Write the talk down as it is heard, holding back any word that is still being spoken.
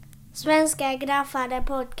Svenska Graffare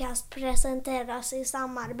podcast presenteras i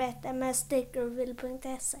samarbete med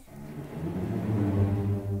Stickerville.se.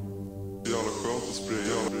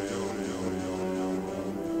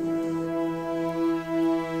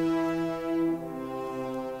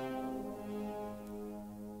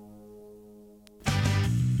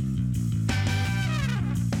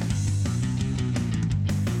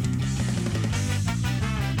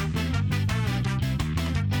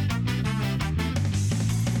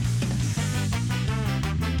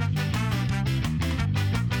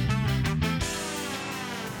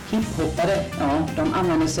 Hiphoppare, ja, de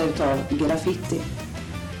använder sig av graffiti.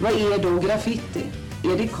 Vad är då graffiti?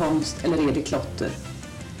 Är det konst eller är det klotter?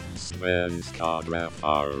 Svenska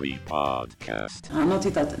Graffare podcast. Han har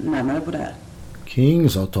tittat närmare på det här.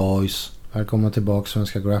 Kings of Toys. Välkomna tillbaka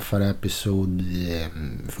Svenska Graffare episod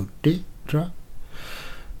 40 tror jag.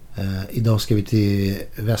 Idag ska vi till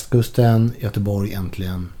västkusten, Göteborg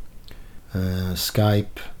äntligen.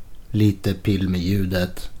 Skype, lite pill med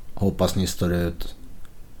ljudet. Hoppas ni står ut.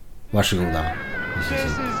 Varsågoda. This is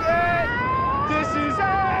it! This is it!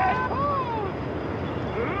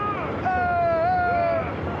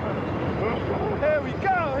 Here we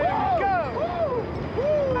go! Here we go!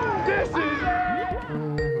 This is it!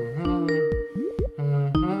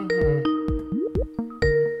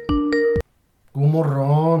 God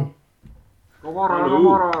morgon. God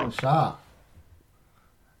morgon. Tja.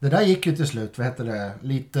 Det där gick ju till slut. Vad heter det?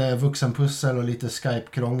 Lite vuxenpussel och lite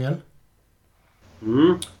Skype-krångel.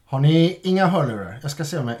 Har ni inga hörlurar? Jag ska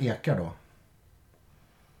se om jag ekar då.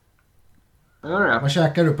 Jag gör det. Vad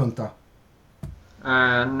käkar du, Punta?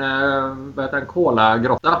 En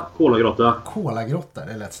kolagrotta. Kolagrotta,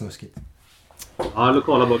 det lät snuskigt. Ja,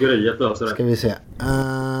 lokala bageriet löser det. Ska vi se.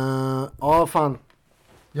 Ja, fan.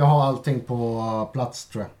 Jag har allting på plats,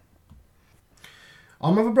 tror jag.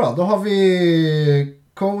 Ja, men vad bra. Då har vi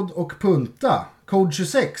Code och Punta. Code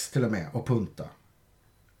 26 till och med och Punta.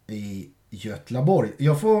 I Götlaborg.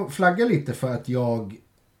 Jag får flagga lite för att jag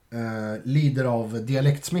lider av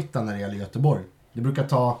dialektsmitta när det gäller Göteborg. Det brukar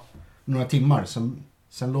ta några timmar.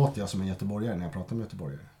 Sen låter jag som en göteborgare när jag pratar med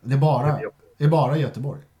göteborgare. Det är bara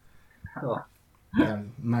Göteborg. Ja. Det är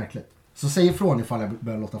märkligt. Så säg ifrån ifall jag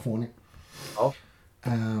börjar låta fånig. Ja.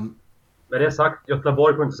 Med det sagt,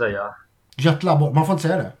 Göteborg får inte säga. Götlaborg, man får inte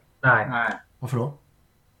säga det? Nej. Varför då?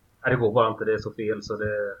 Nej, det går bara inte. Det är så fel så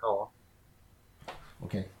det... Ja.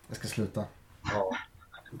 Okej, jag ska sluta. Ja.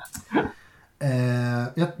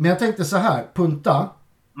 Men jag tänkte så här, Punta.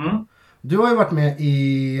 Du har ju varit med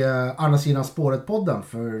i Andra sidan spåret-podden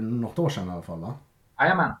för något år sedan i alla fall, va?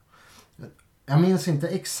 Jajamän. Jag minns inte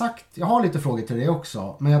exakt, jag har lite frågor till dig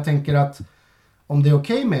också. Men jag tänker att om det är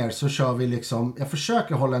okej med er så kör vi liksom, jag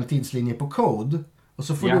försöker hålla en tidslinje på Code. Och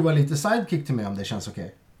så får du vara lite sidekick till mig om det känns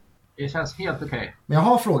okej. Det känns helt okej. Men jag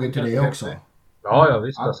har frågor till dig också. Ja,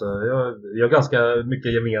 visst. Ja. Alltså, jag har ganska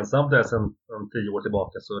mycket gemensamt där sedan 10 år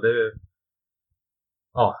tillbaka. Så det är...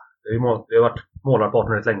 Ja, vi har varit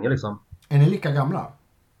målarpartner rätt länge liksom. Är ni lika gamla?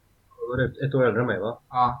 Ett år äldre än mig, va?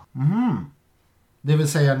 Ja. Det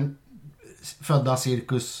vill säga födda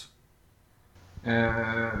cirkus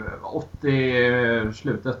 80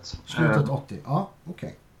 slutet. Slutet 80. Ja,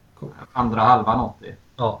 okej. Cool. Andra halvan 80.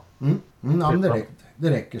 Ja. Ja, men det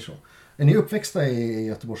räcker så. Är ni uppväxta i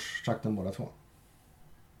Göteborgstrakten båda två?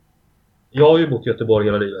 Jag har ju bott i Göteborg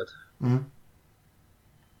hela livet.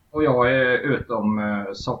 Och jag är utom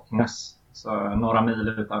Socknes. Så några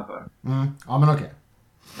mil utanför. Ja, men okej.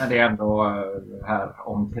 Men det är ändå här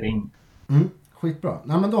omkring. Skitbra.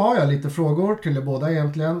 Nej, men då har jag lite frågor till er båda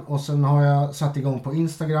egentligen. Och sen har jag satt igång på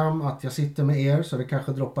Instagram att jag sitter med er. Så det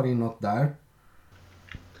kanske droppar in något där.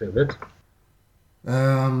 Trevligt.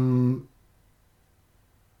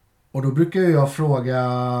 Och då brukar jag fråga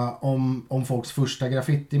om folks första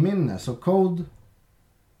graffitiminne. Så Code,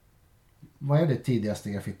 vad är det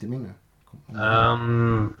tidigaste graffitiminne?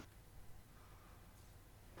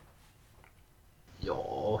 Ja,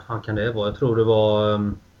 vad fan kan det vara? Jag tror det var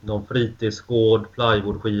någon fritidsgård,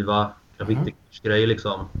 plywoodskiva, graffiti-grej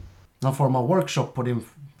liksom. Någon form av workshop på din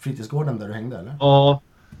fritidsgården där du hängde, eller? Ja,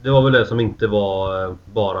 det var väl det som inte var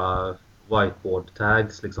bara whiteboard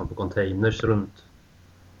tags liksom på containers runt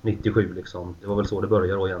 97 liksom. Det var väl så det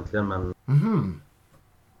började då egentligen, men...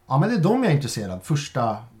 Ja, men det är de jag är intresserad.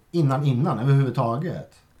 Första innan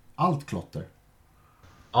överhuvudtaget. Allt klotter.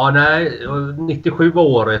 Ja, nej. 97 var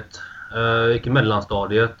året. Gick i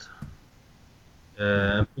mellanstadiet.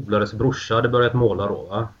 En polares brorsa hade börjat måla då,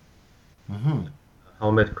 va? Han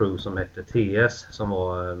var med ett crew som hette TS som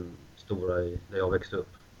var stora där jag växte upp.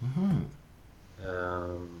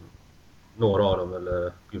 Några av dem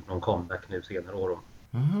eller gjort någon comeback nu senare år då.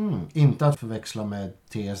 Inte att förväxla med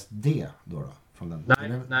TSD då? Från den. Nej,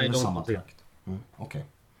 det är de samma två. trakt. Okej.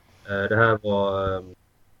 Det här var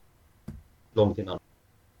långt innan.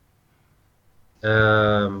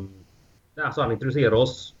 Så han introducerade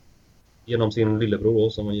oss genom sin lillebror då,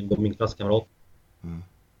 som var min klasskamrat.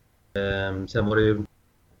 Sen var det ju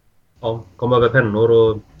kom över pennor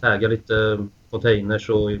och tagga lite containers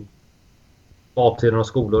och baksidan av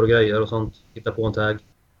skolor och grejer och sånt. Hitta på en tag.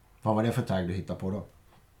 Vad var det för tag du hittade på då?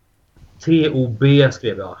 TOB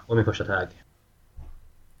skrev jag var min första tag.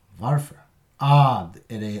 Varför?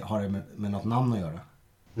 Har det med något namn att göra?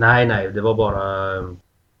 Nej, det var bara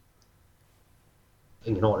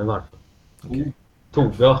ingen aning varför. Okej.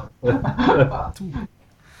 Toga.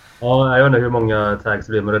 Ja, jag vet inte hur många tags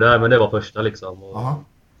det blev med det där, men det var första liksom. Och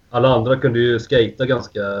alla andra kunde ju skata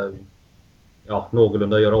ganska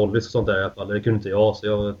någorlunda, göra ollies och sånt där i alla fall. Det kunde inte jag, så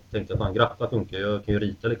jag tänkte fan, graffa funkar, jag kan ju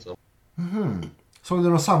rita liksom. Såg du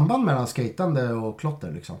något samband mellan skatande och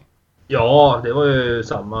klotter liksom? Ja, det var ju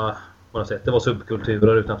samma på något sätt. Det var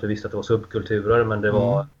subkulturer utan att vi visste att det var subkulturer, men det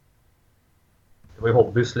var ju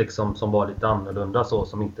hobbys liksom som var lite annorlunda så,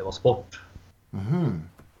 som inte var sport.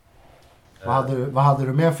 Vad hade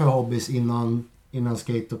du med för hobbys innan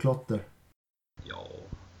skate och klotter? Ja,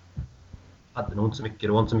 hade nog inte så mycket.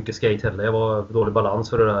 Det var inte så mycket skate heller. Jag var dålig balans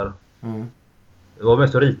för det där. Det var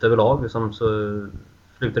mest att rita överlag. Liksom, så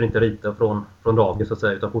slutade inte rita från dagis så att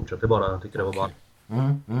säga, utan fortsatte bara. Jag tycker det var bara.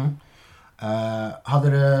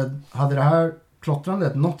 Hade det här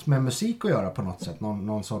klottrandet något med musik att göra på något sätt?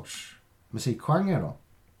 Någon sorts musikgenre då?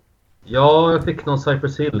 Ja, jag fick någon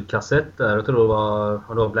Cypress Hill-kassett där. Jag tror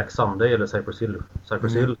det var Black Sunday eller Cypress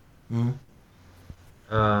Hill.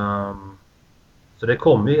 Så det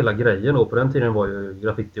kom ju hela grejen då. På den tiden var ju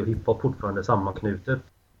graffiti och hiphop fortfarande sammanknutet.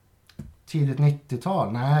 Tidigt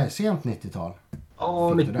 90-tal? Nej, sent 90-tal.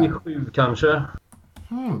 Ja, 97 kanske.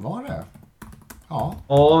 Var det? Ja.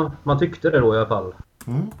 Ja, man tyckte det då i alla fall.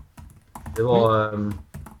 Det var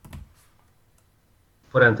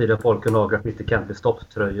på den tiden folk kunde ha graffiti Campy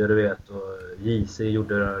Stop-tröjor, du vet. Och JC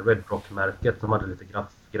gjorde Red Rock-märket som hade lite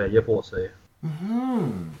graffgrejer på sig.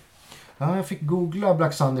 Ja, jag fick googla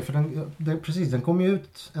Black Sunday för den kom ju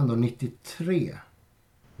ut ändå 93.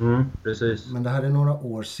 Precis. Men det här är några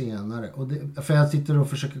år senare. För jag sitter och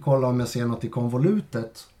försöker kolla om jag ser något i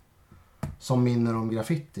konvolutet som minner om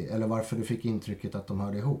graffiti. Eller varför du fick intrycket att de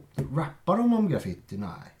hörde ihop. Rappar de om graffiti? Nej,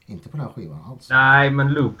 inte på den här skivan alls. Nej,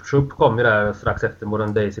 men Loop Troop kom ju där strax efter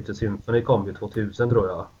Modern Day City Symphony kom ju 2000 tror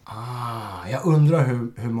jag. Jag undrar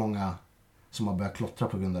hur många som har börjat klottra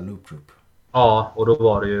på grund av Loop Troop. Ja, och då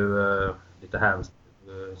var det ju lite hands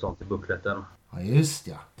sånt i bukleten. Ja, just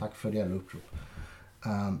ja. Tack för det, Loop Troop.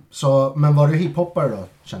 Men var du hiphoppare då,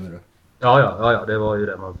 känner du? Ja, det var ju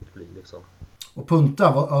det man fick bli liksom. Och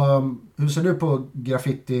Punta, hur ser du på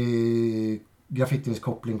graffitins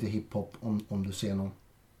koppling till hiphop om du ser någon?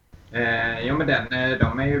 Jo men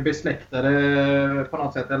de är ju besläktade på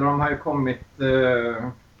något sätt, eller de har ju kommit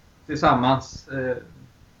tillsammans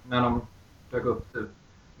när de dök upp typ.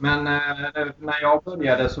 Men när jag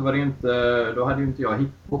började så var det ju inte, då hade ju inte jag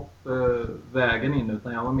hiphop vägen in,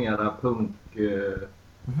 utan jag var mera punk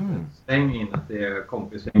stäng in, att det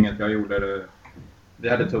kompisgänget jag gjorde det. Vi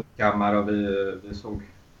hade tuppkammare och vi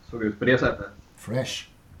såg ut på det sättet. Fresh.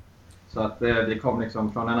 Så att det kom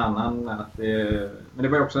liksom från en annan. Men det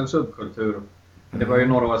var ju också en subkultur. Det var ju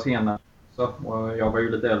några år senare. Och jag var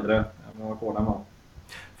ju lite äldre än vad Kodan var.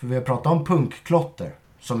 För vi har pratat om punkklotter.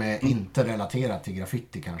 Som är inte relaterat till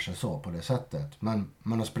graffiti kanske så på det sättet.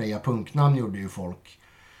 Men att spraya punknamn gjorde ju folk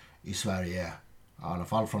i Sverige. I alla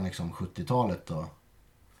fall från liksom 70-talet och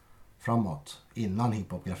framåt. Innan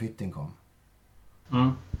hiphop-graffitin kom.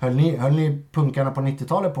 Höll ni punkarna på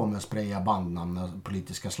 90-talet på med att spraya bandnamn och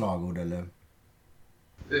politiska slagord eller?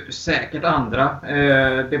 Säkert andra.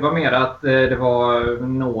 Det var mer att det var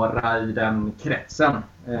några i den kretsen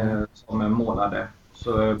som målade.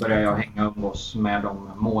 Så började jag hänga umgås med de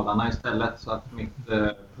målarna istället. Så att mitt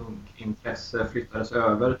punkintresse flyttades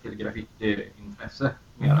över till graffitiintresse.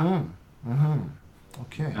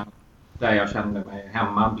 Okej. Där jag kände mig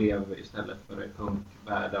hemma blev istället för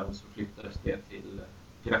punkvärlden så flyttades det till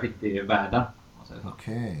graffitivärlden.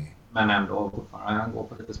 Okej. Men ändå fortfarande gå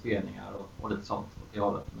på lite spelningar och lite sånt åt det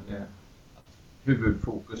hållet. Men det, att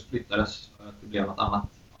huvudfokus flyttades för att det blev något annat.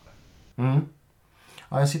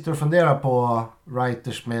 Ja, jag sitter och funderar på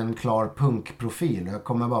writers med en klar punkprofil. Jag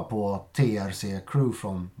kommer bara på TRC Crew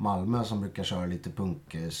från Malmö som brukar köra lite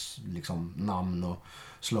punk liksom, namn och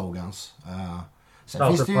slogans.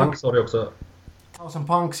 Thousand Punks har det också. Thousand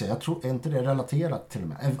Punks, jag tror inte det är relaterat till och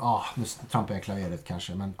med. Nu trampar jag klaveret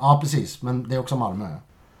kanske. Men precis. Men det är också Malmö.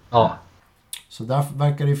 Ja. Så där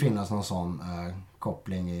verkar det ju finnas någon sån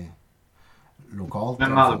koppling i lokalt.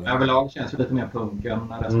 Men Malmö överlag känns ju lite mer punk än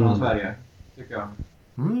resten av Sverige, tycker jag.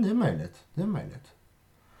 Det är möjligt.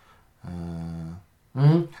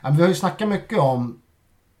 Vi har ju snackat mycket om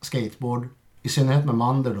skateboard, i synnerhet med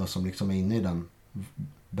Mander då, som liksom är inne i den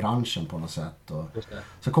branschen på något sätt.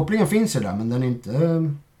 Så kopplingen finns ju där, men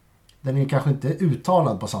den är kanske inte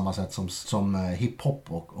uttalad på samma sätt som hiphop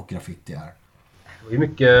och graffiti är. Det var ju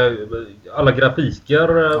mycket, alla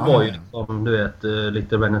grafiker var ju liksom, du vet,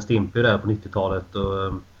 lite Ren and Stimpy där på 90-talet,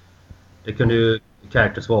 och det kunde ju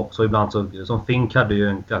characters vara också ibland, så som Fink hade ju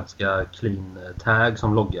en ganska clean tag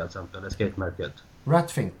som logga till exempel, eller skatemärket.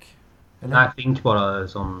 Ratfink? Eller? Nej, Fink bara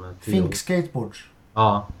som... Fink Skateboards?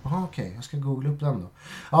 Ja. Jaha, okej. Jag ska googla upp den då.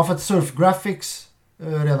 Ja, för att Surf Graphics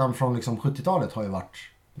redan från liksom 70-talet har ju varit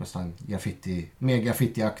nästan mer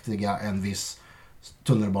graffitiaktiga än viss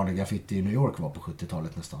tunnelbanegraffiti i New York var på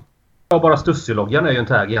 70-talet nästan. Ja, bara Stussy-loggan är ju en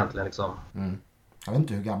tag egentligen liksom. Jag vet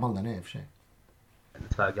inte hur gammal den är i och för sig.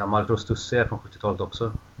 Ungefär gammal. Jag tror Stussy är från 70-talet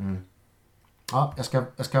också. Ja,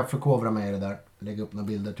 jag ska förkovra mig i det där. Lägga upp några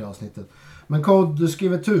bilder till avsnittet. Men Code, du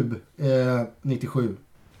skriver Tub 97.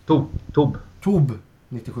 Tob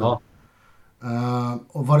 97. Ja.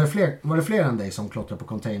 Och var det fler än dig som klottrar på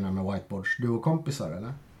container med whiteboards? Du och kompisar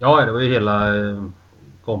eller? Ja, det var ju hela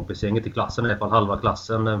kompisgänget i klassen, i alla fall halva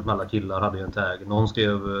klassen. Alla killar hade ju en tag. Någon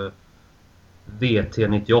skrev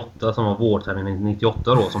VT98 som var vårterminen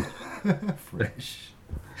 98 då. Som... Fresh.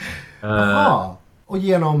 Jaha. Och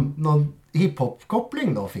genom någon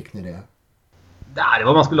hiphop-koppling då fick ni det? Nej, det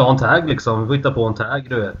var man skulle ha en tag liksom. Vi hittade på en tag,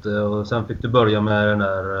 du vet. Och sen fick du börja med den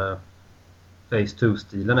där Phase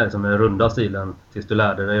 2-stilen, liksom den runda stilen. Tills du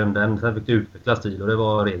lärde dig den. Sen fick du utveckla stil och det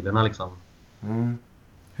var reglerna liksom.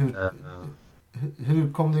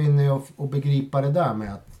 Hur kom du in i att begripa det där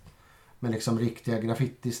med liksom riktiga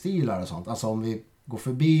graffiti-stilar och sånt? Alltså om vi går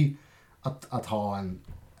förbi att ha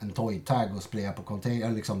en toy-tag och spraya på container,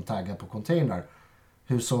 eller liksom tagga på container.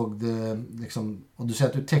 Hur såg det liksom, och du säger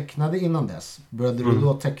att du tecknade innan dess. Började du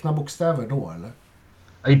då teckna bokstäver då eller?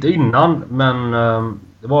 Inte innan, men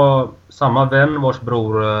det var samma vän vars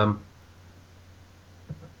bror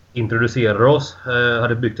introducerade oss.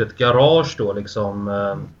 Hade byggt ett garage då liksom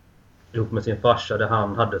ihop med sin farsa, där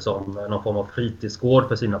han hade som någon form av fritidsgård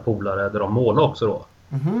för sina polare där de målade också då.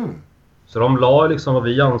 Så de la liksom vad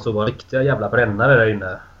vi ansåg var riktiga jävla brännare där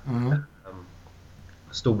inne.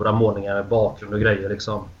 Stora målningar med bakgrund och grejer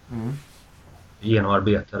liksom.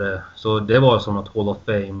 Genomarbetade. Så det var som något Hall of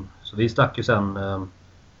Fame. Så vi stack ju sen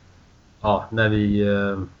när vi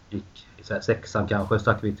gick i sexan kanske,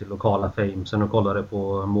 stack vi till lokala Fame. Sen och kollade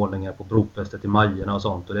på målningar på Bropestet i Majerna och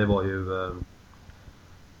sånt. Och det var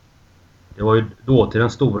ju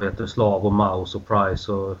dåtidens storheter, Slav och Maus och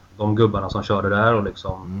Price och de gubbarna som körde där och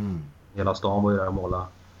liksom hela stan var ju där och måla.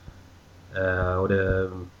 Och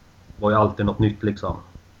det var ju alltid något nytt liksom.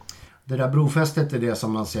 Det där brofästet är det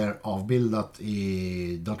som man ser avbildat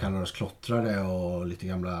i, de kallar oss klottrare och lite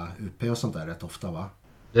gamla UP och sånt där rätt ofta va?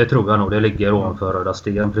 Det tror jag nog, det ligger ovanför Röda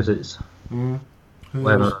Sten precis.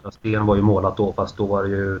 Och även Röda Sten var ju målat då, fast då var det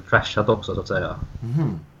ju trashat också så att säga.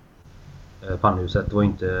 Pannhuset,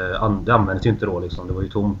 det användes ju inte då liksom, det var ju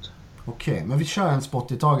tomt. Okej, men vi kör en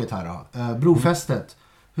spot i taget här då. Brofästet,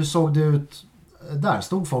 hur såg det ut där?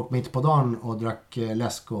 Stod folk mitt på dagen och drack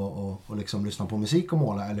läsk och liksom lyssnade på musik och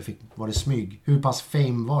måla, eller var det smyg? Hur pass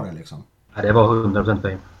fame var det liksom? Ja, det var 100%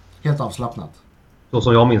 fame. Helt avslappnat? Så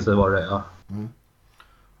som jag minns det var det, ja.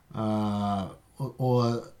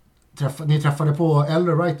 Ni träffade på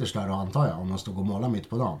äldre writers där då, antar jag, om de stod och målade mitt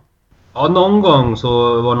på dagen? Ja, någon gång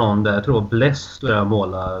så var någon där, jag tror Bless stod där och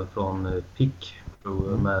målade från Pick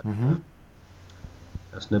med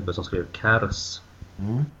en snubbe som skrev Kers.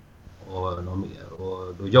 Och någon mer.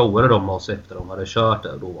 Och då jobbade de oss efter de hade kört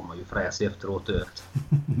där. Då var man ju fräsig efteråt.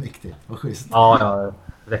 Mäktigt, vad schysst. Ja,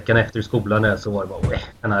 veckan efter i skolan där så var det bara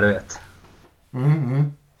den här du vet.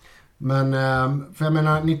 Men för jag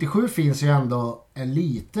menar 97 finns ju ändå en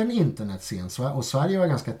liten internetscen. Och Sverige var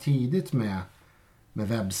ganska tidigt med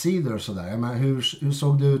webbsidor och sådär. Men hur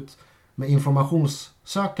såg det ut med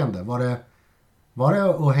informationssökande? Var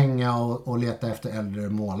det att hänga och leta efter äldre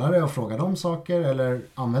målare och fråga dem saker? Eller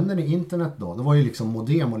använde ni internet då? Det var ju liksom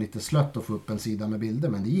modem och lite slött att få upp en sida med bilder,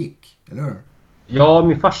 men det gick, eller hur? Ja,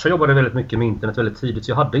 min farsa jobbade väldigt mycket med internet väldigt tidigt,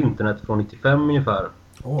 så jag hade internet från 95 ungefär.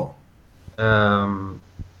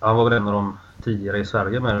 Han var väl en av de tidigare i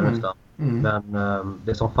Sverige med det nästan. Men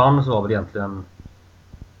det som fanns var väl egentligen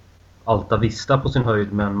Alta Vista på sin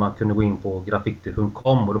höjd, men man kunde gå in på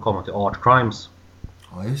graffiti.com och då kom man till Art Crimes.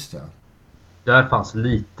 Ja, just det. Där fanns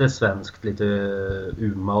lite svenskt, lite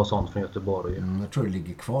Uma och sånt från Göteborg. Jag tror det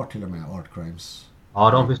ligger kvar till och med, Art Crimes.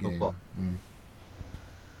 Ja, de finns nog kvar.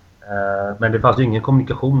 Men det fanns ju ingen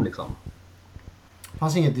kommunikation liksom. Det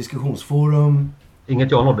fanns inget diskussionsforum.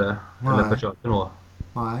 Inget jag nådde. Nej. Eller försökte nå.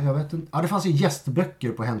 Nej, jag vet inte. Ja, det fanns ju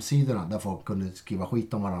gästböcker på hemsidorna där folk kunde skriva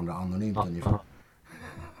skit om varandra anonymt ungefär.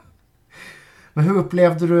 Men hur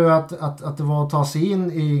upplevde du att det var att ta sig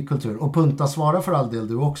in i kultur? Och Punta, svara för all del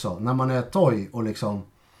du också. När man är toy och liksom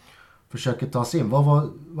försöker ta sig in.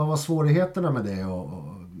 Vad var svårigheterna med det? Och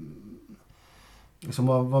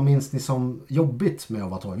liksom, vad minns ni som jobbigt med att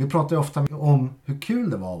vara toy? Vi pratar ju ofta om hur kul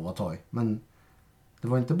det var att vara toy. Men det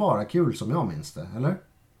var inte bara kul som jag minns det, eller?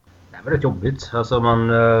 Nej, men rätt jobbigt. Alltså man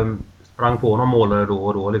sprang på någon målare då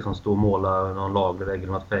och då. Liksom stod och måla någon laglig vägg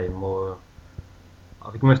eller något fame. Och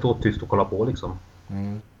fick man stå tyst och kolla på liksom.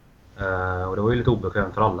 Och det var ju lite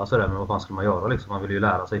obekvämt för alla sådär. Men vad fan skulle man göra liksom? Man ville ju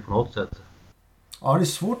lära sig på något sätt. Ja, det är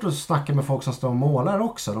svårt att snacka med folk som står och målar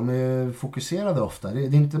också. De är fokuserade ofta. Det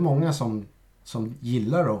är inte många som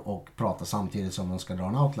gillar att prata samtidigt som de ska dra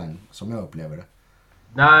en outline, som jag upplever det.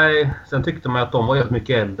 Nej, sen tyckte man att de var helt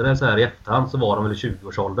mycket äldre så här i efterhand, så var de väl i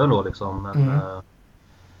 20-årsåldern då liksom. Men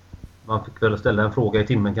man fick väl ställa en fråga i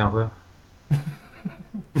timmen kanske.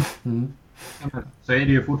 Så är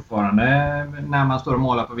det ju fortfarande när man står och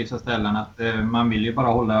målar på vissa ställen att man vill ju bara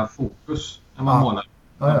hålla fokus när man målar.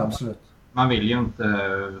 Ja, absolut. Man vill ju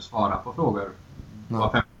inte svara på frågor var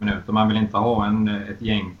 15 minuter. Man vill inte ha ett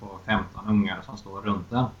gäng på 15 ungar som står runt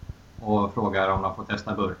den och frågar om de får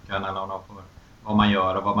testa burken eller om de får, vad man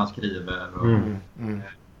gör och vad man skriver. Och,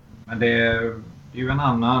 men det är ju en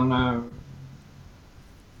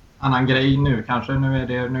annan grej nu kanske. Nu är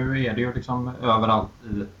det ju liksom överallt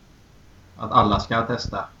i att alla ska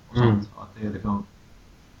testa och sånt. Och att det är liksom,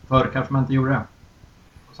 förr kanske man inte gjorde det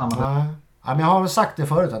på samma sätt. Ja, men jag har väl sagt det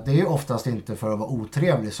förut att det är ju oftast inte för att vara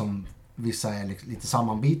otrevlig som vissa är lite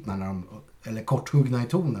sammanbitna när eller korthuggna i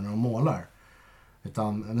tonen när de målar.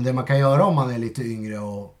 Men det man kan göra om man är lite yngre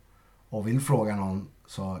och vill fråga någon,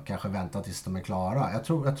 så kanske vänta tills de är klara.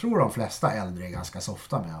 Jag tror de flesta äldre är ganska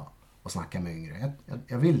softa med att snacka med yngre.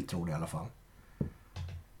 Jag vill tro det i alla fall.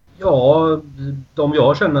 Ja, de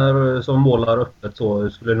jag känner som målar öppet så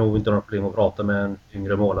skulle nog inte ha något problem att prata med en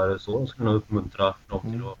yngre målare, så de skulle nog uppmuntra dem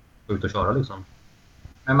till att gå ut och köra liksom.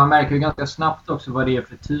 Men man märker ju ganska snabbt också vad det är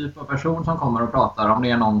för typ av person som kommer och pratar. Om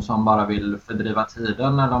det är någon som bara vill fördriva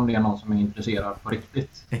tiden eller om det är någon som är intresserad på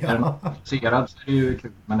riktigt. Ja. Är det någon intresserad så är det ju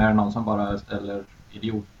kul. Men är det någon som bara ställer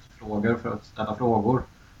idiotfrågor för att ställa frågor,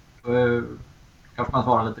 så kanske man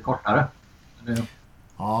svarar lite kortare.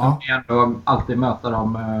 Man kan ändå alltid möta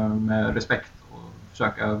dem med respekt och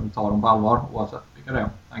försöka ta dem på allvar oavsett vilka det är,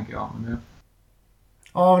 tänker jag. Men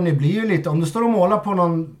ja, ni blir ju lite, om du står och målar på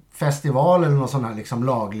någon festival eller någon sån här liksom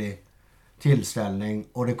laglig tillställning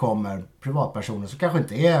och det kommer privatpersoner så kanske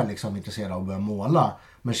inte är liksom intresserade av att börja måla.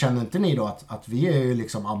 Men känner inte ni då att vi är ju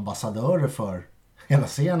liksom ambassadörer för hela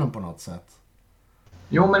scenen på något sätt?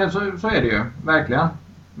 Jo, men så är det ju, verkligen.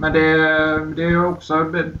 Men det är ju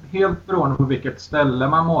också helt beroende på vilket ställe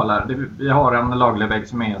man målar. Vi har en laglig vägg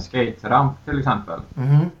som är en skate-ramp till exempel.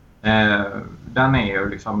 Den är ju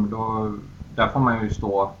liksom, där får man ju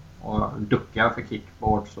stå och ducka för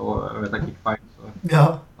kickboards och kickbikes.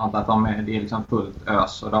 Ja. Att det är liksom fullt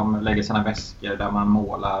ös och de lägger sina väskor där man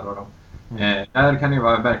målar. Och där kan det ju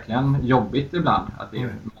vara verkligen jobbigt ibland att det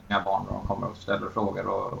är många barn och de kommer och ställer frågor.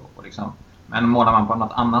 Och liksom. Men målar man på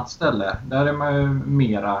något annat ställe, där är man ju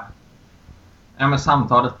mera... Ja, men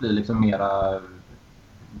samtalet blir liksom mera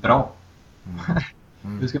bra.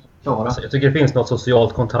 Hur ska man klara? Jag tycker det finns något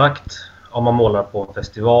socialt kontrakt om man målar på en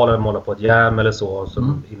festival eller målar på ett jam eller så,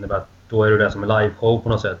 som innebär att då är du där som en liveshow på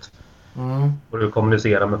något sätt. Och du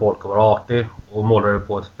kommunicerar med folk och vara artig. Och målar du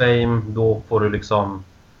på ett fame, då får du liksom...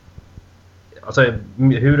 Alltså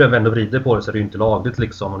hur du vänder och vrider på det så är det ju inte lagligt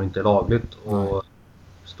liksom, om det inte är lagligt. Och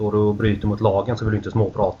står du och bryter mot lagen så vill du inte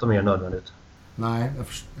småprata mer nödvändigt. Nej, jag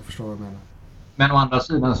förstår vad du menar. Men å andra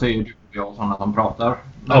sidan så är ju du och jag sådana som pratar.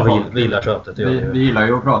 Ja, vi gillar köttet. Vi gillar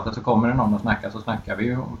ju att prata, så kommer det någon och snackar så snackar vi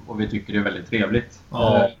ju och vi tycker det är väldigt trevligt.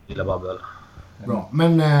 Ja, gillar babbel. Bra,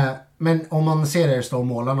 men om man ser er stå och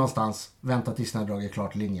måla någonstans, vänta tills ni har dragit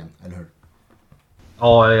klart linjen, eller hur?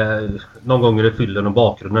 Ja, någon gång är det fyllen och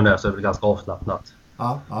bakgrunden där så är det ganska avslappnat.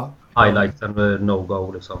 Ja. Highlights and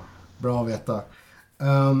no-go liksom. Bra att veta.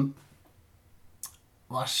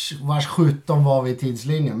 Vars 17 var vi i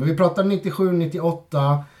tidslinjen. Men vi pratar 97,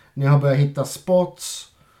 98. Ni har börjat hitta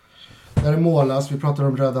spots där det målas. Vi pratar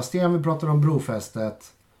om Röda Sten, vi pratar om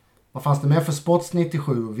Brofästet. Vad fanns det med för spots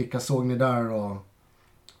 97? Vilka såg ni där?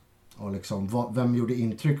 Och liksom, vem gjorde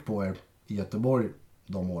intryck på er i Göteborg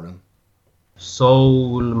de åren?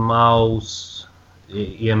 Soul, Mouse,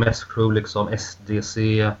 EMS Crew liksom,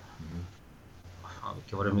 SDC. Vad fan,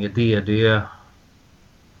 vilka var det med? DD.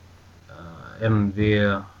 MV.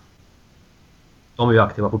 De är ju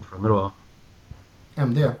aktiva fortfarande då.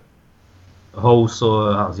 MD? Hose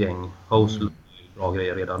och hans gäng. Hose gjorde bra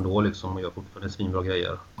grejer redan då liksom och gör fortfarande svinbra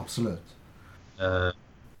grejer. Absolut.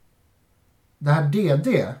 Det här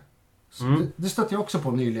DD, det stötte jag också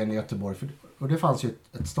på nyligen i Göteborg. Och det fanns ju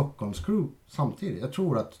ett Stockholms-crew samtidigt. Jag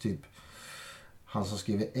tror att typ han som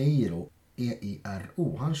skriver Eiro,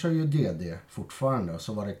 EIRO, han kör ju DD fortfarande. Och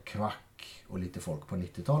så var det Kvack och lite folk på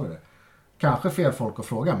 90-talet. Kanske fel folk att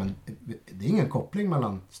fråga, men det är ingen koppling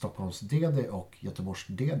mellan Stockholms DD och Göteborgs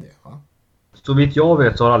DD, va? Så vitt jag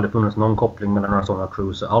vet så har det aldrig funnits någon koppling mellan några sådana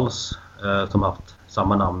crews alls som haft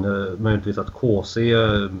samma namn. Möjligtvis att KC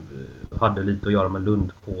hade lite att göra med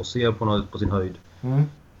Lund KC på sin höjd.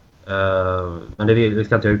 Men det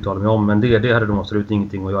ska inte jag uttala mig om. Men DD hade de absolut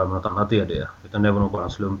ingenting att göra med något annat DD. Utan det var nog bara en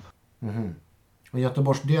slump. Och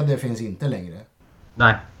Göteborgs DD finns inte längre?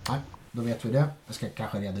 Nej. Nej, då vet vi det. Jag ska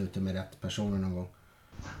kanske reda ut det med rätt personer någon gång.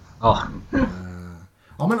 Ja.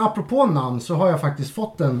 Ja, men apropå namn så har jag faktiskt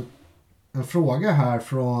fått en fråga här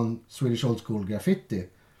från Swedish Old School Graffiti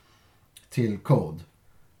till Code.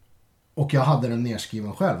 Och jag hade den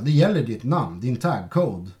nedskriven själv. Det gäller ditt namn, din tag,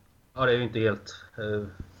 Code. Ja, det är ju inte helt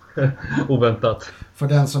oväntat. För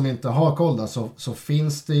den som inte har Code så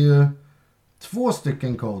finns det ju 2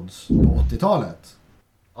 stycken Codes på 80-talet.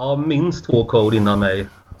 Ja, minst 2 Code innan mig.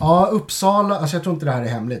 Ja, Uppsala, alltså jag tror inte det här är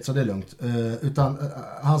hemligt så det är lugnt. Utan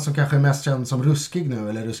han som kanske är mest känd som Ruskig nu,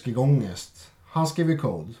 eller Ruskig Ångest. Han skrev ju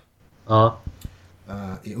Code. Ja.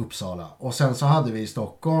 I Uppsala. Och sen så hade vi i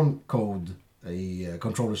Stockholm Code i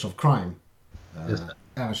Controllers of Crime.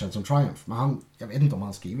 Även känd som Triumph. Men jag vet inte om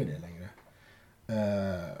han skriver det längre.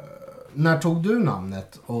 När tog du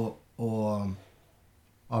namnet?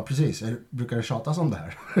 Ja, precis. Brukar det tjatas om det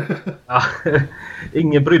här? Ja,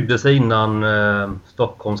 ingen brydde sig innan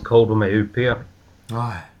Stockholms Code var med i UP.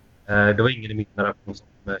 Nej. Det var ingen i min generation som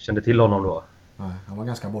kände till honom då. Nej, han var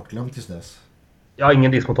ganska bortglömd tills dess. Jag har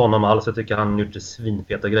ingen diss mot honom alls. Jag tycker han gjorde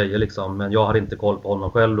svinfeta grejer liksom. Men jag hade inte koll på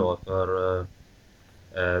honom själv då. För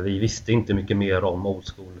vi visste inte mycket mer om old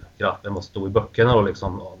school-graff än vad stod i böckerna då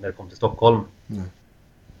liksom. När det kom till Stockholm.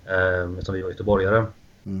 Som vi var göteborgare.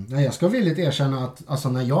 Nej, jag ska villigt erkänna att alltså,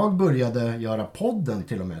 när jag började göra podden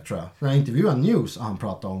till och med tror jag. För jag intervjuade News och han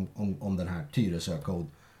pratade om den här Tyresö-code.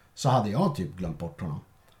 Så hade jag typ glömt bort honom.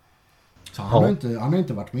 Så han har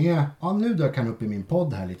inte varit med. Ja, nu dök han upp i min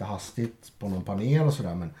podd här lite hastigt på någon panel och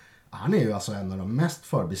sådär. Men han är ju alltså en av de mest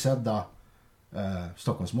förbisedda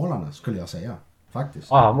Stockholmsmålarna skulle jag säga. Faktiskt.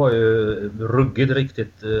 Ja, han var ju ruggigt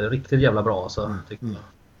riktigt jävla bra alltså, tycker jag.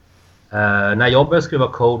 När jag började skriva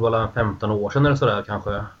Code var det 15 år sedan eller sådär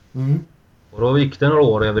kanske. Och då gick det några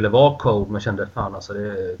år och jag ville vara Code men kände fan alltså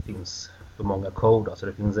det finns för många Code. Alltså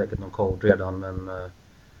det finns säkert någon Code redan men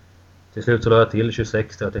till slut så lade jag till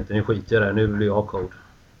 26 och jag tänkte nu skiter jag där, nu vill jag ha Code.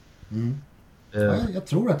 Ja, jag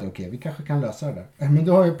tror att det är okej, vi kanske kan lösa det där. Men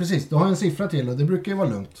du har ju en siffra till och det brukar ju vara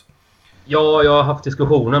lugnt. Ja, jag har haft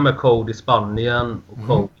diskussioner med Code i Spanien och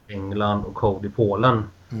Code i England och Code i Polen.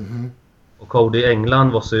 Och Code i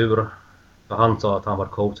England var sur. För han sa att han var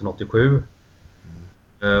Code sedan 87.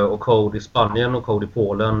 Och Code i Spanien och Code i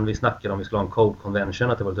Polen. Vi snackade om vi skulle ha en Code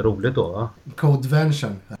Convention. Att det var lite roligt då va?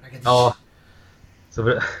 Codevention. Ja.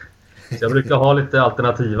 Så jag brukar ha lite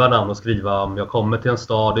alternativa namn och skriva om jag kommer till en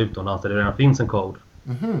stad utomlands där det redan finns en Code.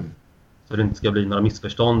 Så det inte ska bli några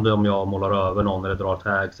missförstånd om jag målar över någon eller drar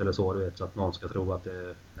tags eller så. Du vet, så att någon ska tro att det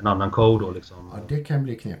är en annan Code då liksom. Ja, det kan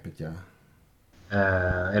bli knepigt ja.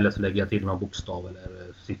 Eller så lägger jag till någon bokstav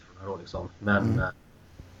eller siffrorna då liksom. Men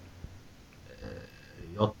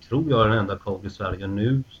jag tror jag är den enda Code i Sverige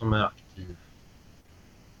nu som är aktiv.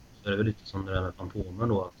 Så det är väl lite som det där med Fantomen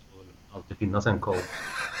då. Att det får alltid finnas en Code.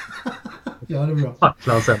 Ja, det är bra.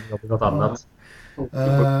 Facklan sen eller något annat.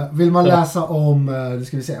 Vill man läsa om, det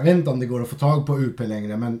ska vi se, jag vet inte om det går att få tag på UP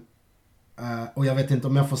längre, men och jag vet inte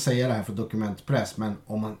om jag får säga det här för dokumentpress, men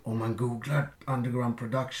om man googlar Underground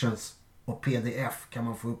Productions och PDF kan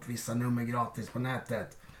man få upp vissa nummer gratis på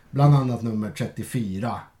nätet. Bland annat nummer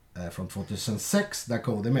 34 från 2006 där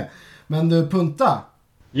Code är med. Men du, punta?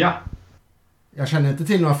 Ja. Jag känner inte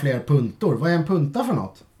till några fler puntor. Vad är en punta för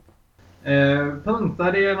något?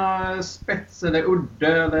 Punta det är någon spets eller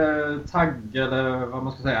udde eller tagg eller vad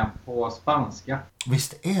man ska säga på spanska.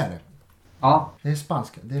 Visst är det? Ja. Det är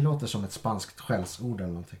spanska. Det låter som ett spanskt skällsord eller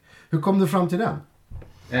någonting. Hur kom du fram till den?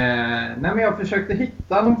 Nej, men jag försökte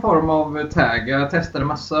hitta någon form av tag. Jag testade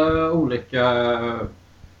massa olika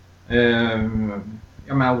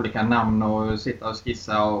med olika namn och sitta och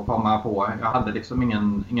skissa och komma på. Jag hade liksom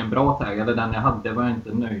ingen bra tagg, eller den jag hade var jag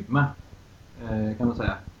inte nöjd med. Kan man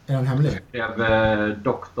säga. Är den hemlig? Jag skrev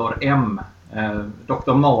Dr. M.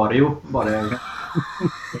 Dr. Mario var det.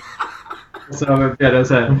 Så blev det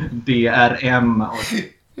så här DRM.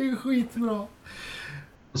 Det är skitbra.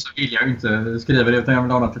 Och så vill jag ju inte skriva det, utan jag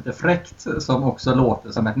vill ha något lite fräckt som också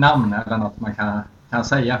låter som ett namn eller något man kan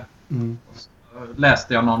säga. Så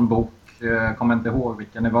läste jag någon bok, jag kommer inte ihåg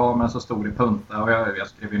vilken det var, men så stod det punta, och jag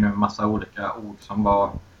skrev ju nu en massa olika ord som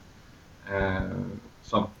var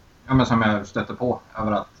som jag stötte på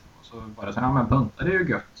överallt. Och så var det så här, men punta, det är ju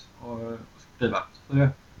gött och skriva. Så det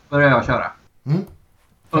började jag köra.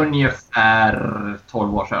 Ungefär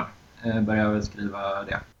 12 år sedan började jag väl skriva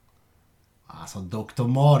det. Alltså Dr.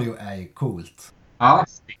 Mario är ju coolt. Ja.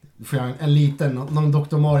 Du får göra en liten, någon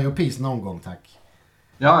Dr. Mario-piece någon gång, tack.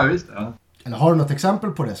 Ja, visst det. Eller har du något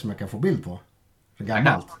exempel på det som jag kan få bild på? För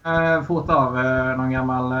gammalt. Jag kan fota av någon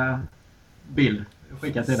gammal bild och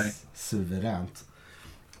skicka till dig. Suveränt.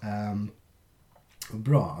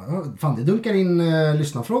 Bra. Fan, det dunkar in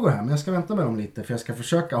lyssnarfrågor här, men jag ska vänta med dem lite, för jag ska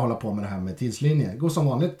försöka hålla på med det här med tidslinjer. Gå som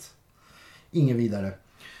vanligt. Ingen vidare.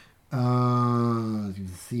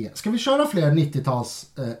 Ska vi köra fler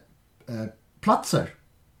 90-tals platser?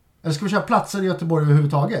 Eller ska vi köra platser i Göteborg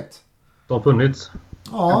överhuvudtaget? De har funnits.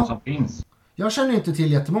 Ja. Som finns. Jag känner inte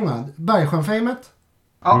till jättemånga. Bergsjön-famet?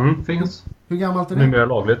 Ja, finns. Hur gammalt är det? Numera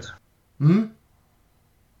lagligt.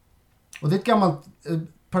 Och det är ett gammalt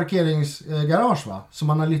parkeringsgarage, va? Så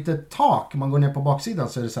man har lite tak. Om man går ner på baksidan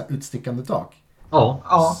så är det så här utstickande tak.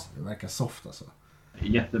 Ja. Det verkar soft alltså. Det är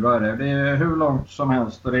jättebra det. Det är hur långt som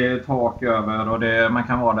helst och det är tak över och man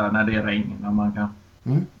kan vara där när det är regn. Och man kan...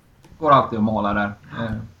 går alltid att måla där.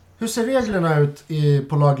 Hur ser reglerna ut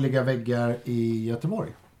på lagliga väggar i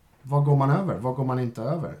Göteborg? Vad går man över? Vad går man inte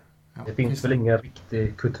över? Ja, det finns väl ingen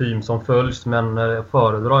riktig kutym som följs, men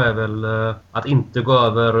föredrar är väl att inte gå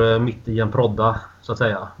över mitt i en prodda, så att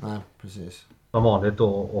säga. Nej, precis. Som vanligt då,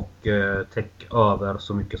 och täck över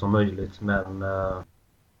så mycket som möjligt, men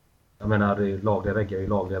jag menar, det är lagliga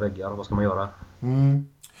väggar, vad ska man göra?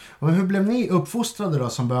 Och hur blev ni uppfostrade då,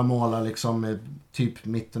 som började måla liksom typ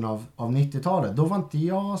mitten av 90-talet? Då var inte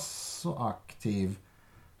jag så aktiv.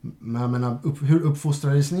 Men jag menar, hur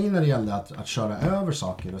uppfostrades ni när det gällde att köra över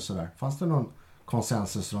saker och sådär? Fanns det någon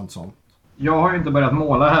konsensus runt sånt? Jag har ju inte börjat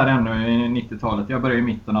måla här ännu i 90-talet. Jag började i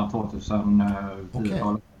mitten av 2010-talet.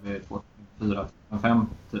 2004, 2005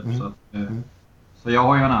 typ. Så jag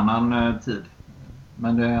har ju en annan tid.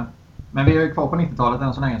 Men vi är ju kvar på 90-talet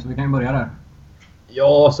än så länge, så vi kan ju börja där.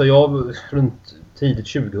 Ja, så jag runt tidigt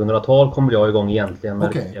 2000-tal kommer jag igång egentligen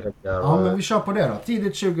med väggar. Ja, men vi kör på det då.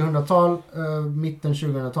 Tidigt 2000-tal, mitten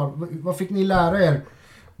 2000-tal. Vad fick ni lära er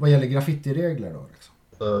vad gäller graffitiregler då? Liksom?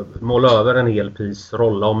 Måla över en hel piece,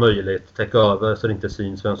 rolla om möjligt, täcka över så det inte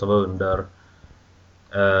syns vem som var under.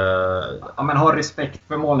 Ja, men ha respekt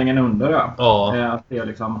för målningen under. Ja. Att det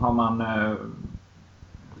liksom,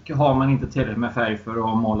 har man inte tillräckligt med färg för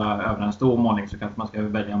att måla över en stor målning, så kanske man ska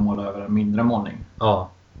välja att måla över en mindre målning. Ja.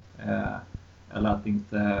 Eller att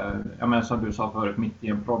inte, som du sa förut, mitt i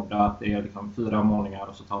en prodda, att det är liksom 4 målningar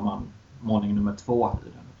och så tar man målning nummer 2 i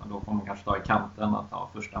den. Utan då får man kanske ta i kanten att ta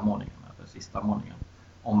första målningen eller sista målningen.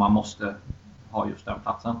 Om man måste ha just den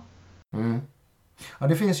platsen. Ja,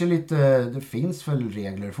 det finns ju det finns väl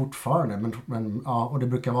regler fortfarande, men ja, och det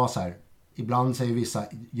brukar vara så här. Ibland säger vissa,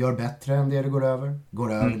 gör bättre än det du går över.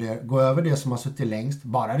 Gå över det som har suttit längst.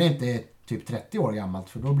 Bara det inte är typ 30 år gammalt,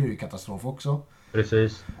 för då blir det katastrof också.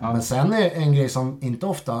 Precis. Ja. Men sen är en grej som inte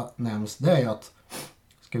ofta nämns, det är ju att,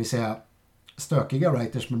 ska vi säga, stökiga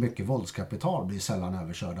writers med mycket våldskapital blir sällan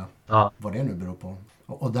överkörda. Ja. Vad det nu beror på.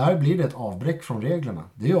 Och där blir det ett avbräck från reglerna.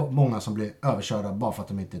 Det är ju många som blir överkörda bara för att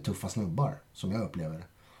de inte är tuffa snubbar, som jag upplever det.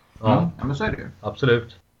 Ja, men så är det ju.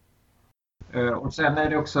 Absolut. Och sen är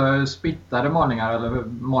det också spittade målningar, eller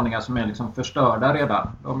målningar som är liksom förstörda redan.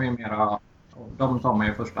 De är mera, de tar man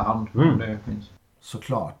i första hand. Det finns.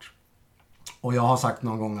 Såklart. Och jag har sagt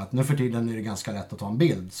någon gång att nu för tiden är det ganska lätt att ta en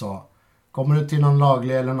bild. Så kommer du till någon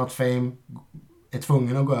laglig eller något fame, är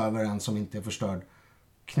tvungen att gå över en som inte är förstörd.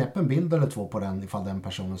 Knäpp en bild eller 2 på den ifall den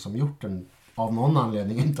personen som gjort den av någon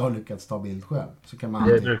anledning inte har lyckats ta bild själv. Så kan man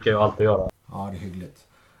det brukar jag alltid göra. Ja, det är hyggligt.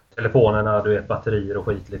 Telefonerna, du vet, batterier och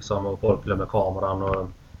skit liksom, och folk glömmer kameran och...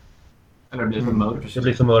 Eller det blir för mörkt. Det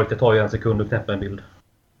blir så mörkt, det tar ju en sekund att knäppa en bild.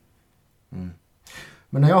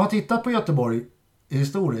 Men när jag har tittat på Göteborg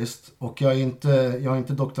historiskt, och jag har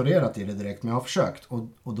inte doktorerat i det direkt, men jag har försökt,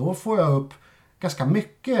 och då får jag upp ganska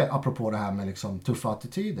mycket, apropå det här med liksom tuffa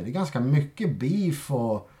attityder. Det är ganska mycket beef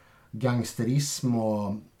och gangsterism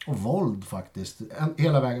och våld faktiskt.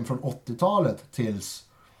 Hela vägen från 80-talet tills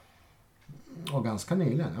och ganska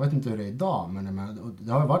nyligen. Jag vet inte hur det är idag, men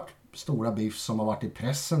det har varit stora beef som har varit i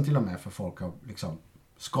pressen till och med, för folk har liksom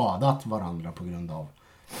skadat varandra på grund av,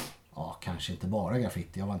 ja, kanske inte bara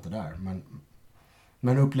graffiti, jag var inte där, men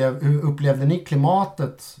hur upplevde ni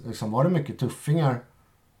klimatet? Liksom, var det mycket tuffingar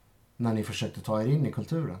när ni försökte ta er in i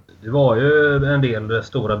kulturen? Det var ju en del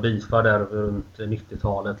stora beefar där runt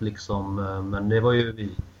 90-talet liksom, men det var ju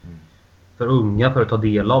vi för unga för att ta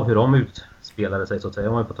del av hur de utspelade sig, så att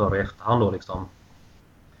säga. Man får ta det i efterhand då liksom.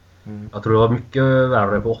 Jag tror det var mycket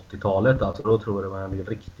värre på 80-talet, alltså då tror jag det var en del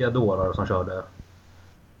riktiga dårar som körde,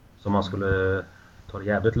 som man skulle ta det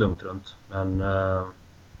jävligt lugnt runt. Men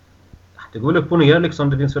det går väl upp och ner liksom.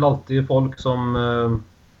 Det finns väl alltid folk som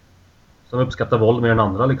uppskattar våld mer än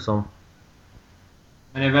andra liksom.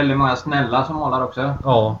 Men det är väldigt många snälla som målar också.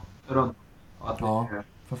 Ja. Runt. Ja,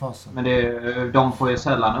 för fasen. Men de får ju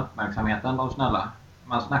sällan uppmärksamheten, de snälla.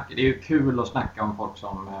 Det är ju kul att snacka om folk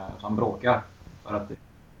som bråkar. För att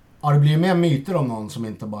Ja, det blir ju mer myter om någon som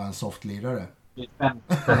inte bara är en softlirare. det är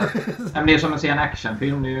spännande. Men det är som att se en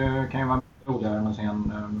actionfilm. Det kan ju vara roligare än att se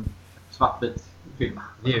en svartvit film.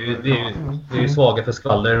 Vi är ju svaga för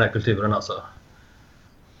skvaller i den här kulturen alltså.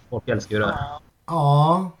 Folk älskar ju det.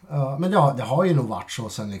 Ja, men det har ju nog varit så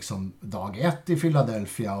sen liksom dag 1 i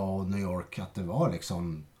Philadelphia och New York, att det var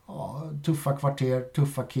liksom tuffa kvarter,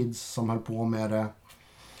 tuffa kids som höll på med det.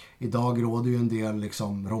 Idag råder ju en del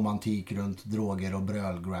liksom romantik runt droger och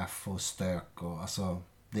brölgraff och stök och alltså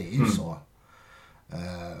det är ju så.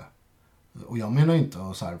 Och jag menar inte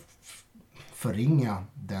att så här förringa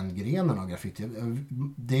den grenen av graffiti.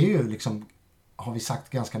 Det är ju liksom, har vi sagt,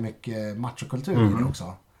 ganska mycket machokultur i det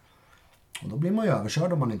också. Och då blir man ju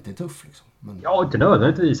överkörd om man inte är tuff liksom. Men... Ja, inte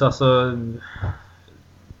nödvändigtvis alltså.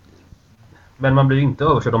 Men man blir ju inte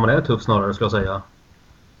överkörd om man är tuff snarare, skulle jag säga.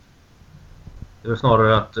 Det är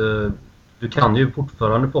snarare att du kan ju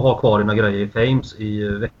fortfarande få ha kvar dina grejer i Fames i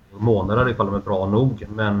veckor och månader ifall de är bra nog.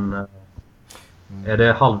 Men är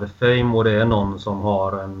det halv-fame och det är någon som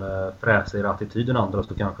har en fräsigare attityd än andra,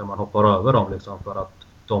 så kanske man hoppar över dem liksom, för att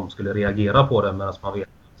de skulle reagera på det, medan man vet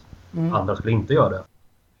att andra skulle inte göra det.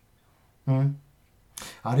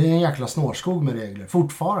 Ja, det är en jäkla snårskog med regler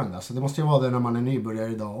fortfarande. Alltså, det måste ju vara det när man är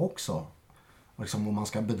nybörjare idag också. Liksom, om man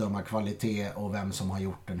ska bedöma kvalitet och vem som har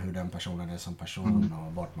gjort den, hur den personen är som person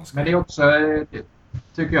och vart man ska... Men det är också,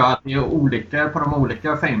 tycker jag, att det är olika på de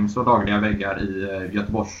olika Fames och dagliga väggar i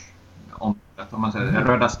Göteborgs området. Om man säger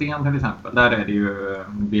Röda Sten till exempel, där är det ju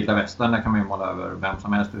vilda västern, där kan man ju måla över vem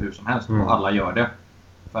som helst och hur som helst och alla gör det.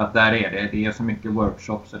 För att där är det är så mycket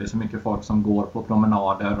workshops och det är så mycket folk som går på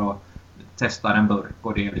promenader och testar en burk,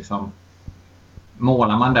 och det är liksom,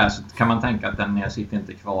 målar man där så kan man tänka att den sitter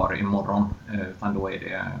inte kvar imorgon, utan då är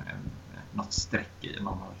det något streck i,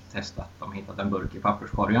 någon har testat, de har hittat en burk i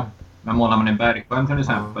papperskorgen. Men målar man i Bergsjön till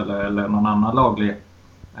exempel eller någon annan laglig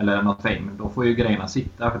eller något fame, då får ju grejerna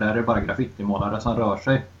sitta, för där är det bara graffitimålare som rör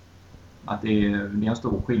sig. Att det är en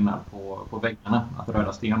stor skillnad på väggarna. Att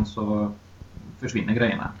Röda Sten så försvinner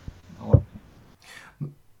grejerna.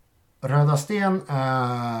 Röda Sten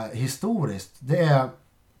historiskt, det är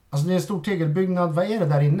en stor tegelbyggnad. Vad är det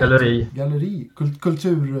där inne? Galleri.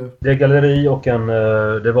 Kultur. Det är galleri och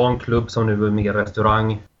det var en klubb som nu är mer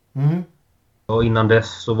restaurang. Och innan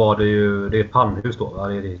dess så var det ju, det är ett pannhus då, va?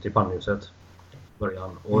 Det är till pannhuset i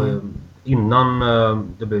början. Och innan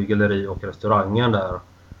det blev galleri och restaurangen där,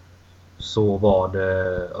 så var det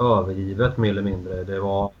övergivet mer eller mindre. Det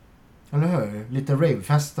var... Eller hur? Lite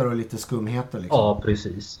ravefester och lite skumheter liksom. Ja,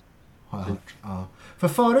 precis. Har jag hört. Ja. För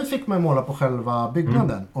förut fick man måla på själva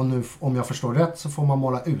byggnaden. Och nu, om jag förstår rätt, så får man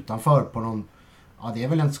måla utanför på någon... Ja, det är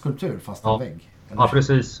väl en skulptur fast en vägg. Eller? Ja,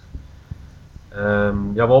 precis.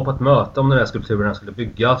 Jag var på ett möte om den här skulpturen skulle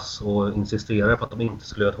byggas och insisterade på att de inte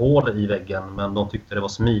skulle göra ett hål i väggen. Men de tyckte det var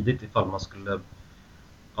smidigt ifall man skulle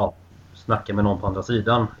snacka med någon på andra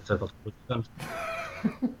sidan istället för att...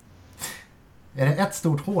 Är det ett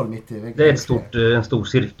stort hål mitt i väggen? Det är en stor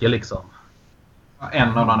cirkel liksom.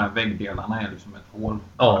 En av de här väggdelarna är liksom ett hål.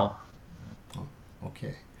 Ja.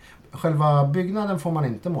 Okej. Själva byggnaden får man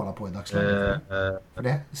inte måla på i dagsläget? För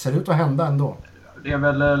det ser ut att hända ändå. Det är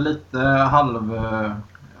väl lite halv...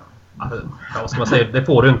 vad ska man säga? Det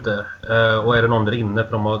får du inte. Och är det någon där inne,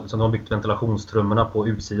 för de har byggt ventilationstrummorna på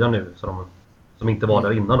utsidan nu, så som inte var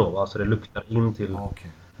där innan då, va? Så det luktar in till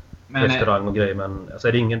restaurang och grejer. Men alltså,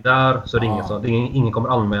 är det ingen där, så är det ingen kommer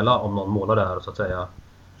anmäla om någon målar där, så att säga.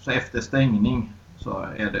 Så efter stängning så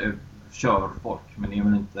kör folk, men det är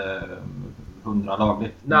väl inte 100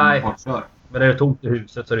 lagligt. Nej, folk kör. Men är det tomt i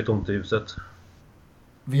huset så är det tomt i huset.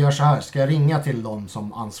 vi gör så här. Ska jag ringa till de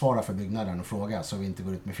som ansvarar för byggnaden och fråga så vi inte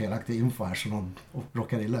går ut med felaktig info här så någon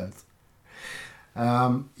råkar illa ut.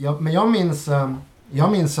 Men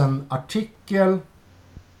jag minns en artikel.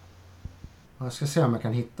 Jag ska se om jag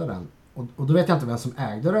kan hitta den. Och då vet jag inte vem som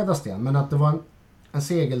ägde Röda Sten. Men att det var en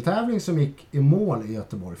segeltävling som gick i mål i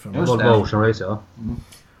Göteborg. Volvo Ocean Race, ja.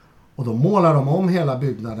 Och då målade de om hela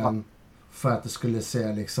byggnaden för att det skulle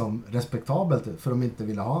se liksom respektabelt ut. För de inte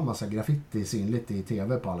ville ha en massa graffiti synligt i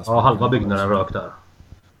tv på alla spel. Ja, halva byggnaden rök där.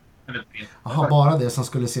 Jaha, bara det som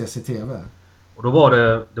skulle ses i tv. Och då var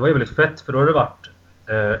det var ju väldigt fett för då hade det varit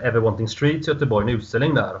Ever Wanting Streets i Göteborg, en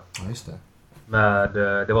utställning där. Ja, just det. Med,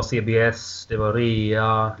 det var CBS, det var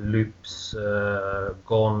Rea, Lyps,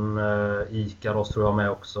 Gon, Ikaros tror jag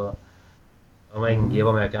med också. NG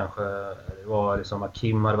var med kanske. Det var liksom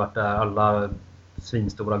Kim hade varit där, alla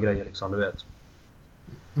svinstora grejer liksom, du vet.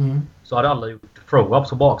 Så hade alla gjort throw-ups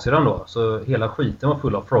på baksidan då. Så hela skiten var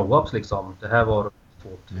full av throw-ups liksom. Det här var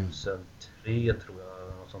 2003 tror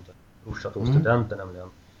jag. Något sånt där. Brorsa tog studenten nämligen.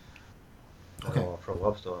 Det var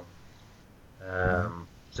throw-ups då.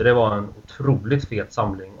 Så det var en otroligt fet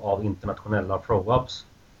samling av internationella throw-ups.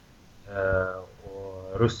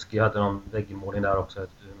 Och Ruski hade någon väggmålning där också.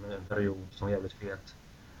 En period som var jävligt fet.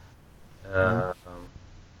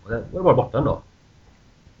 Och det var bara borta ändå.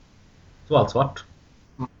 Så allt svart.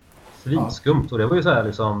 Svinskumt. Och det var ju så här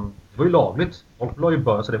liksom, det var ju lagligt. Folk la ju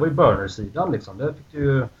så det var ju burner-sidan liksom. Det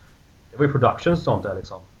var ju production och sånt där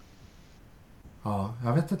liksom. Ja,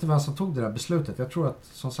 jag vet inte vem som tog det där beslutet. Jag tror att,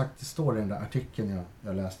 som sagt, det står i den där artikeln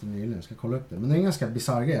jag läste nyligen. Jag ska kolla upp det. Men det är en ganska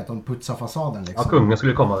bizarr grej att de putsar fasaden liksom. Ja, kungen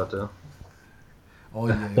skulle komma, vet du.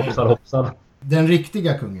 Oj. Hoppsan. Den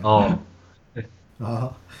riktiga kungen. Ja.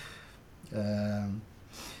 Ja.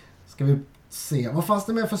 Ska vi se. Vad fanns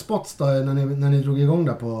det med för spots då när ni drog igång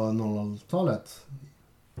där på 00-talet?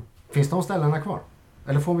 Finns de ställena kvar?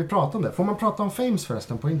 Eller får vi prata om det? Får man prata om Fames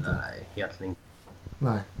förresten på internet? Nej, egentligen.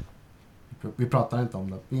 Nej. Vi pratar inte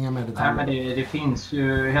om det. Inga mer detaljer. Nej, men det finns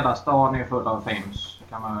ju, hela stan är full av Fames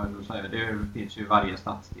kan man väl säga. Det finns ju, varje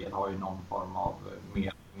stadsdel har ju någon form av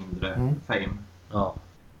mer eller mindre Fame. Ja.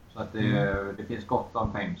 Så att det finns gott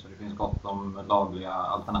om Fames och det finns gott om lagliga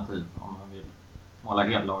alternativ. Om man vill måla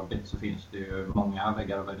hellagligt så finns det ju många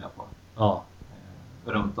väggar att välja på. Ja.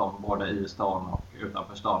 Runt om, både i stan och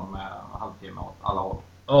utanför stan med halvtimme åt alla håll.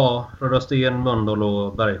 Ja, Röda Sten, Mölndal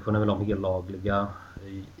och Bergsjön är väl de hellagliga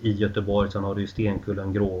i Göteborg. Sen har du ju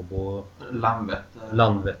Stenkullen, Gråbo,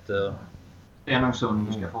 Landvetter. Stenungsund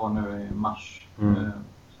du ska få nu i mars. Sen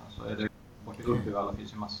så är det bort i Uddevalla,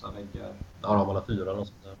 finns ju massa väggar. Ja, de har alla 4 och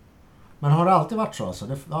sånt där. Men har det alltid varit så? Alltså,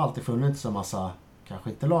 det har alltid funnits en massa, kanske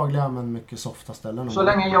inte lagliga, men mycket softa ställen. Så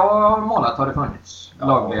länge jag har målat har det funnits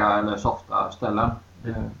lagliga eller softa ställen.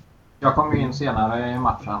 Jag kom ju in senare i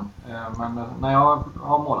matchen, men när jag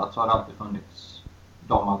har målat så har det alltid funnits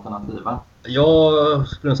de alternativen. Jag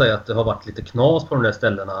skulle säga att det har varit lite knas på de där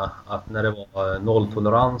ställena. Att när det var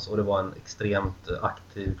nolltolerans och det var en extremt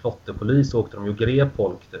aktiv klotterpolis så åkte de ju och grep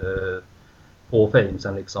folk på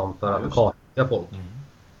Famesen liksom för att kartlägga folk.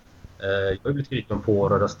 Jag har ju blivit gripen på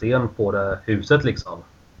Röda Sten på det huset liksom.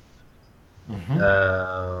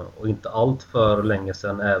 Och inte allt för länge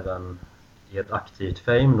sedan även i ett aktivt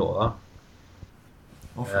Fame då.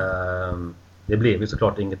 Det blev ju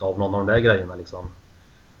såklart inget av någon av de där grejerna liksom.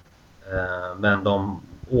 Men de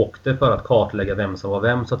åkte för att kartlägga vem som var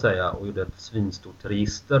vem så att säga och gjorde ett svinstort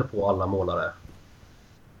register på alla målare.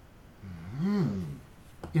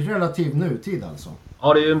 I relativ nutid alltså?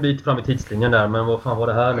 Ja, det är ju en bit fram i tidslinjen där, men vad fan var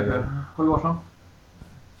det här nu? 7 år sedan.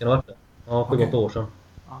 Kan det ha varit det? Ja, 7-8 år sedan.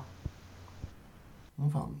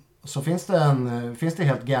 Fan. Så finns det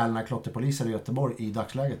helt galna klotterpoliser i Göteborg i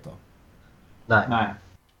dagsläget då? Nej.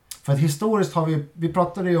 För att historiskt har vi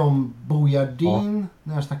pratade ju om Bojardin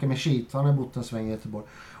när jag snackade med Shit, han har bott en sväng i Göteborg.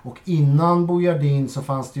 Och innan Bojardin så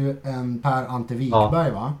fanns det ju en Per Ante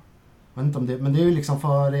Wikberg va? Jag vet inte om det, men det är ju liksom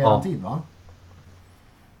före er tid va?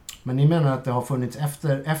 Men ni menar att det har funnits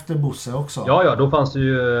efter Bosse också? Ja, då fanns det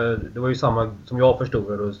ju, det var ju samma som jag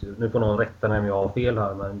förstod det, nu på någon rätta när jag har fel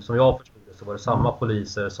här, men som jag förstod det så var det samma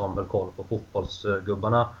poliser som höll koll på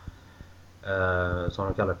fotbollsgubbarna. Som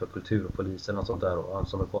de kallar för kulturpolisen och sånt där och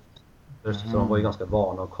som så de var ju ganska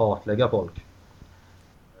vana att kartlägga folk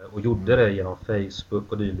och gjorde det genom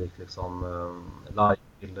Facebook och dylikt liksom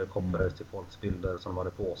livebilder kopplades till folks bilder som de hade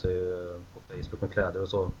på sig på Facebook med kläder och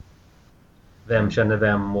så. Vem känner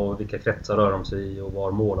vem och vilka kretsar rör de sig i och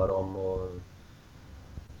var målar de och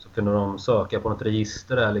så kunde de söka på något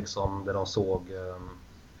register där liksom där de såg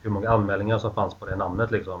hur många anmälningar som fanns på det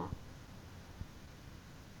namnet liksom.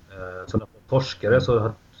 Så när de torskade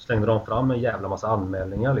så slängde de fram en jävla massa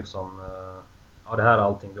anmälningar liksom. ja, det här är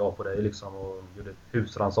allting vi har på dig liksom. Och gjorde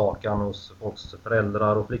husrannsakan hos folks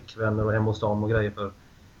föräldrar och flickvänner och hemma hos dem och grejer för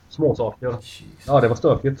småsaker. Ja, det var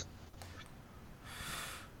stökigt.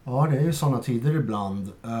 Ja, det är ju sådana tider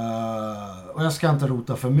ibland. Och jag ska inte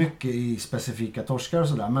rota för mycket i specifika torskar och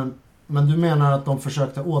sådär. Men du menar att de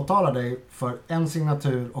försökte åtala dig för en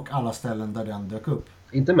signatur och alla ställen där den dök upp?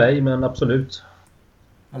 Inte mig, men absolut.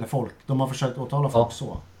 Eller folk. De har försökt åtala folk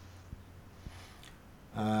så.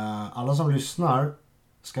 Alla som lyssnar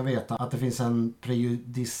ska veta att det finns en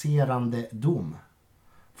prejudicerande dom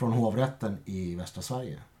från hovrätten i västra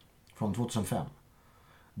Sverige från 2005.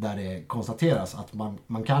 Där det konstateras att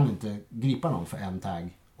man kan inte gripa någon för en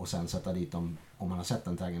tag och sen sätta dit dem om man har sett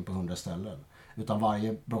den taggen på 100 ställen. Utan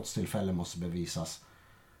varje brottstillfälle måste bevisas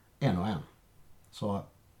en och en. Så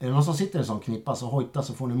är det någon som sitter i en sån knippa så hojta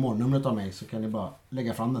så får ni målnumret av mig så kan ni bara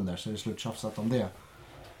lägga fram den där så är det sluttjafsat om det.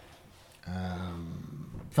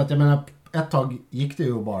 För att jag menar, ett tag gick det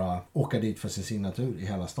ju att bara åka dit för sin signatur i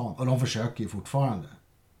hela stan. Och de försöker ju fortfarande.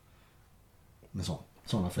 Med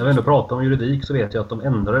sådana När vi ändå pratar om juridik så vet jag att de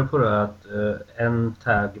ändrade på det att en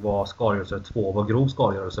tag var skadegörelse, 2 var grov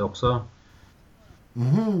skadegörelse också.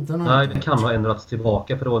 Nej, det kan ha ändrats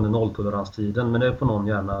tillbaka för det var under nolltoleranstiden. Men det får någon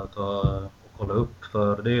gärna ta och kolla upp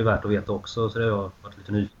för det är ju värt att veta också. Så det har jag varit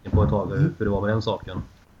lite nyfiken på ett tag hur det var med den saken.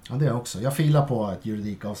 Ja, det är också. Jag filar på ett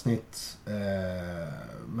juridikavsnitt.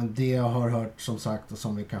 Men det jag har hört som sagt och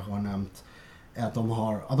som vi kanske har nämnt är att de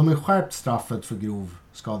har skärpt straffet för grov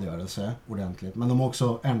skadegörelse ordentligt. Men de har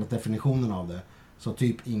också ändrat definitionen av det. Så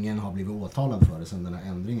typ ingen har blivit åtalad för det sedan den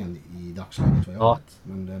här ändringen i dagsläget. Ja.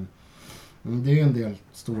 Men det är ju en del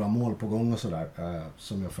stora mål på gång och sådär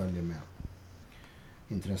som jag följer med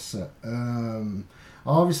intresse.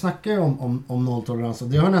 Ja, vi snackar ju om nolltolerans och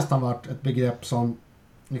det har nästan varit ett begrepp som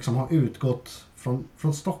liksom har utgått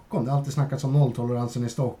från Stockholm. Det har alltid snackats om nolltoleransen i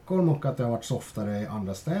Stockholm och att det har varit softare i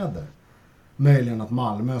andra städer. Möjligen att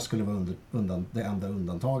Malmö skulle vara det enda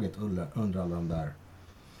undantaget under alla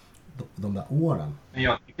de där åren. Men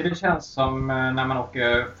jag tycker det känns som när man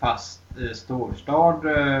åker fast i storstad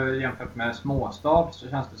jämfört med småstad så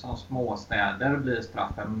känns det som småstäder blir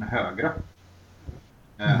straffen högre.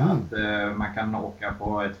 Att man kan åka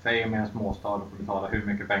på ett fame i en småstad och få betala hur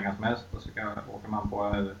mycket pengar som helst och så åker man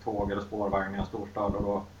på tåg eller spårvagn i en storstad och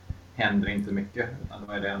då händer inte mycket utan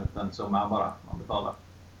då är det en summa bara man betalar.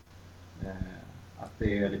 Att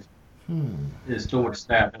det är liksom, i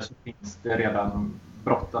storstäder så finns det redan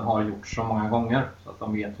brotten har gjorts så många gånger så att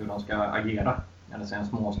de vet hur de ska agera. När det är en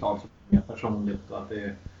småstad så är det mer personligt och att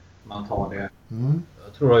man tar det.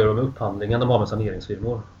 Jag tror jag gör med upphandlingen de har med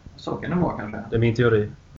saneringsfirmor. Så kan det vara kanske. Det är min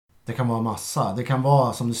teori. Det kan vara massa. Det kan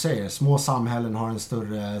vara som du säger, små samhällen har en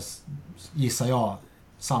större, gissar jag,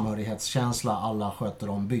 samhörighetskänsla. Alla sköter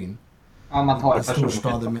om byn. Ja, man tar det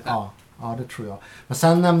personligt. Ja, det tror jag. Men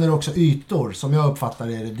sen nämner du också ytor. Som jag uppfattar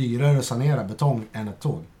är det dyrare att sanera betong än ett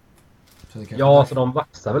tåg. Så de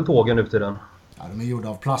vaxar väl tågen ut i den. Ja, de är gjorda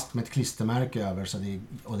av plast med ett klistermärke över så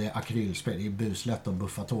och det är akrylspel. Det är buslätt att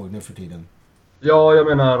buffa tåg nu för tiden. Ja, jag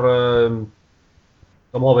menar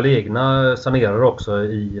de har väl egna sanerare också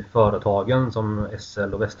i företagen som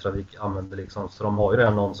SL och Västtrafik använder liksom. Så de har ju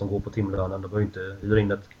redan någon som går på timlönen. De behöver inte hyra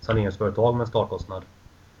in ett saneringsföretag med startkostnad.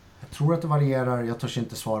 Jag tror att det varierar. Jag törs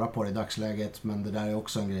inte svara på det i dagsläget. Men det där är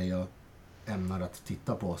också en grej jag ämnar att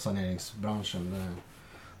titta på. Saneringsbranschen.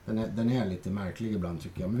 Den är lite märklig ibland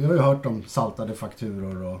tycker jag. Men vi har ju hört om saltade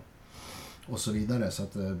fakturor och så vidare. Så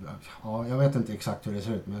att, ja, jag vet inte exakt hur det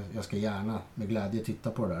ser ut. Men jag ska gärna med glädje titta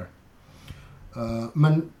på det där.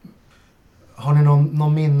 Men har ni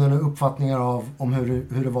någon minnen och uppfattningar om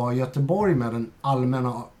hur det var i Göteborg med den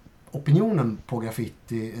allmänna opinionen på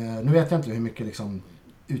graffiti? Nu vet jag inte hur mycket liksom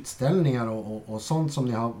utställningar och sånt som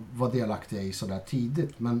ni var delaktiga i så där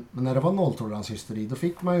tidigt. Men när det var nolltoleranshysteri då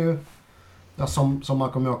fick man ju, ja, som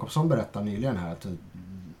Malcolm Jakobsson berättade nyligen här, att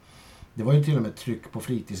det var ju till och med tryck på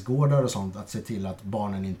fritidsgårdar och sånt att se till att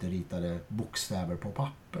barnen inte ritade bokstäver på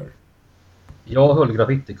papper. Jag höll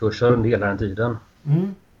graffitikurser under hela den tiden.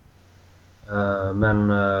 Men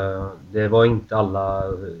det var inte alla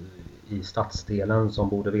i stadsdelen som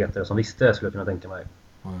borde veta det som visste det, skulle jag kunna tänka mig.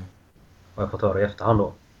 Har jag fått höra i efterhand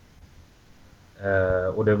då.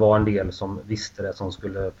 Och det var en del som visste det som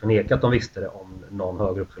skulle förneka att de visste det om någon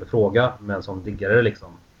högre upp skulle fråga, men som diggade det liksom.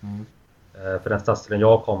 För den stadsdelen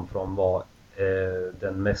jag kom från var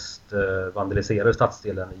den mest vandaliserade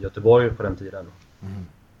stadsdelen i Göteborg på den tiden.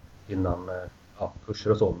 Innan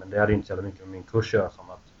kurser och så, men det hade inte så mycket med min kurs att göra som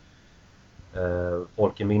att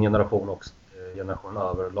folk i min generation och generationen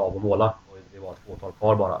över lav och måla och det var ett fåtal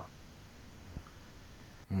kvar bara.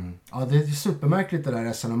 Ja, det är supermärkligt det där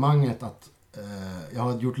resonemanget att jag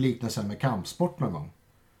har gjort liknelser med kampsport någon gång.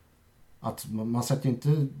 Att man sätter ju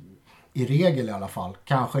inte, i regel i alla fall,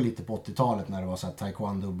 kanske lite på 80-talet när det var så här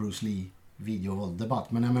taekwondo och Bruce Lee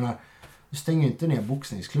videovålddebatt. Men jag menar, du stänger inte ner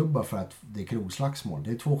boxningsklubbar för att det är krogslagsmål.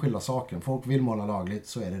 Det är 2 skilda saker. Om folk vill måla lagligt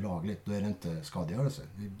så är det lagligt. Då är det inte skadegörelse.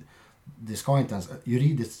 Det ska inte ens,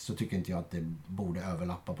 juridiskt så tycker inte jag att det borde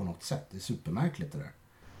överlappa på något sätt. Det är supermärkligt det där.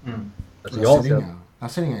 Alltså,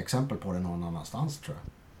 jag ser inga exempel på det någon annanstans, tror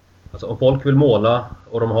jag. Alltså, om folk vill måla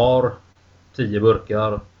och de har 10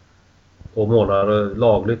 burkar och målar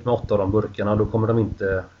lagligt med 8 av de burkarna, då kommer de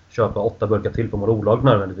inte köpa 8 burkar till på måla olagligt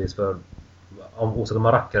nödvändigtvis. För oavsett om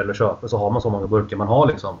man rackar eller köper så har man så många burkar man har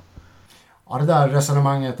liksom. Ja, det där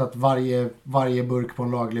resonemanget att varje burk på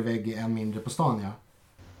en laglig vägg är en mindre på stan, ja.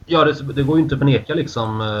 Ja, det går ju inte att förneka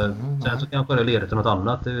liksom. Sen så kanske det leder till något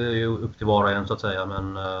annat. Det är ju upp till var och en så att säga.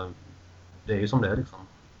 Men det är ju som det är liksom.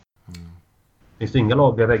 Finns det inga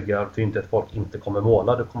lagliga väggar för inte att folk inte kommer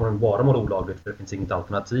måla. Då kommer de bara måla olagligt för det finns inget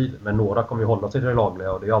alternativ. Men några kommer ju hålla sig till det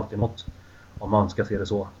lagliga och det är ju alltid något om man ska se det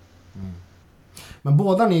så. Men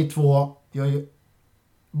båda ni två gör ju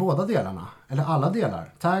båda delarna. Eller alla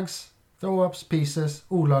delar. Tags, throw-ups, pieces,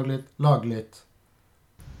 olagligt, lagligt.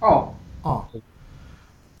 Ja.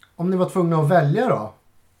 Om ni var tvungna att välja då,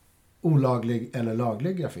 olaglig eller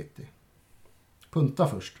laglig graffiti? Punta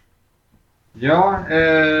först. Ja,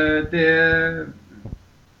 det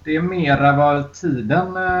är mera vad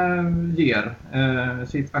tiden ger.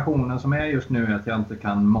 Situationen som är just nu är att jag inte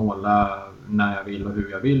kan måla när jag vill och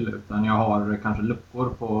hur jag vill. Utan jag har kanske luckor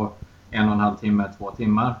på 1,5 timme, 2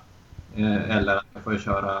 timmar. Eller att jag får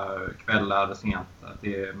köra kvällar sent.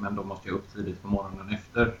 Men då måste jag upp tidigt på morgonen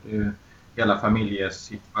efter. Det är hela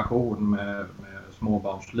familjesituation med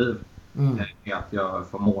småbarnsliv. Är att jag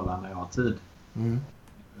får måla när jag har tid.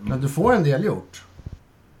 Men du får en del gjort.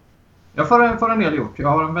 Jag får en del gjort. Jag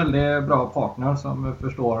har en väldigt bra partner som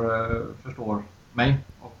förstår mig.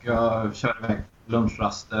 Och jag kör iväg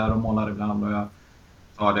lunchraster och målar ibland. Och jag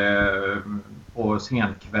tar det på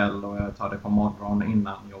senkväll och jag tar det på morgon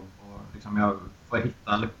innan jobb. Och liksom jag får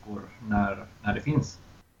hitta luckor när det finns.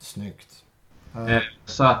 Snyggt.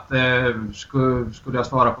 Så att skulle jag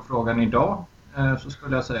svara på frågan idag så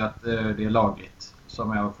skulle jag säga att det är lagligt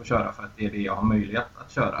som jag får köra för att det är det jag har möjlighet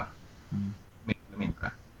att köra. Mer eller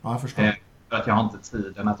mindre. Ja, jag förstår. För att jag har inte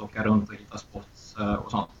tiden att åka runt och hitta spots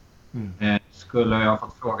och sånt. Skulle jag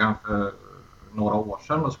fått frågan för några år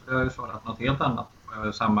sedan då skulle jag ju svara något helt annat. Får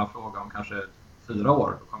jag samma fråga om kanske 4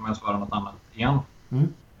 år då kommer jag svara något annat igen.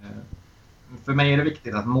 För mig är det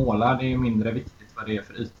viktigt att måla. Det är mindre viktigt vad det är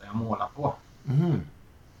för yta jag målar på.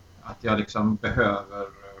 Att jag liksom behöver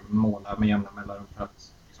måla med jämna mellanrum för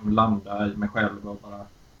att liksom landa i mig själv och bara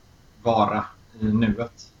vara i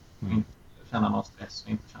nuet. Inte känna någon stress och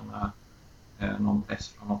inte känna någon press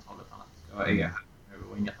från något håll utan att jag är här nu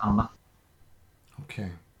och inget annat.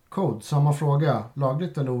 Okej. Code, samma fråga.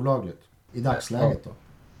 Lagligt eller olagligt? I dagsläget då?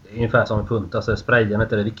 Det är ungefär som en punta, så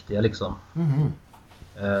sprayandet är det viktiga liksom.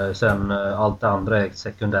 Sen allt det andra är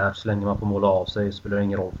sekundärt. Så länge man får måla av sig spelar det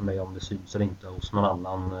ingen roll för mig om det syns eller inte hos någon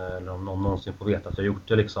annan. Eller om någon någonsin får veta att jag gjort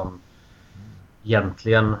det liksom.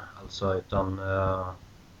 Egentligen alltså, utan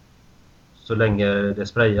så länge det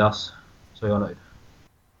sprayas så är jag nöjd.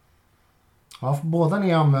 Ja, för båda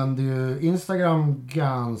ni använder ju Instagram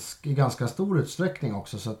i ganska stor utsträckning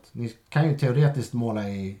också. Så att ni kan ju teoretiskt måla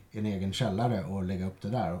i en egen källare och lägga upp det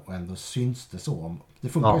där. Och ändå syns det så. Det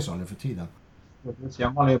funkar ju så nu för tiden.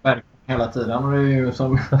 Jag målar ju berg hela tiden och det är ju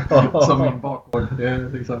som min bakgård. Det är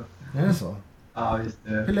liksom... Är det så? Ja, visst.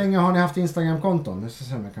 Hur länge har ni haft Instagram-konton? Nu ska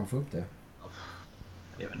se om jag kan få upp det.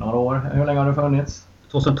 Det är väl några år. Hur länge har det funnits?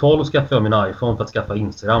 2012 skaffade jag min iPhone för att skaffa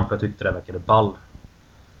Instagram för jag tyckte det verkade ball.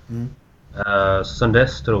 Så sen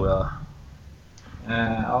dess tror jag.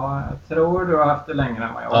 Ja, jag tror du har haft det längre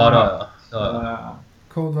än vad jag har. Ja, det har jag.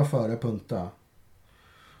 Code var före punta.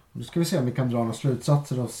 Nu ska vi se om vi kan dra några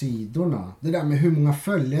slutsatser av sidorna. Det där med hur många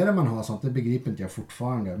följare man har sånt, det begriper inte jag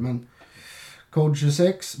fortfarande. Men Code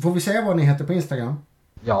 26, får vi säga vad ni heter på Instagram?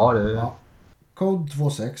 Ja, det... Ja. Code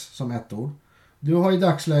 26 som ett ord. Du har i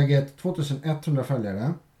dagsläget 2100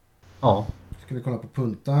 följare. Ja. Ska vi kolla på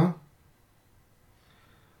punta.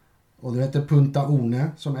 Och du heter Punta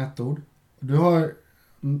One som ett ord. Du har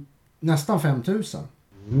nästan 5000.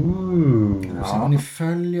 Så om ni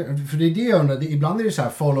följer, för det är det jag undrar, ibland är det så här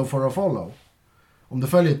follow for a follow. Om du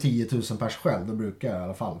följer 10 000 pers själv, då brukar jag i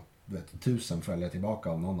alla fall 1000 följa tillbaka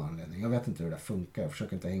av någon anledning. Jag vet inte hur det funkar, jag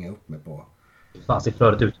försöker inte hänga upp mig på. Fanns i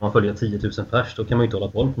flödet ut om man följer 10 000 pers, då kan man ju inte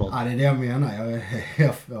hålla koll på något. Ja, det är det jag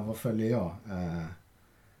menar. Vad följer jag?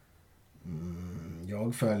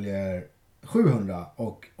 Jag följer 700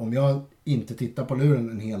 och om jag inte tittar på luren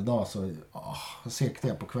en hel dag så sektar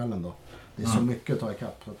jag på kvällen då. Det är så mycket att ta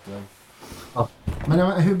ikapp. Så att, Ja.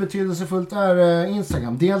 Men hur betydelsefullt är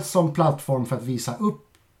Instagram? Dels som plattform för att visa upp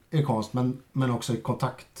er konst men också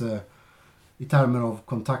i termer av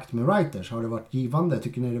kontakt med writers. Har det varit givande?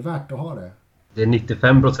 Tycker ni det är värt att ha det? Det är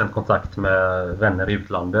 95% kontakt med vänner i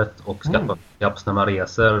utlandet och skaffa apps när man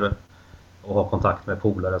reser och ha kontakt med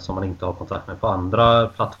polare som man inte har kontakt med på andra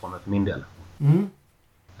plattformar för min del.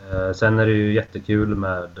 Sen är det ju jättekul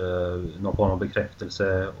med någon form av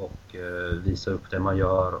bekräftelse och visa upp det man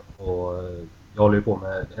gör. Och jag håller ju på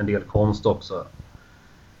med en del konst också.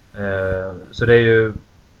 Så det är ju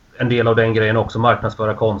en del av den grejen också,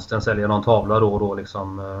 marknadsföra konsten, sälja någon tavla då och då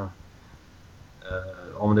liksom.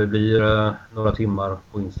 Om det blir några timmar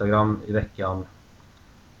på Instagram i veckan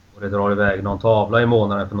och det drar iväg någon tavla i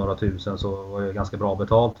månaden för några tusen så var det ganska bra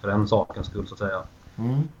betalt för den sakens skull så att säga.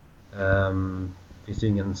 Finns ju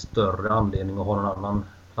ingen större anledning att ha någon annan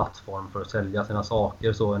plattform för att sälja sina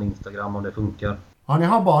saker så än Instagram om det funkar. Ja, ni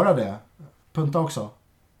har bara det? Punta också?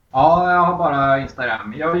 Ja, jag har bara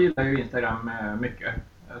Instagram. Jag gillar ju Instagram mycket.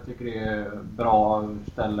 Jag tycker det är ett bra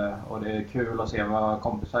ställe och det är kul att se vad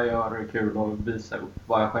kompisar gör. Det är kul att visa upp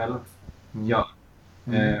vad jag själv gör.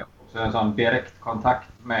 Och så en sån direktkontakt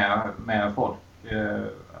med folk.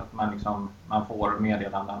 Att man får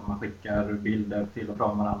meddelanden, man skickar bilder till och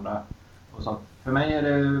från varandra. Och så. För mig är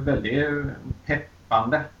det väldigt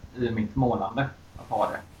peppande i mitt målande att ha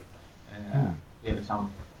det. Det är liksom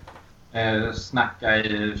snacka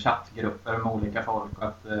i chattgrupper med olika folk.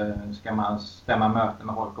 Att ska man stämma möte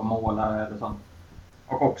med folk och måla eller sånt.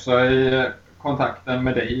 Och också i kontakten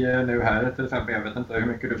med dig nu här till exempel. Jag vet inte hur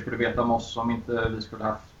mycket du skulle veta om oss om inte vi skulle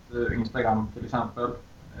haft Instagram till exempel.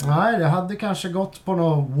 Nej, det hade kanske gått på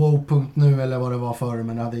något wow.nu eller vad det var förr,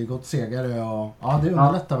 men det hade ju gått segare och ja, det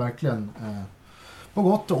underlättar verkligen. På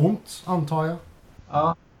gott och ont, antar jag.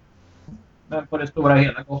 Ja, men på det stora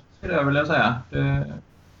hela gott skulle jag vilja säga.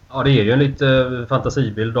 Ja, det är ju en lite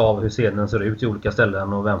fantasibild av hur scenen ser ut i olika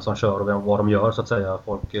ställen och vem som kör och vad de gör så att säga.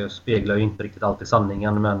 Folk speglar ju inte riktigt alltid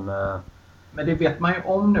sanningen, men det vet man ju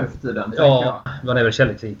om nu för tiden. Ja, man är väl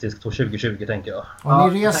källkritisk 2020 tänker jag. Ja,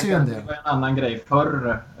 ni reser ju en del. Det var en annan grej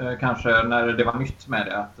förr, kanske när det var nytt med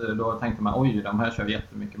det. Att då tänkte man, oj, de här kör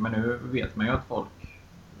jättemycket. Men nu vet man ju att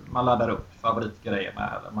man laddar upp favoritgrejerna.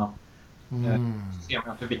 Eller man ser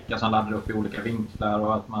man inte vilka som laddar upp i olika vinklar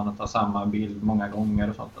och att man tar samma bild många gånger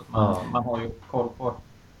och sånt. Att man har ju koll på.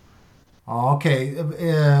 Ja, okej.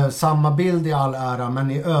 Samma bild i all ära,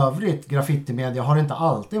 men i övrigt graffitimedia har det inte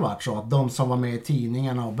alltid varit så att de som var med i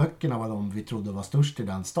tidningarna och böckerna var de vi trodde var störst i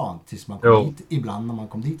den stan. Tills man kom dit. Ibland när man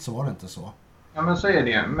kom dit så var det inte så. Ja, men så är det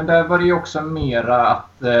ju. Men där var det ju också mera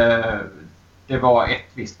att det var ett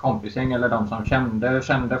visst kompisgäng eller de som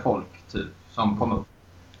kände folk typ som kom upp.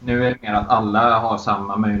 Nu är det mer att alla har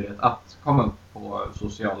samma möjlighet att komma upp på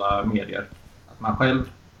sociala medier. Att man själv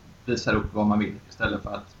visar upp vad man vill istället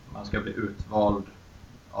för att man ska bli utvald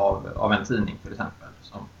av en tidning till exempel.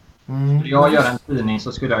 Skulle jag göra en tidning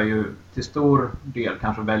så skulle jag ju till stor del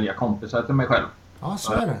kanske välja kompisar till mig själv. Ja,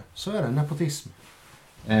 så är det. Nepotism.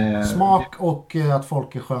 Smak och att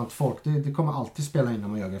folk är skönt folk. Det kommer alltid spela in när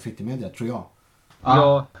man gör graffitimedia, tror jag.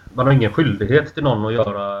 Ja, man har ingen skyldighet till någon att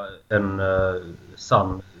göra en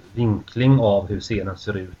sann vinkling av hur scenen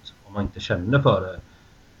ser ut om man inte känner för det,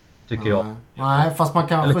 tycker jag. Nej, fast jag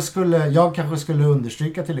kanske skulle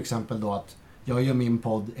understryka till exempel då att jag gör min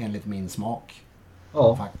podd enligt min smak.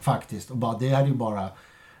 Ja. Faktiskt. Och det är ju bara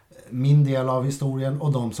min del av historien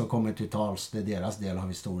och de som kommer till tals, det är deras del av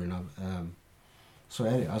historierna. Så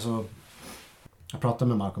är det. Alltså, jag pratade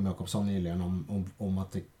med Malcolm Jakobsson nyligen om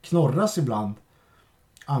att det knorras ibland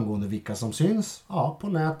angående vilka som syns på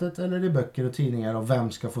nätet eller i böcker och tidningar och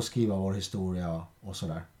vem ska få skriva vår historia och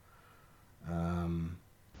sådär.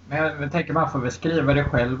 Men jag tänker man får väl skriva det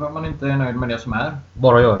själv om man inte är nöjd med det som är.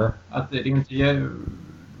 Bara gör det. Att det inte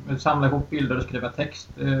samla ihop bilder och skriva text.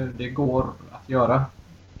 Det går att göra.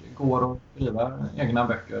 Det går att skriva egna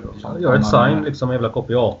böcker och sånt. Gör ett sign liksom, jävla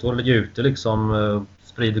kopiator, lägg ut det liksom,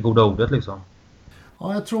 sprider goda ordet liksom.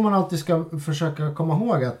 Ja, jag tror man alltid ska försöka komma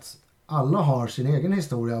ihåg att alla har sin egen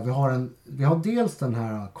historia. Vi har dels den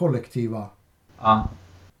här kollektiva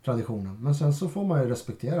traditionen. Men sen så får man ju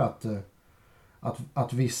respektera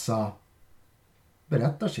att vissa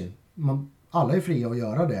berättar sin. Alla är fria att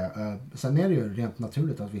göra det. Sen är det ju rent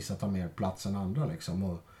naturligt att vissa tar mer plats än andra.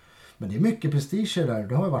 Liksom. Men det är mycket prestige där.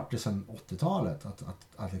 Det har ju varit det sedan 80-talet.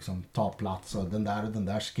 Att liksom ta plats och den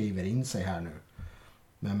där skriver in sig här nu.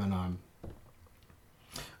 Men jag menar...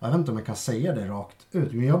 Jag vet inte om jag kan säga det rakt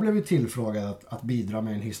ut. Men jag blev ju tillfrågad att bidra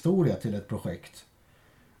med en historia till ett projekt.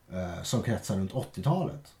 som kretsar runt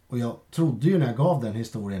 80-talet. Och jag trodde ju när jag gav den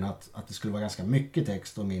historien att det skulle vara ganska mycket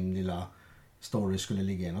text och min lilla story skulle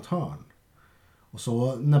ligga i något hörn. Och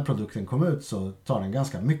så när produkten kom ut så tar den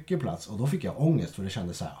ganska mycket plats. Och då fick jag ångest för det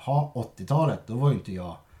kändes så här, 80-talet, då var ju inte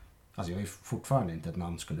jag... Alltså jag är fortfarande inte ett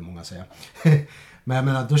namn skulle många säga. Men jag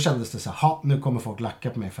menar, då kändes det så här, nu kommer folk lacka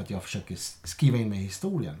på mig för att jag försöker skriva in mig i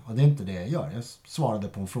historien. Och det är inte det jag gör. Jag svarade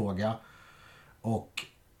på en fråga. Och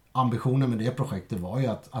ambitionen med det projektet var ju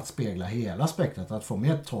att spegla hela spektrat. Att få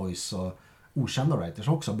med toys och okända writers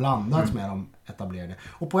också blandats med de etablerade.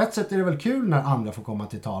 Och på ett sätt är det väl kul när andra får komma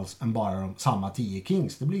till tals än bara de samma 10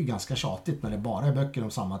 kings. Det blir ju ganska tjatigt när det bara är böcker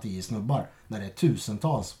om samma 10 snubbar. När det är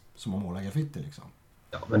tusentals som har målat graffiti liksom.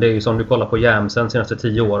 Ja, men det är ju som du kollar på Jamsen de senaste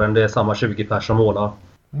 10 åren. Det är samma 20 pers som målar.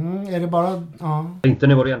 Är det bara... Ja. Inte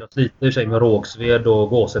nu var det ändå lite i sig med Rågsved och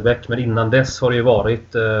Gåsebäck. Men innan dess har det ju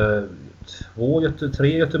varit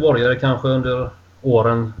 3 göteborgare kanske under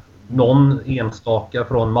åren. Någon enstaka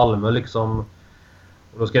från Malmö liksom.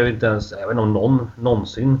 Och då ska vi inte ens, jag vet inte om någon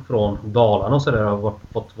någonsin från Dalarna och sådär har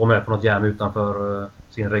fått vara med på något jam utanför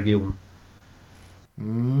sin region.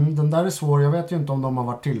 Den där är svår. Jag vet ju inte om de har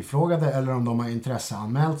varit tillfrågade eller om de har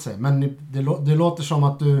intresseanmält sig. Men det låter som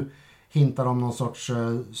att du hintar om någon sorts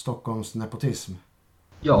Stockholms nepotism.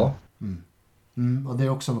 Ja. Och det är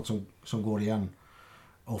också något som går igen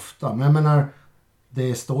ofta. Men jag menar,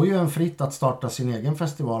 det står ju en fritt att starta sin egen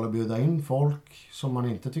festival och bjuda in folk som man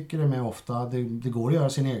inte tycker är med ofta. Det går att göra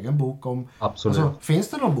sin egen bok om... Absolut. Alltså, finns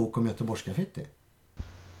det någon bok om Göteborgs graffiti?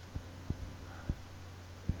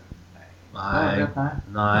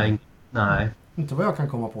 Nej. Inte vad jag kan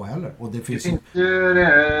komma på heller. Och det finns ju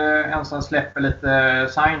en som släpper lite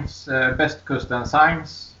science, Västkusten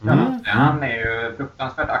Science. Han är ju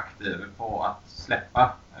fruktansvärt aktiv på att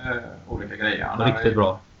släppa olika grejer. Han Riktigt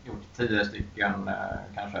bra. Gjort 10 stycken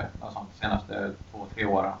kanske de senaste 2-3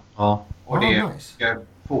 åren. Ja. Och det ska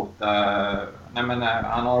fota...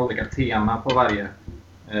 han har olika teman på varje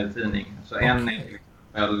tidning. Så en är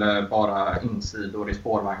väl bara insidor i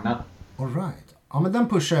spårvagnen. All right. Ja, men den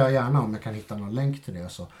pushar jag gärna om jag kan hitta någon länk till det.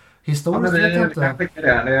 Så. Historiskt vet jag inte...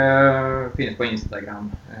 Det finns på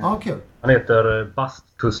Instagram. Ja, kul. Han heter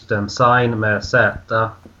Bastkusten Sign med Z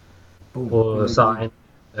på Sign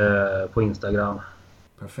på Instagram.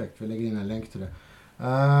 Perfekt, vi lägger in en länk till det.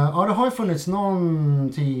 Ja, det har ju funnits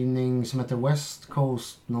någon tidning som heter West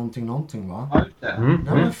Coast någonting va? Ja, just det.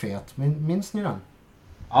 Den var fet. Minns ni den?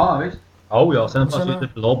 Ja, visst. Ja, sen fanns det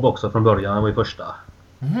lite blobb också från början. Det var ju första.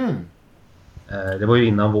 Det var ju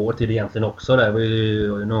innan vår tid egentligen också. Det var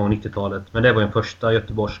ju nog 90-talet. Men det var ju den första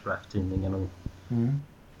Göteborgs Craft-tidningen.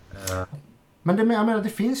 Men jag menar, det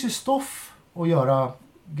finns ju stoff att göra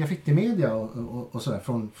graffiti-media och sådär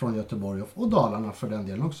från Göteborg och Dalarna för den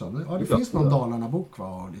delen också. Ja, det finns någon Dalarna-bok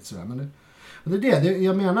kvar och lite sådär. Men det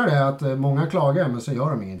jag menar är att många klagar men så gör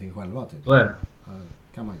de ingenting själva. Typ. Så är det.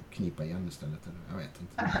 Kan man knipa igen istället? Eller? Jag vet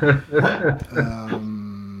inte.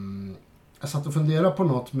 Jag satt och funderade på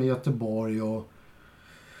något med Göteborg och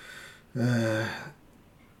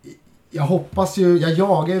jag hoppas ju, jag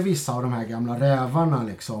jagar vissa av de här gamla rävarna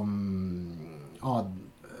liksom. Ja,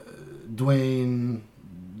 Dwayne,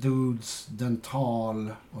 Dudes,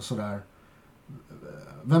 Dental och sådär.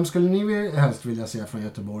 Vem skulle ni helst vilja se från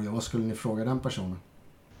Göteborg och vad skulle ni fråga den personen?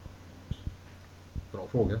 Bra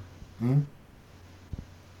fråga.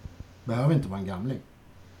 Behöver inte vara en gamling.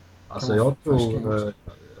 Alltså jag tror...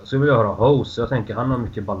 Jag skulle vilja höra Hose. Jag tänker han har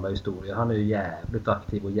mycket balla historia. Han är ju jävligt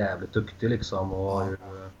aktiv och jävligt duktig liksom. Och har ju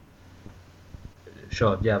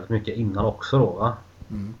kört jävligt mycket innan också då va?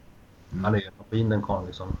 Han är ju en maskin den karln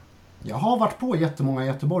liksom. Jag har varit på jättemånga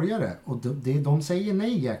göteborgare och de säger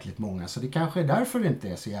nej jäkligt många. Så det kanske är därför det inte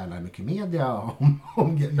är så jävla mycket media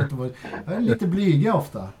om Göteborg. Jag är lite blyga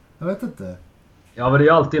ofta. Jag vet inte. Ja, men det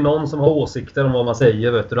är alltid någon som har åsikter om vad man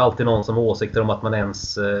säger, vet du. Det är alltid någon som har åsikter om att man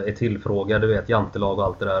ens är tillfrågad, du vet, jantelag och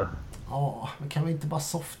allt det där. Ja, men kan vi inte bara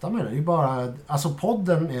softa med det? Det är ju bara... Alltså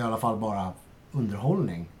podden är i alla fall bara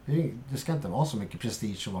underhållning. Det ska inte vara så mycket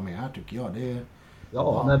prestige att vara med här, tycker jag. Det är...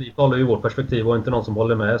 Ja, när vi talar ju vårt perspektiv och inte någon som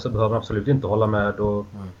håller med så behöver man absolut inte hålla med. Och...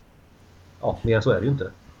 Ja, mer än så är det ju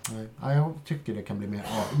inte. Nej, jag tycker det kan bli mer...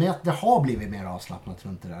 Men det har blivit mer avslappnat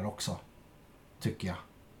runt det där också. Tycker jag.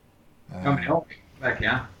 Ja, men det har vi.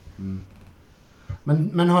 Verkligen.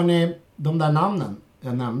 Men hörni, de där namnen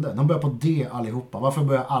jag nämnde, de börjar på D allihopa. Varför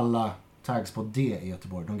börjar alla tags på D i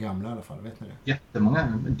Göteborg? De gamla i alla fall, vet ni det? Jättemånga.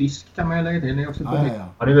 Disk kan man ju lägga till. Också på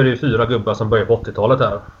Ja, nu är det ju 4 gubbar som börjar på 80-talet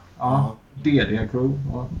här. Ja, DD-crew.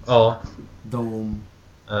 Ja. Dome.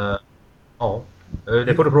 Ja,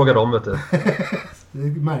 det får du fråga dem, vet du. Det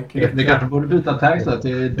är märkligt. Vi kanske borde byta tags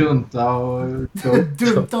till Dunta och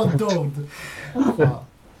Dunta och Dode. Ja.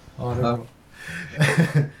 Ja, det är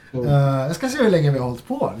bra. Jag ska se hur länge vi har hållit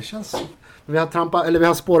på. Det känns... Vi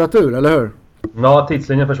har spårat ur, eller hur? Ja,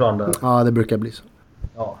 tidslinjen försvann där. Ja, det brukar bli så.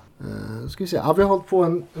 Ja. Ska vi se. Ja, vi har hållit på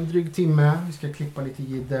en dryg timme. Vi ska klippa lite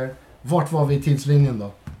jidder. Vart var vi i tidslinjen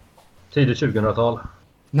då? Tidigt 2000-tal.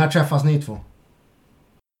 När träffas ni två?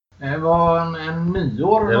 Det var en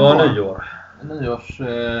nyår. Det var nyår. En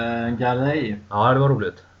nyårsgalej. Ja, det var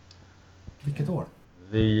roligt. Vilket år?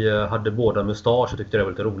 Vi hade båda mustasch och tyckte det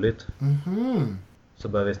var lite roligt. Mhm. Så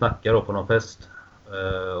började vi snacka då på någon fest.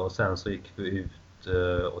 Och sen så gick vi ut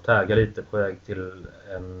och taggade lite på väg till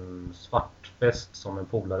en svart fest som en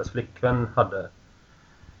polares flickvän hade.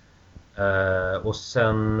 Och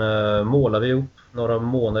sen målade vi ihop några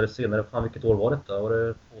månader senare. Fan, vilket år var detta? Var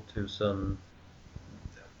det 2009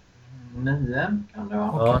 kan det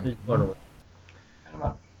vara? Ja, det var det nog. Kan det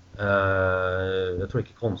vara? Jag tror det gick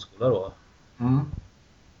i konstskola då. Mm.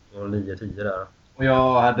 Det var 9-10 där. Och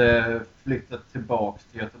jag hade flyttat tillbaks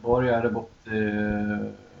till Göteborg. Jag hade bott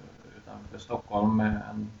utanför Stockholm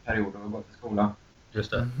en period och gått i skolan.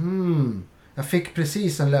 Just det. Jag fick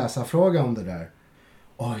precis en läsarfråga om det där.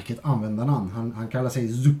 Vilket användarnamn. Han kallar sig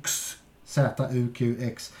Zux.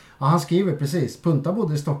 Z-U-Q-X. Ja, han skriver precis. Punta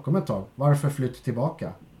bodde i Stockholm ett tag. Varför flytt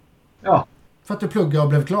tillbaka? Ja. För att du pluggade och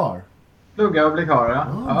blev klar. Plugga och bli klar, ja.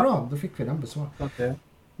 Ja, bra. Då fick vi den besvar. Okay.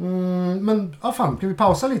 Men, fan. Kan vi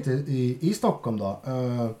pausa lite i Stockholm då?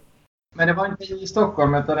 Men det var inte i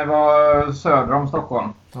Stockholm utan det var söder om Stockholm.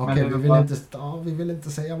 Okej, vi vill inte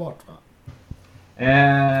säga vart, va?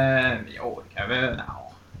 Jo, det kan vi...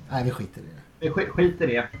 No. Nej, vi skiter i det. Vi skiter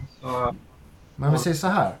i det. Så... Men vi säger så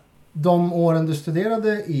här. De åren du studerade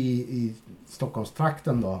i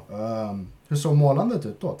Stockholmstrakten då. Hur såg målandet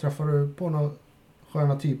ut då? Träffade du på några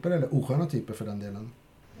sköna typer eller osköna typer för den delen?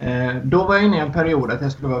 Då var jag inne i en period att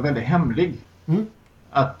jag skulle vara väldigt hemlig. Mm.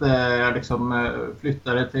 Att jag liksom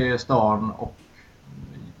flyttade till stan och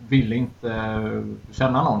ville inte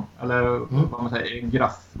känna någon. Eller vad man säger,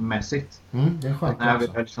 graffmässigt. Det är skönt. När jag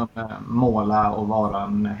ville liksom måla och vara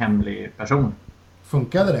en hemlig person.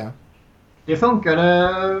 Funkade det? Det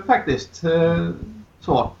funkade faktiskt.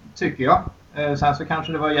 Så tycker jag. Sen så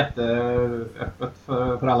kanske det var jätteöppet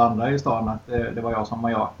för alla andra i stan att det var jag som var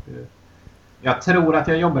jag. Jag tror att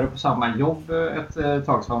jag jobbade på samma jobb ett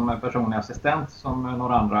tag som personlig assistent som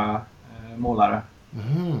några andra målare.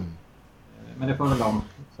 Men det får väl de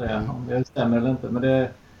säga om det stämmer eller inte. Men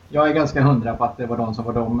jag är ganska hundra på att det var de som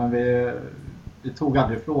var de, men vi tog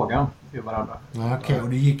aldrig frågan till varandra. Okej, och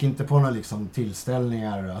du gick inte på några liksom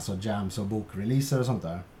tillställningar, alltså jams och bokreleaser och sånt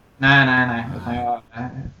där? Nej. Utan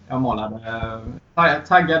jag målade,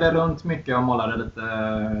 taggade runt mycket och målade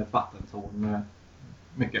lite vattentorn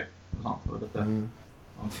mycket.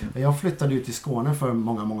 Jag flyttade ut till Skåne för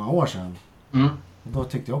många år sedan. Och då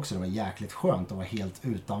tyckte jag också det var jäkligt skönt att vara helt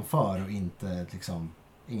utanför och inte liksom,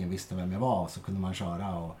 ingen visste vem jag var, så kunde man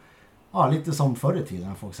köra och lite som förr i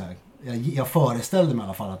tiden. Folk så här, jag föreställde mig i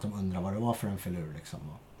alla fall att de undrar vad det var för en filur liksom.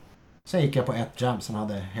 Sen gick jag på ett jam, sen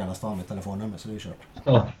hade hela stan med telefonnummer, så det är kört.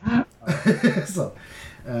 Ja.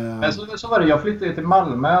 Men så var det, jag flyttade till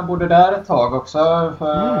Malmö, jag bodde där ett tag också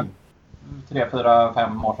för 3, 4,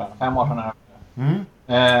 5 år sedan. 5 år sedan.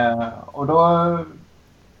 Och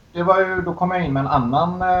då kom jag in med en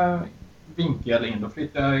annan vinkel in. Då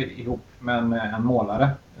flyttade jag ihop med en målare.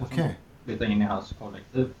 Okay. Flyttade in i hans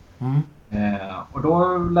kollektiv. Och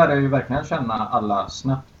då lärde jag ju verkligen känna alla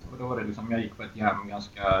snabbt. Och då var det liksom, jag gick på ett jam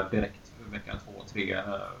ganska direkt. Vecka 2, 3,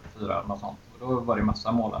 4 något sånt. Och då var det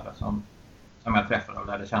massa målare som jag träffade och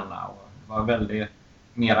lärde känna. Och det var väldigt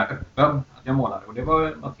mera öppen att jag målade. Och det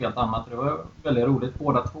var något helt annat. Det var väldigt roligt.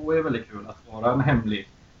 Båda två är väldigt kul att vara en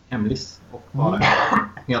hemlis och vara en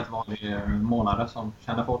helt vanlig målare som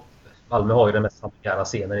känner folk. Malmö har ju den mest familjära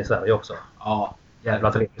scenen i Sverige också. Ja.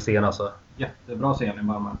 Jävla trevlig scen alltså. Jättebra scen i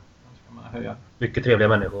Malmö. Ska man höja. Mycket trevliga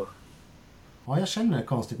människor. Ja, jag känner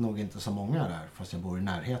konstigt nog inte så många där fast jag bor i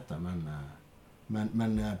närheten.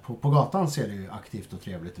 Men på gatan ser det ju aktivt och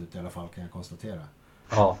trevligt ut i alla fall, kan jag konstatera.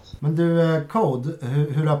 Ja. Men du, Code,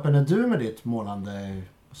 hur öppen är du med ditt målande?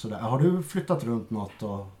 Sådär? Har du flyttat runt något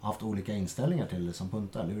och haft olika inställningar till det som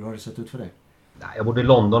punta? Eller hur har det sett ut för dig? Nej, jag bodde i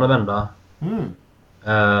London en vända.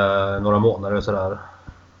 Några månader och sådär.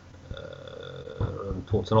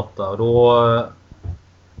 2008. Och då...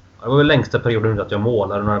 Det var väl längsta perioden att jag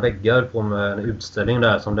målade några väggar på med en utställning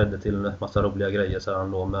där som ledde till en massa roliga grejer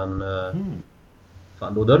sedan då. Men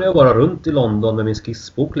fan, då dörde jag bara runt i London med min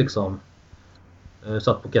skissbok liksom.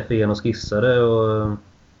 Satt på kafén och skissade och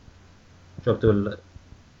försökte väl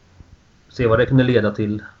se vad det kunde leda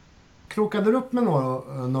till. Krokade du upp med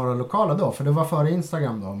några lokaler då? För det var före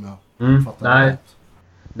Instagram då, om jag fattar nej. rätt.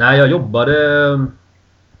 Nej, jag jobbade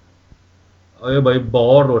Jag jobbar i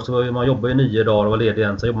bar då, så man jobbar ju 9 dagar och var ledig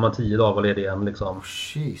en. Sen jobbar man 10 dagar och var ledig en liksom.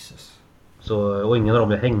 Jesus. Så, och ingen av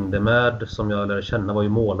dem jag hängde med som jag lärde känna var ju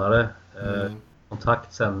målare.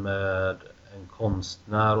 Kontakt sen med en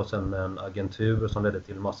konstnär och sen med en agentur som ledde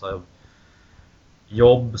till en massa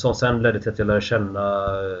jobb som sen ledde till att jag lärde känna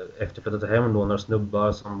efter flyttat hem då några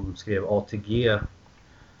snubbar som skrev ATG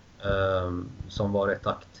som var rätt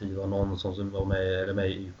aktiva, någon som var med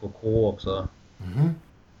i UKK också.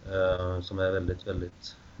 Som är väldigt,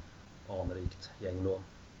 väldigt anrikt gäng då.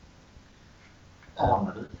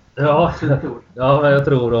 Anrikt? Ja, ja, men jag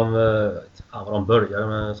tror fan vad de började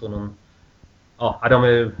med sån. Ja, de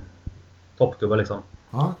är toppgubbar liksom.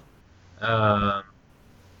 Ja.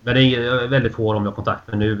 Men det är väldigt få de jag har kontakt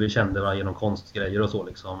med nu. Vi kände varandra genom konstgrejer och så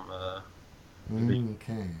liksom.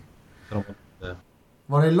 Okej.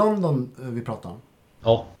 Var det i London vi pratade om?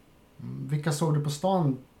 Ja. Vilka såg du på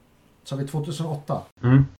stan? Så vi 2008?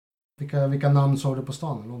 Vilka namn såg du på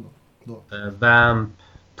stan i London då? Vamp,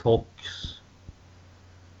 Tox,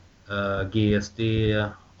 GSD,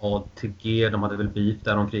 ATG, de hade väl beef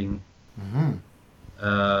där omkring.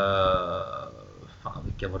 Fan,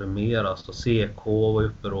 vilka var det mer? Alltså CK var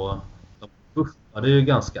uppe då. De buffade ju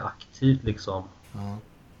ganska aktivt liksom.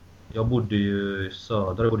 Jag bodde ju i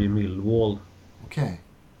södra, jag bodde i Millwall. Okej.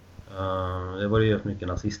 Det var ju mycket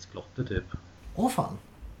nazistklotter typ. Åh fan.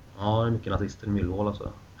 Ja, det är mycket nazister i Millwall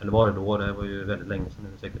alltså. Eller var det då? Det var ju väldigt länge sedan,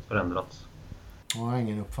 det är säkert förändrats. Jag har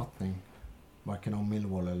ingen uppfattning. Varken om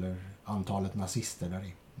Millwall eller antalet nazister där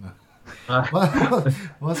i.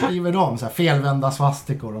 Vad skriver de? Så här, felvända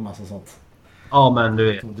svastikor och massa sånt. Ja, men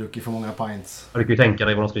du vet. De dricker för många pints. Du kan ju tänka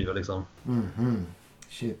dig vad de skriver liksom.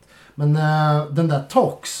 Shit. Men den där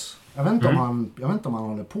Tox, jag vet inte om han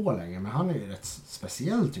håller på längre, men han är ju rätt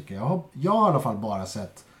speciell tycker jag. Jag har i alla fall bara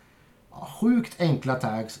sett sjukt enkla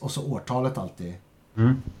tags och så årtalet alltid.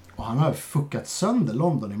 Och han har fuckat sönder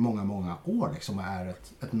London i många, många år liksom, och är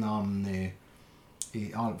ett namn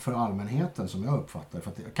för allmänheten som jag uppfattar.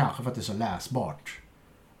 Kanske för att det är så läsbart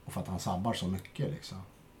och för att han sabbar så mycket liksom.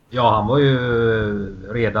 Ja, han var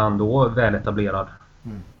ju redan då väl etablerad.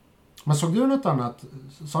 Men såg du något annat?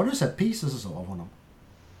 Så har du sett pieces och så av honom?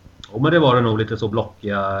 Ja, men det var det nog lite så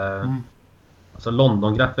blockiga. Alltså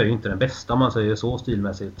London-graff är ju inte den bästa man säger så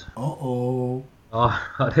stilmässigt. Ja,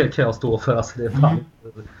 det kan jag stå för. Alltså, det är fan.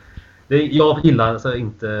 Jag gillar alltså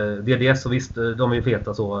inte DDS och visst, de är ju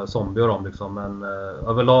feta så, zombie och dem liksom. Men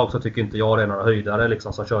överlag så tycker inte jag det är några höjdare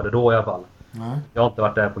liksom som körde då i alla fall. Nej. Jag har inte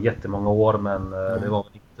varit där på jättemånga år, men det var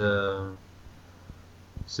inte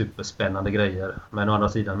superspännande grejer. Men å andra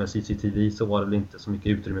sidan med CCTV så var det väl inte så mycket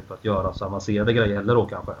utrymme för att göra så avancerade grejer heller då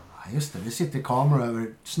kanske. Ja, just det, det sitter kameror över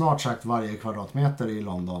snart sagt varje kvadratmeter i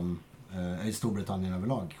London, i Storbritannien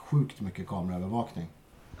överlag. Sjukt mycket kameraövervakning.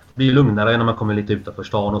 Det blir lugnare när man kommer lite utanför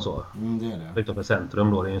stan och så. Det är det. Utanför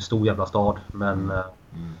centrum då, det är en stor jävla stad. Men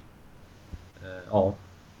ja,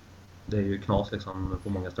 det är ju knas liksom på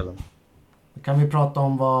många ställen. Kan vi prata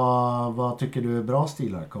om vad tycker du är bra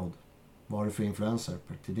stilar, Code? Vad har du för influenser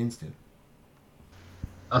till din stil?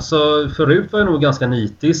 Alltså förut var jag nog ganska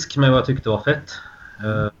nitisk med vad jag tyckte var fett.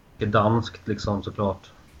 Danskt liksom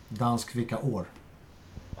såklart. Dansk vilka år?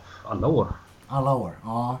 Alla år. Alla år?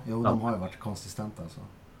 Ja, de har ju varit konsistenta alltså.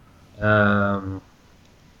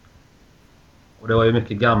 Och det var ju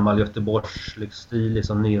mycket gammal Göteborgs stil,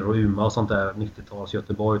 liksom Nero och Uma och sånt där. 90-tals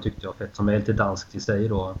Göteborg tyckte jag fett, som är lite danskt i sig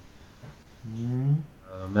då.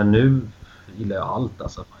 Men nu gillar jag allt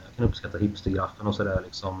alltså. Jag kan uppskatta hipstergraffen och sådär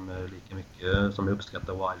liksom lika mycket som jag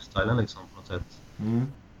uppskattar wildstylen liksom på något sätt.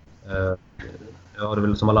 Jag hade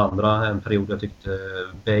väl som alla andra en period jag tyckte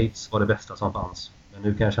Bates var det bästa som fanns. Men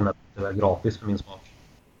nu kan jag känna att det var grafiskt för min smak.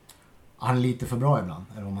 Han är lite för bra ibland,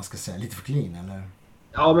 eller vad man ska säga, lite för clean eller?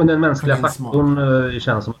 Ja, men den mänskliga faktorn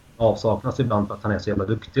känns som att han avsaknas ibland för att han är så jävla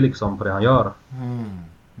duktig liksom på det han gör.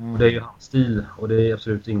 Och det är ju hans stil och det är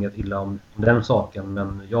absolut inget illa om den saken,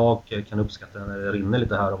 men jag kan uppskatta när det rinner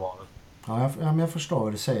lite här och var. Ja, men jag förstår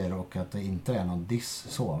vad du säger och att det inte är någon diss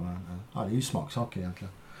så, men ja, det är ju smaksaker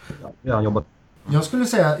egentligen. Ja, han jobbat.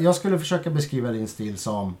 Jag skulle försöka beskriva din stil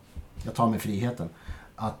som, jag tar mig friheten,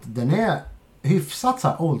 att den är hyfsat så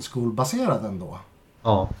här old school baserad ändå.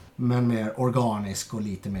 Ja. Men mer organisk och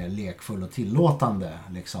lite mer lekfull och tillåtande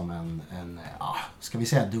liksom en ska vi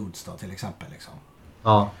säga dudes då till exempel liksom.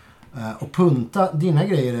 Ja. Och punta, dina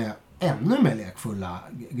grejer är ännu mer lekfulla,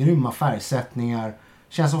 grymma färgsättningar,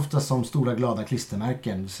 känns ofta som stora glada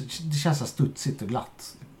klistermärken. Det känns så studsigt och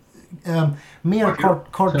glatt. Mer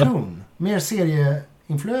cartoon, mer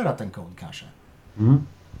serieinfluerat än Code kanske.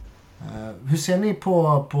 Hur ser ni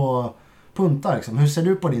på punta liksom. Hur ser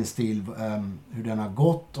du på din stil? Hur den har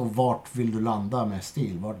gått och vart vill du landa med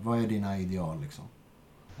stil? Vad är dina ideal liksom?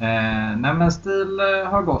 Nej men stil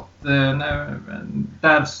har gått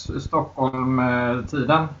där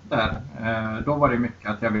Stockholm-tiden där. Då var det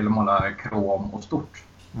mycket att jag ville måla krom och stort.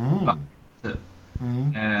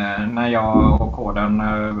 När jag och koden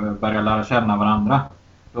började lära känna varandra,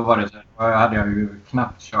 då var det så, hade jag ju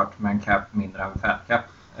knappt kört med en cap mindre än fat cap.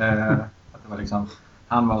 Att det var liksom,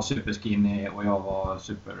 han var super skinny och jag var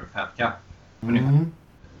super fat cap.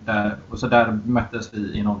 Och så där möttes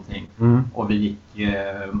vi i någonting och vi gick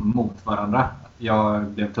mot varandra. Jag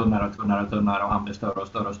blev tunnare och tunnare och tunnare och han blev större och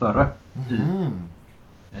större och större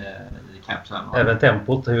i capsen. Även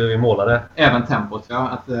tempot, hur vi målade. Även tempot, ja.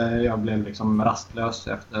 Att jag blev liksom rastlös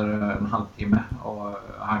efter en halvtimme och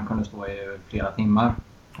han kunde stå i flera timmar.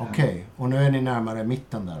 Okej, och nu är ni närmare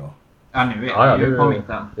mitten där då? Ja, nu är vi ju på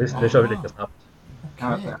mitten. Det kör vi lika snabbt.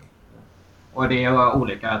 Okej. Och det är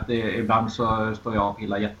olika, att ibland så står jag och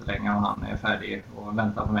pillar jättelänge och han är färdig och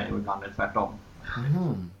väntar på mig och ibland är det tvärtom.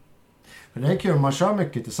 För det är kul, om man kör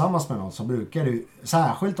mycket tillsammans med någon så brukar det,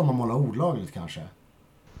 särskilt om man målar olagligt kanske.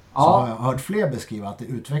 Så har jag hört fler beskriva att det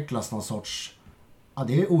utvecklas någon sorts, ja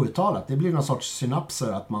det är outtalat, det blir någon sorts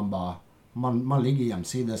synapser att man bara, man ligger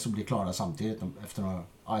jämsides och blir klara samtidigt efter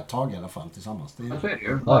ett tag i alla fall tillsammans. Det är, så är det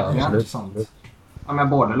ju. Ja, intressant. Ja, men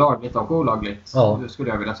både lagligt och olagligt skulle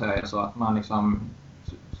jag vilja säga, så att man liksom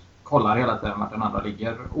kollar hela tiden vart den andra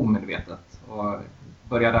ligger omedvetet och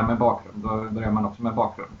börjar där med bakgrund, då börjar man också med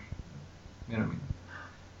bakgrund mer eller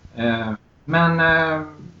mindre. Men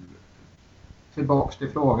tillbaks till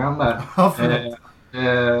frågan där.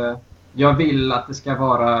 Jag vill att det ska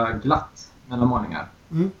vara glatt mellan målningar.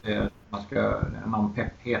 Man ska någon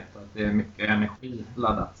pepphet, att det är mycket energi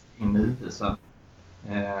laddat in i pisen.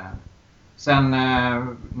 Sen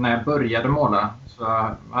när jag började måla så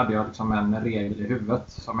hade jag liksom en regel i huvudet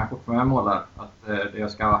som jag fortfarande målar. Att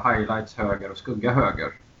jag ska ha highlights höger och skugga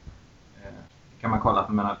höger. Det kan man kolla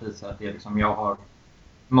på mina pisar. Att det är liksom,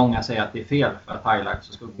 många säger att det är fel för att highlights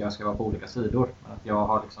och skugga ska vara på olika sidor. Men att jag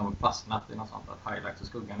har liksom fastnat i något sånt att highlights och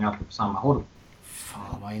skuggan är alltid på samma håll.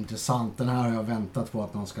 Fan vad intressant. Den här har jag väntat på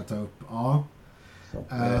att någon ska ta upp. Ja.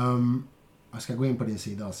 Jag ska gå in på din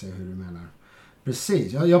sida och se hur du menar.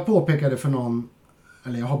 Precis, jag påpekade för någon,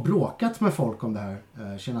 eller jag har bråkat med folk om det här,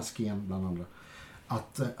 Tjena Sken bland andra,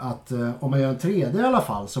 att om man gör en 3D i alla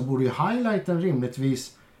fall så borde ju highlighten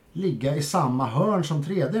rimligtvis ligga i samma hörn som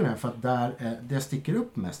 3D för att där det sticker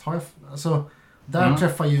upp mest. Där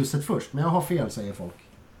träffar ljuset först, men jag har fel, säger folk.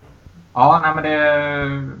 Ja, nej, men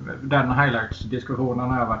den highlights-diskussionen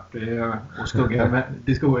har jag varit och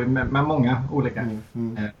skugga-diskussion med många olika.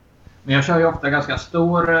 Men jag kör ju ofta ganska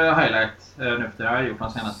stor highlight nu efter det jag har gjort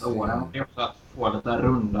de senaste åren. Det är också att få lite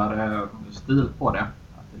rundare stil på det.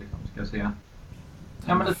 Att det liksom ska se...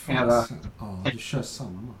 Ja, men lite mer... Ja, du kör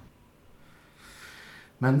samma.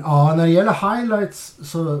 Men ja, när det gäller highlights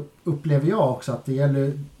så upplever jag också att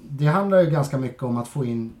det handlar ju ganska mycket om att få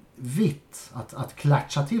in vitt. Att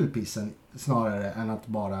klatcha till pissen snarare än att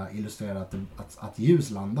bara illustrera att ljus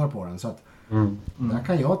landar på den. Så att där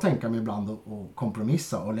kan jag tänka mig ibland att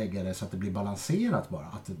kompromissa och lägga det så att det blir balanserat bara.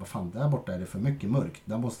 Att fan, där borta är det för mycket mörkt.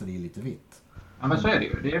 Där måste det ge lite vitt. Ja, men så är det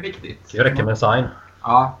ju. Det är viktigt. Det räcker med sign.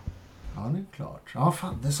 Ja. Ja, det är klart. Ja,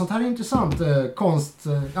 fan, sånt här är intressant.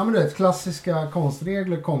 Ja, men det är klassiska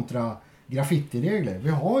konstregler kontra graffitiregler. Vi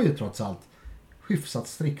har ju trots allt hyfsat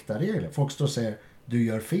strikta regler. Folk står och säger, du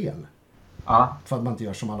gör fel. Ja. För att man inte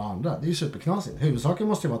gör som alla andra. Det är ju superknasigt. Huvudsaken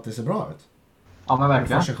måste ju vara att det ser bra ut. Ja, men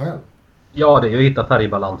verkligen. För sig själv. Ja, det är ju att hitta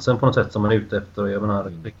färgbalansen på något sätt som man är ute efter.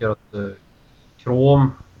 Jag tycker att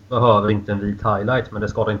krom behöver inte en vit highlight, men det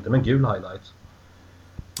skadar inte med en gul highlight.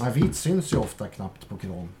 Nej, vit syns ju ofta knappt på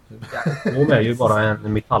krom. Krom är ju bara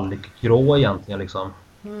en metallic grå egentligen liksom.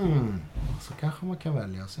 Så kanske man kan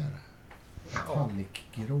välja att se det. Metallic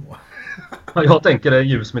grå. Jag tänker det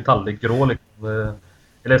ljus metallic grå liksom.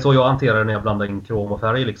 Eller så jag hanterar det när jag blandar in krom och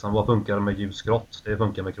färg liksom. Vad funkar med ljusgrått? Det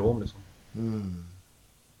funkar med krom liksom.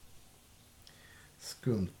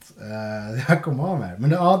 Skumt. Jag kommer av här.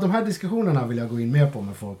 Men ja, de här diskussionerna vill jag gå in mer på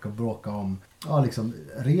med folk och bråka om liksom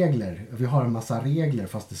regler. Vi har en massa regler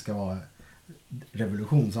fast det ska vara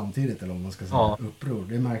revolution samtidigt, eller om man ska säga uppror.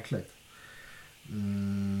 Det är märkligt.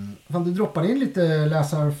 Fan, du droppar in lite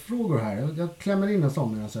läsarfrågor här. Jag klämmer in en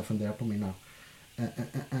sån medan jag funderar på mina.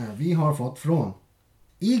 Vi har fått från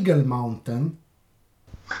Eagle Mountain.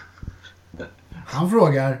 Han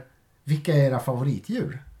frågar, vilka är era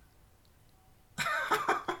favoritdjur?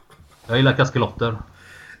 Jag gillar kaskelotter.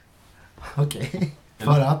 Okej.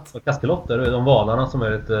 För att? Och kaskelotter, de valarna som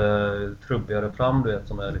är lite trubbigare fram, du vet,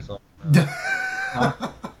 som är liksom...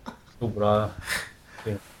 stora.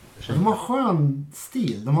 De har skön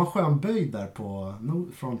stil. De har skön böjd där på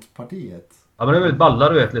frontpartiet. Ja, men det är väldigt balla,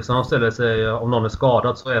 du vet. Liksom, de ställer sig, om någon är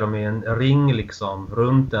skadad så är de i en ring liksom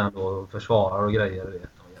runt den och försvarar och grejer. Du vet. De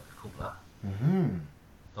är jävligt coola. Mhm.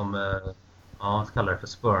 Jag kallar det för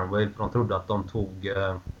spermwhale, för de trodde att de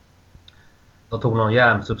tog någon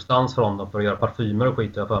järnsubstans från dem för att göra parfymer och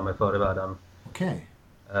skit, jag för mig, förr i världen. Okej.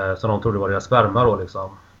 Så de trodde det var deras sperma då liksom.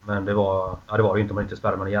 Men det var det ju inte, om man inte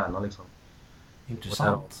sperman i hjärnan liksom.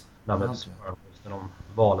 Intressant. Namnet spermwhale, när de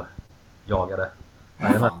valjagade. Ja,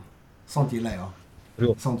 fan. Sånt gillar jag.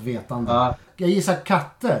 Jo. Sånt vetande. Ja. Jag gissar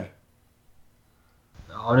katter.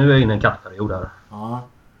 Ja, nu är jag inne i en kattperiod här. Ja.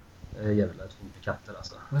 Det är jävligt fint med katter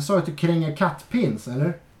alltså. Men sa att du kränger kattpins,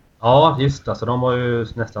 eller? Ja, just alltså. De har ju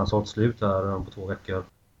nästan sålt slut här på 2 veckor.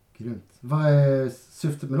 Grymt. Vad är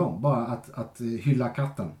syftet med dem? Bara att hylla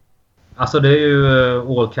katten? Alltså det är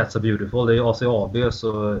ju All Cats Are Beautiful. Det är ACAB,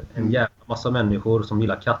 så en jävla massa människor som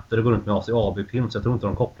gillar katter går runt med ACAB-pins. Jag tror inte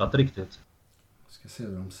de kopplat det riktigt. Ska se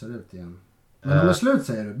hur de ser ut igen. Men de är slut,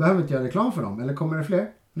 säger du? Behöver inte göra reklam för dem? Eller kommer det fler?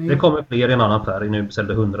 Det kommer fler i en annan färg. Nu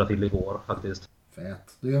beställde 100 till igår faktiskt.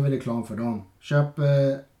 Fett. Då gör vi reklam för dem. Köp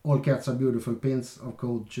All Cats Are Beautiful pins av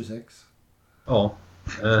kod 26. Ja.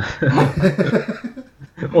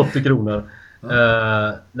 80 kronor.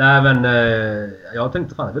 Nej men jag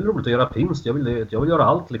tänkte fan, det är väl roligt att göra pins. Jag vill göra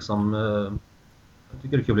allt liksom. Jag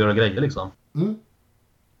tycker det är kul att göra grejer liksom. Mm.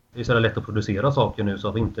 Det är så lätt att producera saker nu så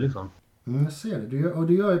att vi inte liksom. Jag ser det.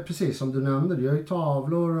 Du gör ju precis som du nämnde. Du gör ju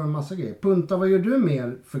tavlor och en massa grejer. Punta, vad gör du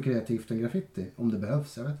mer för kreativt än graffiti? Om det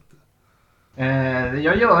behövs, jag vet inte.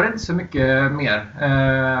 Jag gör inte så mycket mer.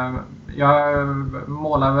 Jag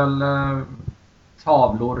målar väl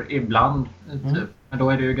tavlor ibland. Typ. Men då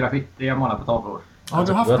är det ju graffiti jag målar på tavlor. Ja,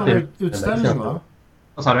 du har haft någon utställning, va?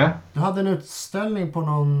 Vad sa du? Du hade en utställning på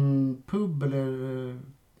någon pub eller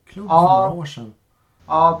klubb för Ja. några år sedan.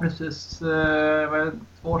 Ja, precis. 2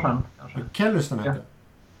 år sedan kanske. Kellys den hette.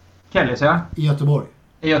 Kellys, ja. I Göteborg.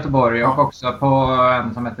 I Göteborg Ja. och också på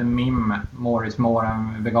en som heter MIM. More is more,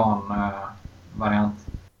 en vegan variant.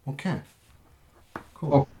 Okej.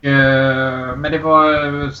 Cool. Och, men det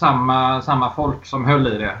var samma folk som höll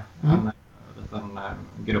i det. En liten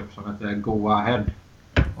grupp som heter Go Ahead.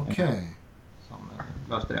 Okej. Som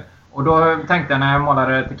löste det. Och då tänkte jag när jag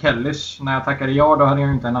målade till Kellys, när jag tackade ja, då hade jag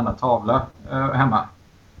ju inte en enda tavla hemma.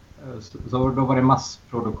 Så då var det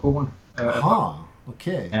massproduktion. Jaha,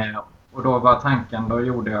 okej. Och då var tanken,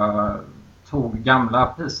 tog gamla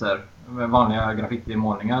piecer med vanliga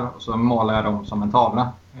graffitimålningar och så målade jag dem som en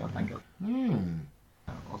tavla helt enkelt. Mm.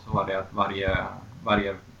 Och så var det att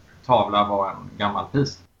varje tavla var en gammal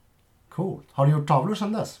piece. Coolt. Har du gjort tavlor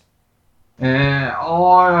sedan dess?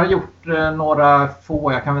 Ja, jag har gjort några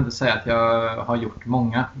få. Jag kan väl inte säga att jag har gjort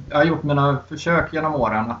många. Jag har gjort mina försök genom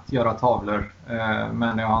åren att göra tavlor.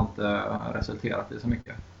 Men jag har inte resulterat i så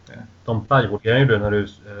mycket. De plywoodgrejerna du när du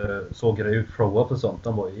såg det ut throw-up och sånt,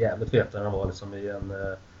 de var ju jävligt feta när de var liksom i en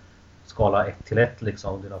skala 1-1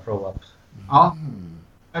 liksom, dina throw-ups. Ja,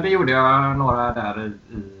 det gjorde jag några där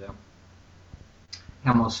i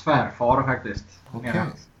hemma hos svärfar faktiskt. Okej. Nere i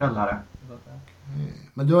hans källare.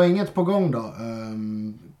 Men du har inget på gång då?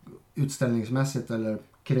 Utställningsmässigt eller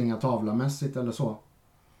kringa tavlamässigt eller så?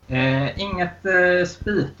 Inget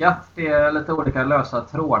spikat. Det är lite olika lösa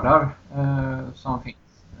trådar som finns.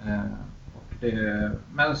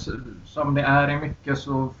 Men som det är i mycket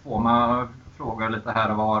så får man fråga lite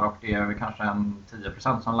här och var och det är väl kanske en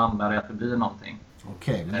 10% som landar i att det blir någonting.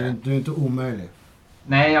 Okej, men du är inte omöjlig.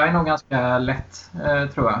 Nej, jag är nog ganska lätt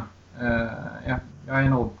tror jag. Jag är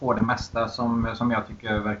nog på det mesta som jag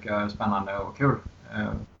tycker verkar spännande och kul.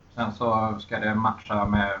 Sen så ska det matcha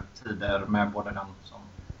med tider med både den som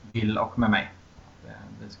vill och med mig.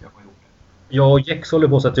 Vi ska få ihop det. Jag och Jex håller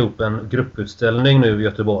på att sätta ihop en grupputställning nu i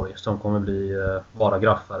Göteborg som kommer bli vara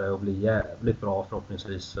graffare och bli jävligt bra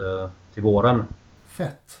förhoppningsvis till våren.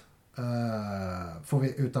 Fett. Får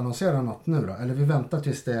vi utannonsera något nu då? Eller vi väntar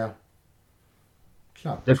tills det är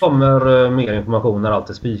klart? Det kommer mer information när allt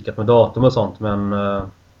är spikat med datum och sånt, men Bra.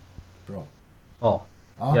 ja.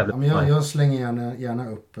 Ja, Jävligt men nice. jag slänger gärna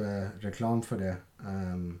upp reklam för det.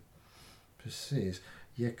 Precis.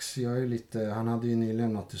 Jex, han hade ju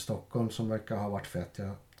nyligen något i Stockholm som verkar ha varit fett.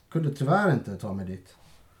 Jag kunde tyvärr inte ta mig dit.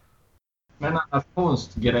 Men annars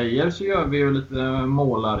konstgrejer så gör vi ju lite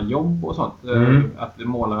målarjobb och sånt. Att vi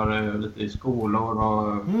målar lite i skolor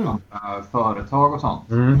och andra företag och sånt.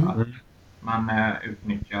 Att man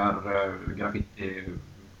utnyttjar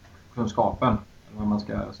graffiti-kunskapen, eller vad man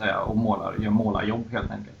ska säga, och gör målarjobb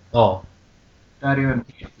helt enkelt. Ja. Det är ju en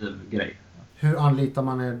kreativ grej. Hur anlitar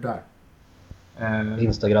man er där?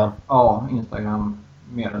 Instagram. Ja, Instagram.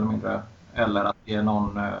 mer eller mindre. Eller att det är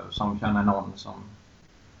någon som känner någon som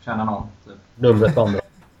känner någon. Typ. Numret på andra.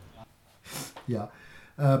 Ja.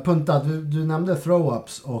 Punta, du nämnde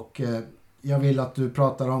throw-ups och jag vill att du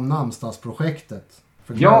pratar om namnsdagsprojektet.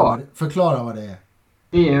 Förklara vad det är.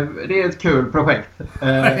 Det är ett kul projekt. Det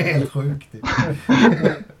är helt sjukt.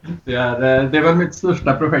 Det är väl mitt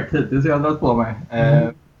största projekt hittills jag har dragit på mig.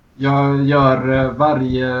 Jag gör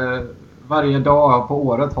varje dag på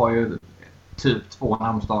året har ju typ 2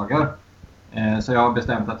 namnsdagar. Så jag har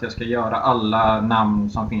bestämt att jag ska göra alla namn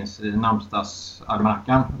som finns i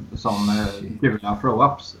namnsdagsalmanackan som gula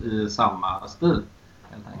throw-ups i samma stil.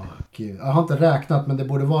 Helt enkelt. Jag har inte räknat, men det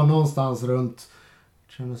borde vara någonstans runt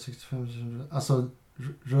 365, alltså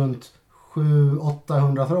runt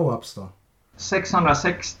 700-800 throw-ups då.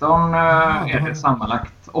 616 är det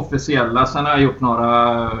sammanlagt officiella. Sen har jag gjort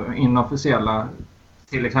några inofficiella.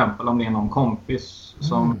 Till exempel om det är någon kompis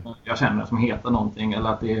som jag känner som heter någonting. Eller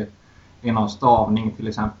att det är någon stavning, till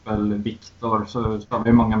exempel Viktor. Så stavar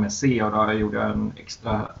vi många med C och då gjorde jag en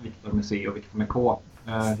extra Viktor med C och Viktor med K.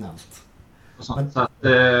 Snällt. Och sånt.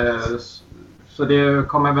 Så det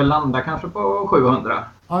kommer väl landa kanske på 700.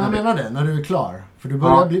 Ja, jag menar det. När du är klar. För du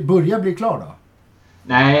börjar bli klar då?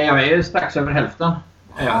 Nej, jag är strax över hälften.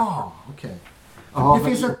 Okej. Ja,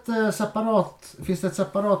 det finns ett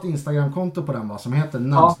separat Instagram-konto på den, va, som heter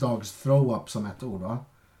namnsdags throw-up som ett ord, va?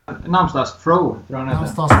 Namnsdags throw, tror jag.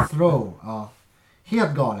 Namnsdags throw, ja.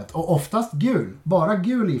 Helt galet. Och oftast gul. Bara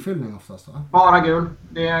gul ifyllning oftast, va? Bara gul.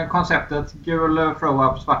 Det är konceptet. Gul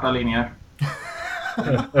throw-up, svarta linjer.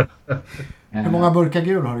 Hur många burkar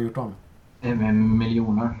gul har du gjort om? Med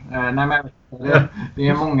miljoner. Nej, men det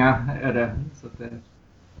är många. Är det. Så att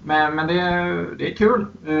men det är kul.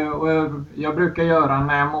 Och jag brukar göra,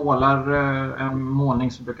 när jag målar en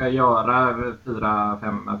målning, så brukar jag göra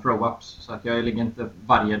 4-5 throw-ups. Så att jag ligger inte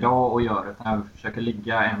varje dag och gör det, utan jag försöker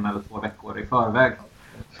ligga 1 eller 2 veckor i förväg.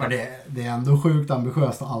 För det är ändå sjukt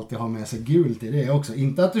ambitiöst att alltid ha med sig gult i det också.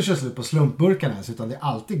 Inte att du kör slut på slumpburkarna ens, utan det är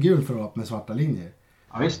alltid gul throw-up med svarta linjer.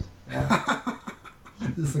 Ja, visst.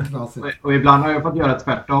 Det är så knasigt. Och ibland har jag fått göra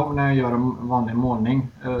tvärtom när jag gör en vanlig målning.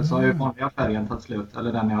 Så har ju vanliga färgen tagit slut,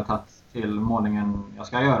 eller den jag har tagit till målningen jag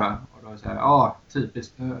ska göra. Och då säger jag,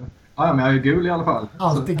 typiskt. Ja, men jag är ju gul i alla fall.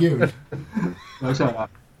 Alltid gul. Jag kör.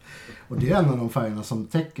 Och det är en av de färgerna som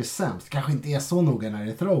täcker sämst. Kanske inte är så noga när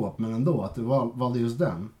det är throw-up, men ändå att du valde just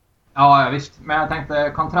den. Ja, visst. Men jag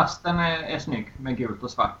tänkte kontrasten är snygg med gult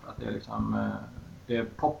och svart. Att det liksom,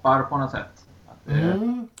 det poppar på något sätt.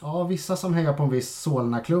 Ja, vissa som hänger på en viss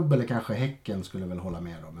Solna-klubb eller kanske Häcken skulle väl hålla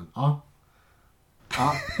med då, men ja.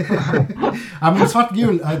 Ja, men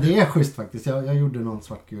svartgul, det är schysst faktiskt. Jag gjorde någon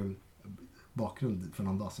svartgul bakgrund för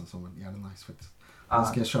någon dag sedan som var jävligt nice faktiskt. Den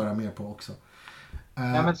ska jag köra mer på också.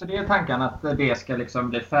 Ja, men så det är tanken att det ska liksom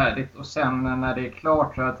bli färdigt, och sen när det är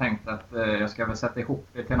klart så har jag tänkt att jag ska väl sätta ihop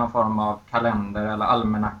det till någon form av kalender eller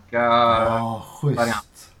almanacka. Ja,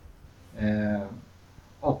 schysst.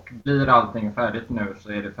 Och blir allting färdigt nu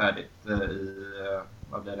så är det färdigt i,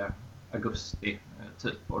 vad blir det, augusti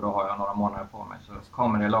typ. Och då har jag några månader på mig, så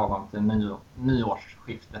kommer det lagom till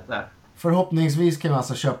nyårsskiftet där. Förhoppningsvis kan vi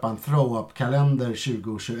alltså köpa en throw-up-kalender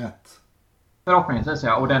 2021. Förhoppningsvis,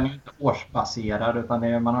 ja. Och den är inte årsbaserad,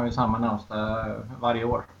 utan man har ju samma närmsta varje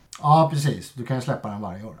år. Ja, precis. Du kan ju släppa den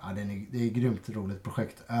varje år. Ja, det är ett grymt roligt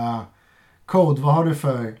projekt. Code, vad har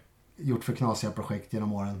du gjort för knasiga projekt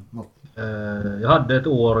genom åren? Jag hade ett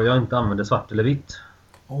år och jag inte använde svart eller vitt.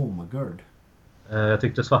 Oh my god. Jag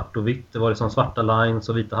tyckte svart och vitt, det var liksom svarta lines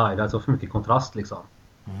och vita highlights och för mycket kontrast liksom.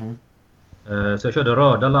 Så jag körde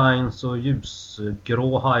röda lines och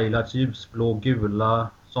ljusgrå highlights, ljusblå, gula,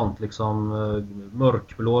 sånt liksom.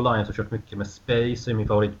 Mörkblå lines och kört mycket med Space i min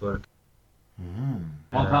favoritburk.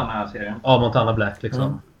 Montana-serien. Ja, Montana Black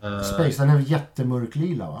liksom. Space, den är jättemörk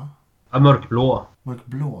lila, va? Ja, mörkblå.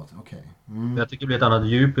 Mörkblå, okej. Jag tycker det blir ett annat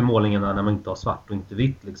djup i målningen när man inte har svart och inte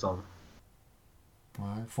vitt liksom.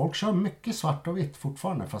 Nej, folk kör mycket svart och vitt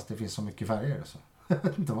fortfarande fast det finns så mycket färger så. Jag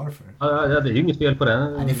vet inte varför. Ja, det är ju inget fel på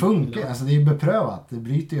den. Nej, det funkar, alltså det är ju beprövat. Det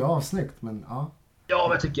bryter ju av snyggt, men ja. Ja,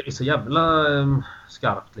 men jag tycker det är så jävla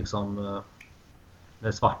skarpt liksom.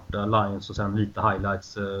 Med svarta lines och sen vita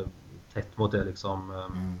highlights tätt mot det liksom.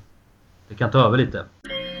 Det kan ta över lite.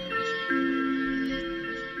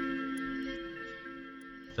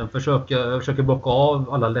 Sen försöker bocka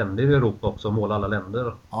av alla länder i Europa också och måla alla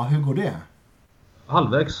länder. Ja, hur går det?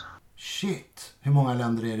 Halvvägs. Shit, hur många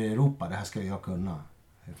länder är det i Europa? Det här ska jag kunna.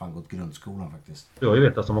 Jag har fan gått grundskolan faktiskt. Du har ju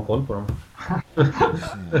vetat som har koll på dem.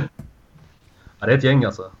 Ja, det är ett gäng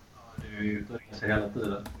alltså. Ja, du är ju ute och reser hela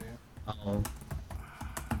tiden. Ja.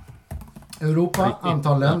 Europa,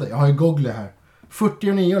 antal länder. Jag har ju Google här.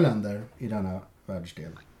 49 länder i denna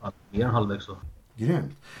världsdel? Mer än halvvägs så.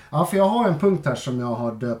 Grymt. Ja, för jag har en punkt här som jag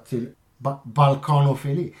har döpt till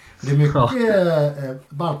balkanofili. Det är mycket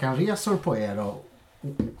Balkanresor på er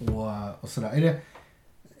och sådär.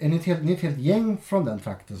 Är ni ett helt gäng från den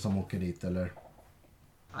trakten som åker dit, eller?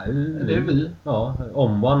 Nej, Det är vi. Ja,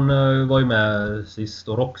 Omban var ju med sist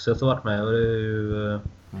och Roxette har varit med. Och det är ju...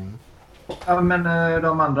 Ja, men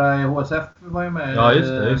de andra i HSF var ju med Ja,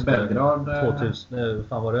 just det. Belgrad. 2000,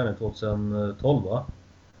 fan var det nu? 2012 va?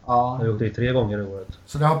 Ja. Jag har gjort det 3 gånger i året.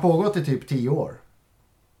 Så det har pågått i typ 10 år?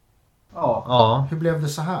 Ja. Ja. Hur blev det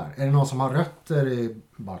så här? Är det någon som har rötter i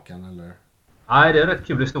Balkan, eller? Nej, det är en rätt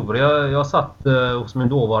kul historia. Jag satt hos min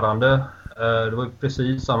dåvarande. Det var ju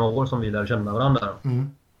precis samma år som vi lärde känna varandra.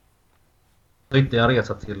 Så hittade jag en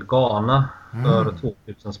resa till Ghana för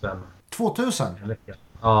 2000 spänn. 2000? En vecka.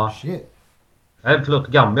 Ja. Shit. Nej, förlåt.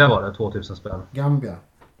 Gambia var det. 2000 spänn. Gambia.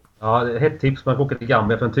 Ja, det är ett tips. Man får åka till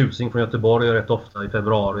Gambia för en tusing från Göteborg rätt ofta i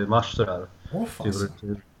februari, mars sådär. Åh fan.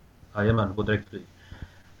 Jajamän, på direktflyg.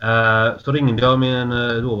 Så ringde jag min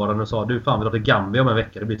dåvarande och sa, du fan vill ha till Gambia om en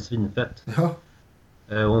vecka, det blir svinfett. Ja,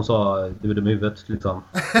 Hon sa, du är dum i huvudet liksom.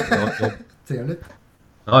 trevligt.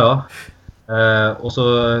 Ja. Och så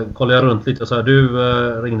kollade jag runt lite och sa, du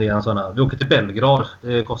ringde igen sådana. Vi åker till Belgrad,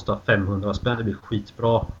 det kostar 500 spänn, det blir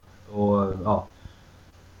skitbra. Och ja.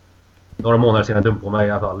 Några månader senare dumpade på mig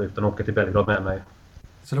i alla fall, utan att åka till Belgrad med mig.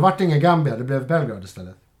 Så det vart ingen Gambia, det blev Belgrad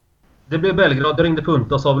istället? Det blev Belgrad, jag ringde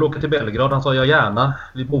Punta och sa, vill åka till Belgrad? Han sa, ja gärna.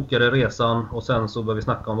 Vi bokade resan och sen så började vi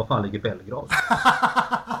snacka om vad fan ligger Belgrad.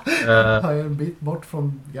 Jag är en bit bort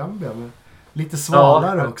från Gambia, men lite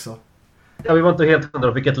svalare också. Ja, vi var inte helt hundra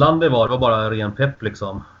på vilket land det var bara ren pepp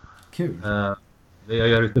liksom. Kul. Jag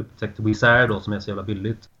gör ett upptäckt Wizz Air då som är så jävla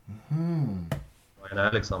billigt. Det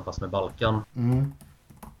är liksom, fast med Balkan.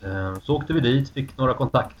 Så åkte vi dit, fick några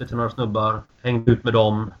kontakter till några snubbar, hängde ut med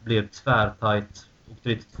dem, blev tvärtajt. Åkte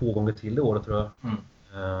dit 2 gånger till i året tror jag.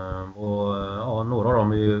 Och ja, några av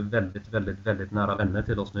dem är ju väldigt nära vänner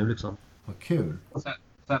till oss nu liksom. Vad kul. Och sen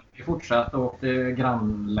vi fortsatte och åkte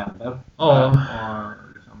grannländer. Ja. Och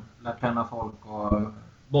liksom lärt känna folk och...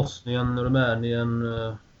 Bosnien, Rumänien,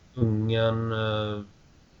 Ungern.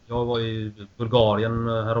 Jag var i Bulgarien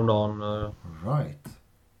häromdagen. Right.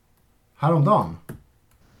 Häromdagen?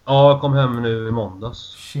 Ja, jag kom hem nu i måndags.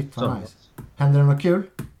 Shit vad nice. Hände det något kul?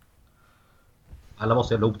 Alla var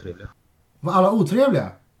så jävla otrevliga. Var alla otrevliga?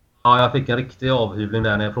 Ja, jag fick en riktig avhyvling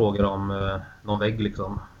där när jag frågade om någon vägg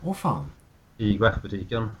liksom. Åh fan. I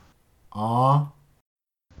graffbutiken. Ja.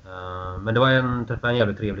 Men det var träffade en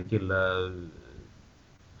jävligt trevlig kille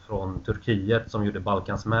från Turkiet som gjorde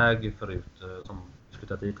Balkans Mag förut. Som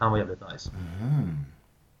flyttat dit. Han var jävligt nice.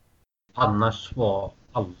 Annars var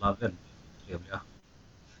alla väldigt trevliga.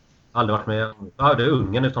 Aldrig varit med. Ja, det är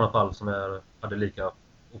Ungern i sådana fall som hade lika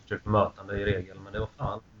otrevligt mötande i regel. Men det var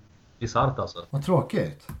fan bisarrt alltså. Vad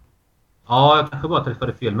tråkigt. Ja, jag kanske bara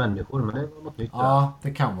träffade fel människor, men det var något nytt. Ja,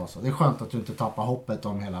 det kan vara så. Det är skönt att du inte tappar hoppet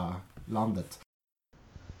om hela landet.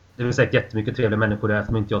 Det är säkert jättemycket trevliga människor där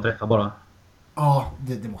som inte jag träffar bara. Ja,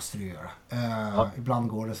 det måste du göra. Ibland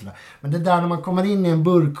går det sådär. Men det där när man kommer in i en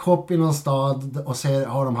burkshop i någon stad och ser,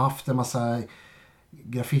 har de haft en massa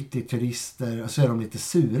graffiti-turister och så är de lite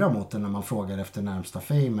sura mot en när man frågar efter närmsta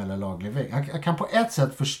fame eller laglig väg. Jag kan på ett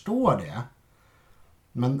sätt förstå det.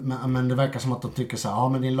 Men det verkar som att de tycker så här, ja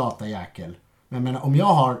men din lata jäkel. Men jag menar, om jag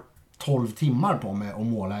har 12 timmar på mig att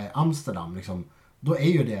måla i Amsterdam liksom, då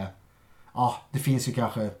är ju det, ja det finns ju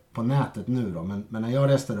kanske på nätet nu då, men när jag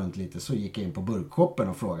reste runt lite så gick jag in på burkshoppen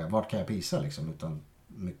och frågade vart kan jag pisa liksom, utan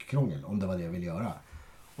mycket krångel, om det var det jag ville göra.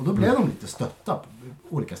 Och då blev de lite stötta på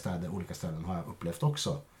olika ställen har jag upplevt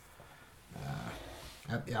också.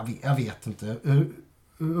 Jag vet inte.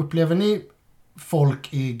 Upplever ni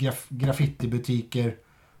folk i graffitibutiker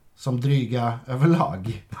som dryga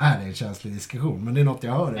överlag? Det här är en känslig diskussion, men det är något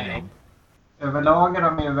jag hör ibland. Överlag är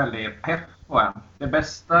de ju väldigt pepp på en. Det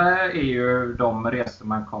bästa är ju de resor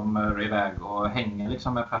man kommer iväg och hänger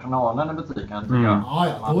liksom med personalen i butiken.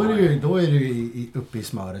 Ja, då är det ju uppe i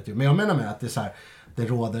smöret. Men jag menar med att det är så här, det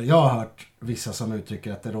råder, jag har hört vissa som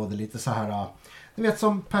uttrycker att det råder lite så här, du vet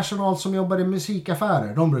som personal som jobbar i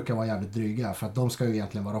musikaffärer, de brukar vara jävligt dryga för att de ska ju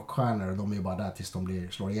egentligen vara rockstjärnor och de är ju bara där tills de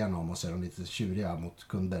slår igenom och så är de lite tjuriga mot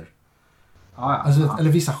kunder. Alltså,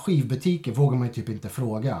 eller vissa skivbutiker vågar man ju typ inte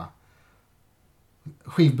fråga.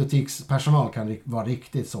 Skivbutikspersonal kan vara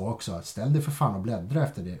riktigt så också. Ställ dig för fan och bläddra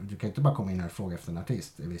efter det. Du kan inte bara komma in här och fråga efter en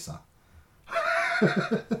artist i vissa.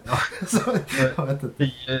 Så, jag vet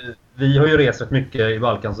inte. Vi har ju rest rätt mycket i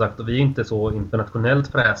Balkan sagt och vi är inte så internationellt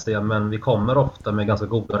fräsiga, men vi kommer ofta med ganska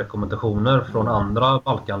goda rekommendationer från andra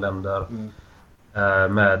Balkanländer.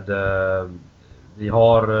 vi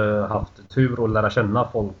har haft tur att lära känna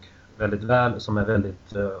folk väldigt väl som är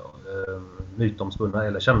väldigt mytomspunna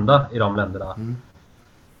eller kända i de länderna.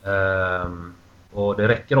 Och det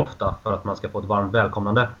räcker ofta för att man ska få ett varmt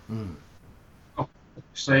välkomnande.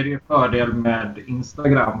 Så är det ju fördel med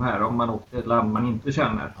Instagram här om man åker till ett land man inte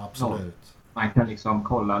känner. Absolut. Man kan liksom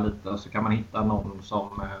kolla lite och så kan man hitta någon som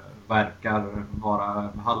verkar vara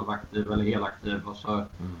halvaktiv eller helaktiv och så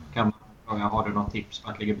kan man fråga, har du något tips för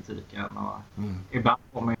att ligga i butiken? Och ibland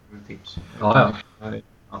får man ju tips.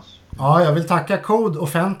 Ja, jag vill tacka Code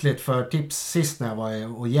offentligt för tips sist när jag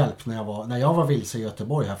var och hjälp när jag var vilse i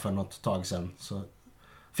Göteborg här för något tag sedan. Så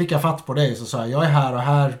fick jag fatt på dig så sa jag är här och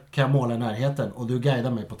här kan jag måla i närheten och du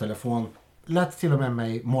guidar mig på telefon. Lät till och med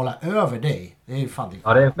mig måla över dig. Det är ju fan det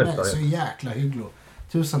är så jäkla hyggligt.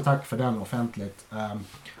 Tusen tack för den offentligt.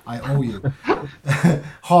 I owe you.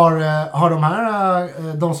 Har de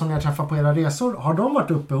här, de som ni har träffat på era resor, har de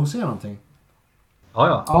varit uppe hos er någonting?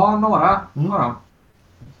 Ja, några.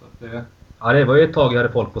 Så att Ja, det var ju ett tag jag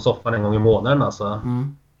hade folk på soffan en gång i månaden alltså.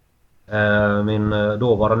 Min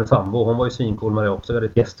dåvarande sambo, hon var ju svincool med det också. Vi hade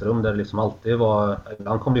ett gästrum där det liksom alltid var...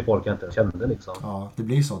 Ibland kom det folk jag inte kände liksom. Ja, det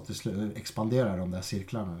blir så att det expanderar de där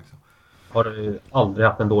cirklarna liksom. Har du aldrig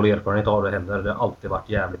haft en dålig erfarenhet av det heller. Det har alltid varit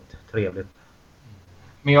jävligt trevligt.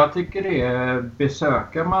 Men jag tycker det är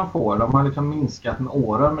besökare man får. De har liksom minskat med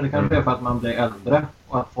åren. Men det kanske är för att man blir äldre.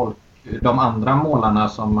 Och att folk, de andra målarna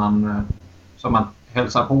som man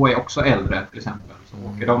hälsar på är också äldre till exempel. Så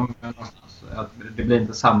åker de någonstans. Att det blir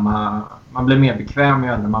inte samma... Man blir mer bekväm ju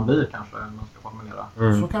äldre man blir kanske. Än man ska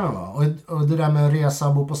formulera. Så kan det vara. Och det där med att resa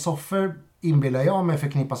och bo på soffor inbillar jag mig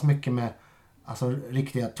förknippas mycket med alltså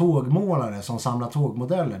riktiga tågmålare som samlar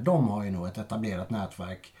tågmodeller. De har ju nog ett etablerat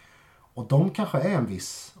nätverk. Och de kanske är en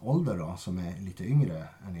viss ålder då som är lite yngre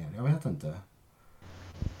än er. Jag vet inte.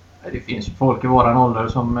 Det finns folk i våran ålder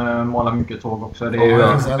som målar mycket tåg också. Det är ju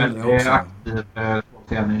aktiv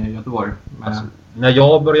tågscen i Göteborg. Alltså, när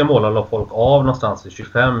jag började måla la folk av någonstans i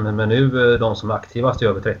 25. Men nu de som är aktivast är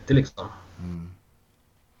över 30 liksom.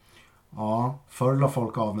 Ja, förr la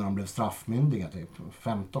folk av när de blev straffmyndiga typ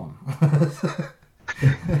 15.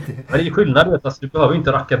 Men det är skillnad, alltså, du behöver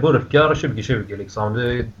inte racka burkar 2020 liksom.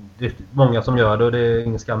 Det är många som gör det och det är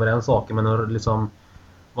ingen skam med den saken. Men liksom,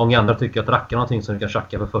 många andra tycker att racka någonting som du kan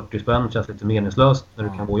tjacka för 40 spänn känns lite meningslöst när du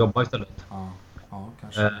kan gå och jobba istället. Ja,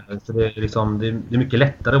 kanske. Så det är, liksom, det är mycket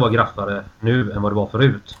lättare att vara graffare nu än vad det var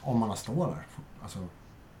förut. Om man har stålar. Alltså...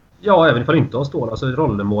 Ja, även ifall inte har stål. Alltså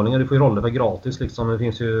rollermålningar, du får ju roller för gratis liksom. Det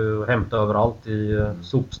finns ju att hämta överallt i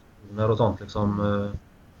sopstationer och sånt liksom.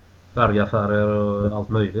 Färgaffärer och allt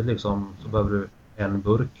möjligt liksom. Så behöver du en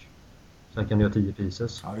burk. Sen kan du göra 10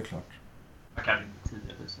 pieces. Ja, det är klart. Jag kan inte 10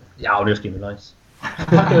 pieces. Ja, det är skinny lines.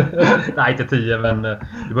 Nej, inte 10, men du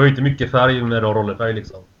behöver inte mycket färg med rollerfärg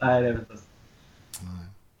liksom. Nej, det är inte.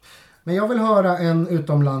 Men jag vill höra en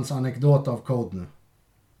utomlandsanekdot av Code nu.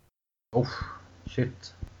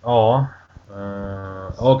 Shit. Ja.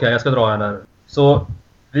 Okej, jag ska dra en där. Så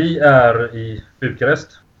vi är i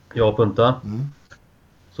Bukarest, jag och Punta.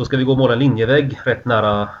 Så ska vi gå och måla en linjevägg rätt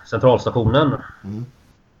nära centralstationen.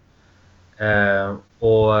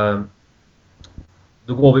 Och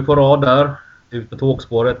då går vi på rad där. Ut på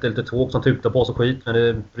tågspåret. Det är lite tåg som tutar på oss och skit. Men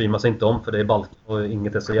det bryr man sig inte om för det är Balkan och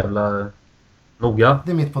inget är så jävla noga.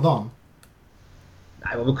 Det är mitt på dagen.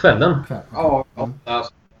 Nej, det var på kvällen. Ja,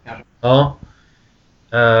 kanske. Ja.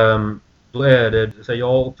 Då är det så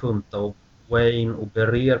jag och Punta och Wayne och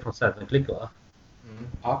Berer från Seven Click, va?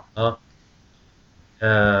 Ja.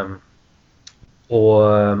 Och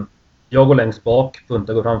jag går längst bak,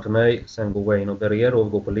 Punta går framför mig, sen går Wayne och Berer och vi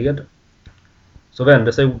går på led. Så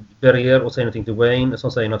vänder sig Berer och säger någonting till Wayne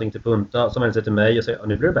som säger någonting till Punta, som vänder sig till mig och säger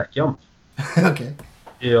nu blir det backjump. Okej.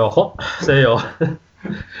 Jaha, säger jag.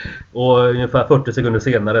 Och ungefär 40 sekunder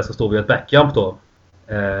senare så står vi i ett backjump då.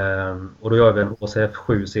 Och då gör vi en HCF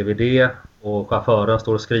 7 CVD och chauffören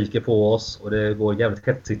står och skriker på oss och det går jävligt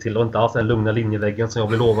hetsigt till och inte alls den lugna linjeväggen som jag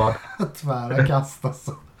blev lovad. Tvära kast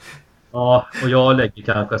alltså. Ja, och jag lägger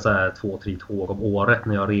kanske så här 2-3 tåg om året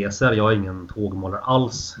när jag reser. Jag är ingen tågmålare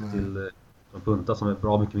alls till Punta som är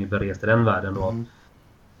bra mycket mer berest i den världen då.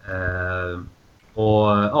 Och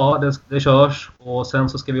ja, det körs och sen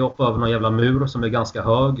så ska vi hoppa över någon jävla mur som är ganska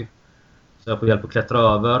hög. Så jag får hjälp att klättra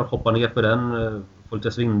över, hoppa ner på den, får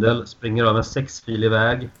lite svindel, springer över en 6-filig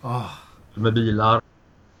väg med bilar.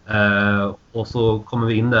 Och så kommer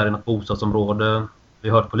vi in där i något bostadsområde. Vi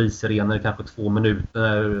har hört polissirener kanske 2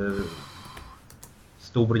 minuter.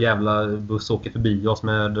 Stor jävla buss åker förbi oss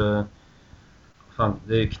med... Fan,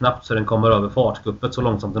 det är knappt så den kommer över fartguppet så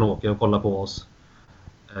långsamt den åker och kollar på oss.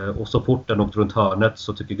 Och så fort den åkt runt hörnet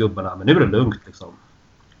så tycker gubbarna, men nu är det lugnt liksom.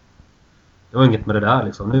 Det var inget med det där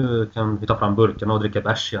liksom. Nu kan vi ta fram burkarna och dricka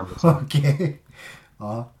bärs igen. Liksom. Okej.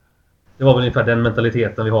 Ja. Det var väl ungefär den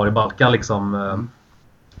mentaliteten vi har i Balkan liksom.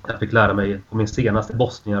 Jag fick lära mig på min senaste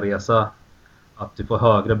Bosnienresa att du får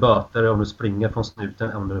högre böter om du springer från snuten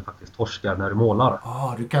än om du faktiskt torskar när du målar.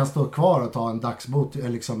 Du kan stå kvar och ta en dagsbot,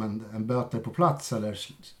 liksom en böter på plats eller?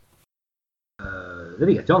 Det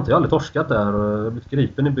vet jag inte. Jag har aldrig torskat där. Jag har blivit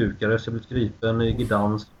gripen i Bukarest, jag har blivit gripen i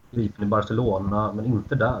Gdansk, gripen i Barcelona, men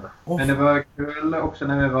inte där. Men det var kul också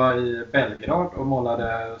när vi var i Belgrad och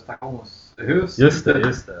målade stationshus. Just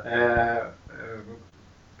det.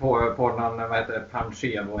 På någon, vad heter det,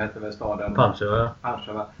 Pančevo heter väl staden?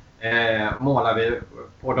 Pančevo. Målar vi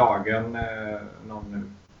på dagen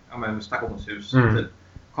någon stationshus. Typ.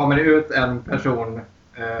 Kommer det ut en person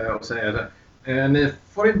och säger så här, ni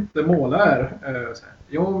får inte måla här.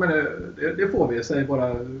 Jo, men det får vi, säger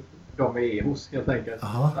bara de vi är hos helt enkelt.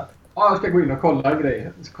 Jag ska gå in och kolla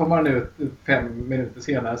grejer. Så kommer han ut 5 minuter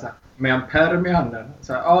senare så här, med en perm i handen.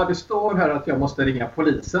 Det står här att jag måste ringa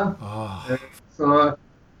polisen.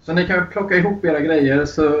 Så ni kan plocka ihop era grejer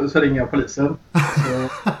så ringer jag polisen.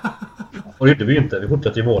 Och det gjorde vi inte. Vi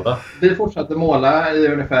fortsatte ju måla. Vi fortsatte måla i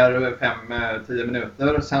ungefär 5-10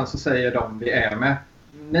 minuter. Sen så säger de vi är med.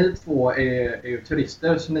 Ni två är ju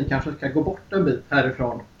turister så ni kanske ska gå bort en bit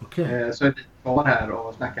härifrån. Okay. Så är vi kvar här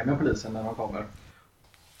och snackar med polisen när de kommer.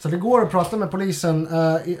 Så det går att prata med polisen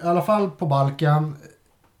i alla fall på Balkan.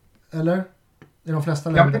 Eller? I de flesta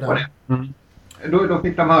länder där. Då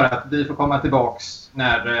fick de höra att vi får komma tillbaks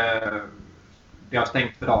när det har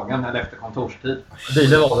stängt för dagen eller efter kontorstid.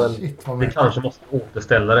 Det var väl, vi kanske måste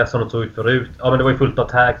återställa det som de tog ut förut. Ja, men det var ju fullt av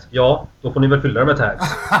tags. Ja, då får ni väl fylla det med tags.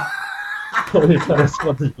 Ungefär resten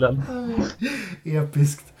av dealen.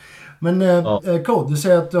 Episkt. Men Code, du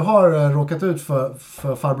säger att du har råkat ut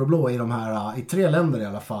för farbror blå i de här, i 3 länder i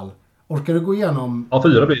alla fall. Orkar du gå igenom? Ja,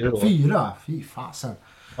 4 blir det då. 4? Fy fasen.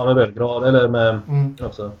 Ja, med Belgrad eller med...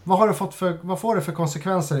 Också. Vad får det för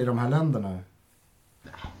konsekvenser i de här länderna?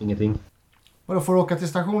 Ingenting. Vadå, får du åka till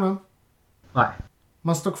stationen? Nej.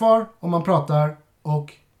 Man står kvar och man pratar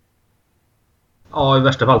och... Ja, i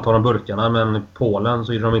värsta fall tar de burkarna, men i Polen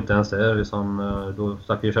så är de inte ens det. Liksom, då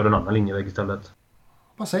stack vi och körde en annan linjeväg istället.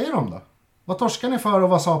 Vad säger de då? Vad torskar ni för och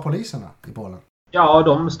vad sa poliserna i Polen? Ja,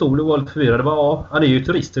 de stod och var lite förvirrade. Ja, det är ju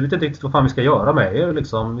turister, vi vet inte riktigt vad fan vi ska göra med er.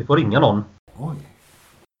 Liksom. Vi får ringa någon. Oj.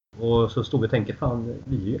 Och så stod vi och tänkte, fan,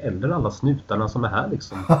 vi är ju äldre alla snutarna som är här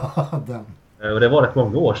liksom. Den. Och det var rätt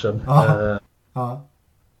många år sedan.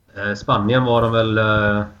 Spanien var de väl...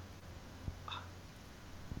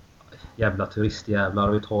 jävla turistjävlar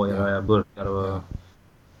och vi tar era burkar och...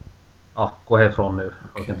 Ja, gå härifrån nu.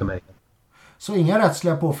 Jag kan inte med. Så inga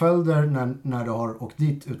rättsliga påföljder när du har åkt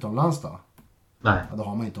dit utomlands då? Nej. Ja, då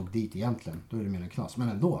har man inte åkt dit egentligen. Då är det mer en knas. Men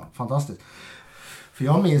ändå, fantastiskt. För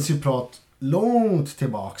jag minns ju prat långt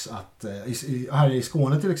tillbaks att här i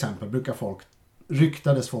Skåne till exempel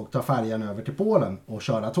ryktades folk ta färjan över till Polen och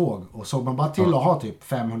köra tåg. Och såg man bara till att ha typ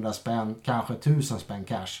 500 spänn, kanske 1000 spänn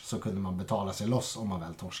cash, så kunde man betala sig loss om man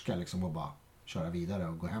väl torskar liksom och bara köra vidare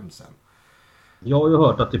och gå hem sen. Jag har ju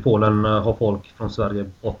hört att i Polen har folk från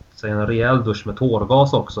Sverige fått sig en rejäl dusch med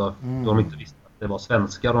tårgas också. Då de inte visste att det var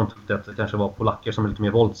svenskar. De tyckte att det kanske var polacker som är lite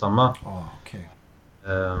mer våldsamma. Okay.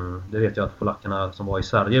 Det vet jag att polackerna som var i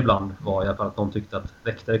Sverige ibland var i alla fall att de tyckte att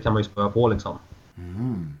väktare kan man ju spöa på liksom.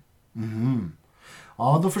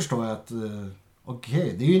 Ja, då förstår jag att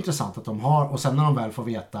okej, det är ju intressant att de har, och sen när de väl får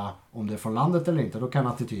veta om det är från landet eller inte, då kan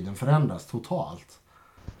attityden förändras totalt.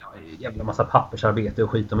 Ja, jävla massa pappersarbete och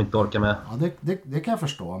skit de inte orkar med. Ja, det kan jag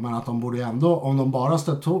förstå, men att de borde ändå, om de bara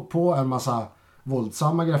stött på en massa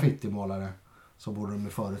våldsamma graffitimålare, så borde de ju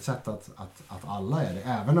förutsätta att alla är det.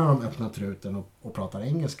 Även när de öppnar truten och pratar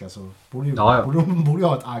engelska, så borde de borde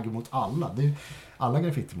ha ett agg mot alla. Det är alla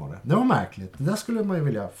graffitimålare. Det var märkligt. Det där skulle man ju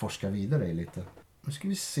vilja forska vidare i lite. Nu ska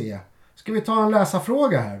vi se. Ska vi ta en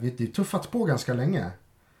läsarfråga här? Vi har tuffat på ganska länge.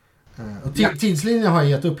 Och tidslinjen har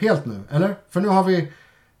gett upp helt nu, eller? För nu har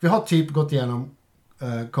vi har typ gått igenom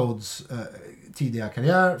Codes tidiga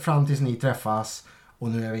karriär fram tills ni träffas. Och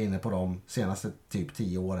nu är vi inne på de senaste typ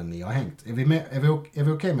 10 åren ni har hängt. Är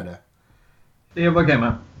vi okej med det? Det är okej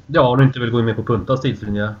med. Ja, om du inte vill gå in med på Puntas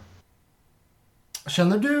tidslinje.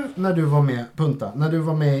 Känner du när du var med, Punta, när du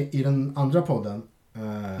var med i den andra podden,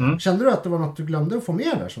 kände du att det var något du glömde att få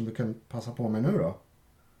med där som du kan passa på med nu då?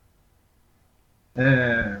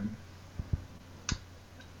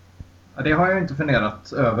 Det har jag inte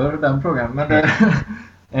funderat över, den frågan. Men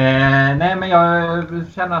nej, men jag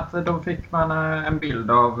känner att då fick man en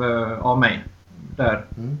bild av mig där.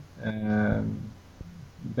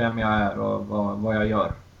 Vem jag är och vad jag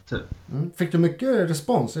gör. Typ. Fick du mycket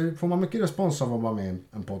respons? Får man mycket respons av att vara med i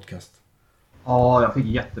en podcast? Ja, jag fick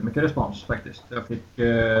jättemycket respons faktiskt. Jag fick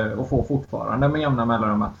och får fortfarande med jämna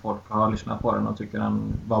mellanrum att folk har lyssnat på den och tycker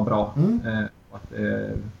den var bra. Och att,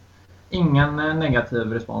 ingen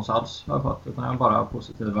negativ respons alls har jag fått, utan bara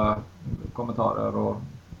positiva kommentarer och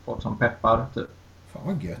folk som peppar typ. Fan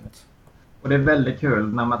vad gött. Och det är väldigt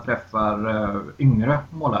kul när man träffar yngre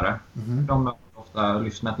målare. De har ofta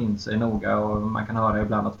lyssnat in sig noga och man kan höra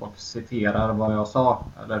ibland att folk citerar vad jag sa.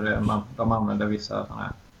 Eller de använder vissa sådana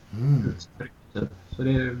här uttryck. Typ. Så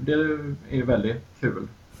det är väldigt kul.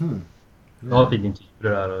 Jag har en fin intervju det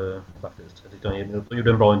där faktiskt. Jag tyckte de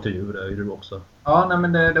gjorde en bra intervju, det gjorde du också. Ja, nej,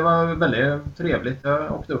 men det var väldigt trevligt.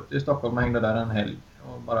 Jag åkte upp till Stockholm och hängde där en helg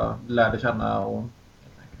och bara lärde känna. Och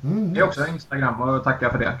det är också Instagram och tackar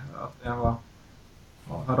för det. Att det var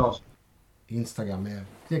hörde av sig. Instagram,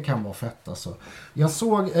 det kan vara fett alltså. Jag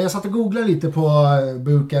satt och googlade lite på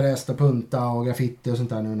Bukarest och Punta och graffiti och sånt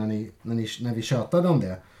där nu när vi tjötade om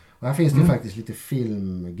det. Och här finns det ju faktiskt lite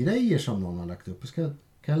filmgrejer som någon har lagt upp. Kan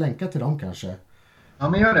jag länka till dem kanske? Ja,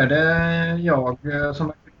 men gör det. Det är jag som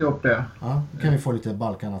har byggt upp det. Ja, då kan vi få lite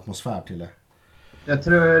Balkan-atmosfär till det. Jag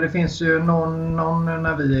tror det finns ju någon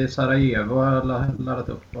när vi är i Sarajevo har laddat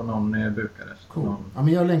upp och någon i Bukarest. Cool. Ja,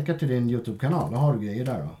 men jag länkar till din YouTube-kanal. Då har du grejer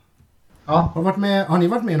där då. Ja. Har ni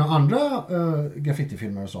varit med i några andra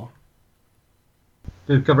graffitifilmer och så?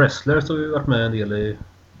 Buka Wrestlers har vi varit med en del i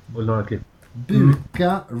och några klipp.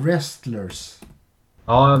 Buka Wrestlers.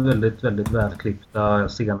 Ja, väldigt, väldigt välklippta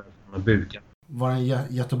scener med Buka. Var det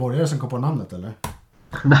en göteborgare som kom på namnet eller?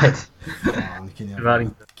 Nej. Fan, vilken Tyvärr jävla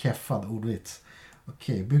inte. keffad ordvits.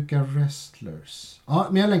 Okej, Buka Wrestlers. Ja,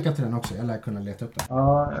 men jag länkar till den också. Jag lär kunna leta upp den.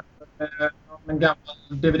 Ja, en gammal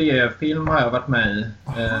DVD-film har jag varit med i.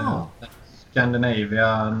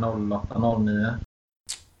 Scandinavia 0809.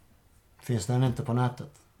 Finns den inte på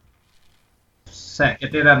nätet?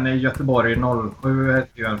 Säkert är den i Göteborg 07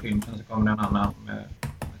 hette ju en film. Sen så kom det en annan med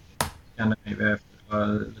Scandinavia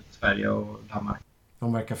efter lite Sverige och Danmark.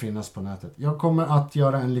 De verkar finnas på nätet. Jag kommer att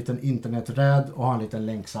göra en liten interneträd och ha en liten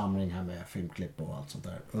länksamling här med filmklipp och allt sånt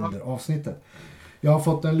där under avsnittet. Jag har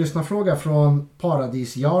fått en lyssnarfråga från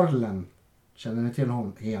Paradisjarlen. Känner ni till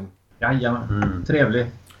honom? Jajamän,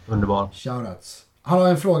 trevlig. Underbar. Shoutouts. Han har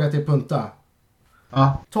en fråga till Punta.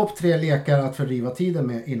 Ja. Topp 3 lekar att fördriva tiden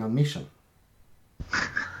med innan mission.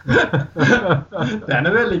 Den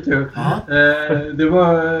är väldigt kul.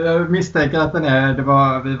 Jag misstänker att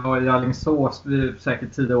vi var i Alingsås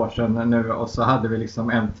säkert 10 år sedan nu och så hade vi liksom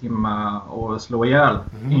 1 timme att slå ihjäl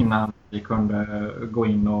innan vi kunde gå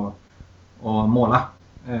in och måla.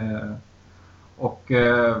 Och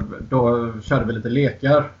då körde vi lite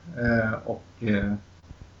lekar och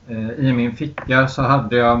i min ficka så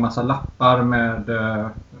hade jag en massa lappar med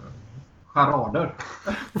charader.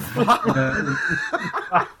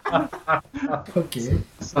 Okej.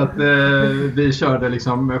 Så att vi körde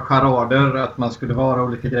liksom charader, att man skulle vara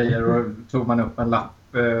olika grejer och tog man upp en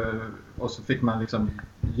lapp och så fick man liksom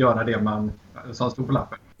göra det som stod på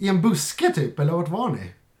lappen. I en buske typ, eller vart var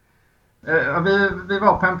ni? Vi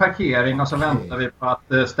var på en parkering och så väntade vi på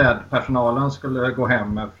att städpersonalen skulle gå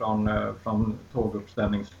hem från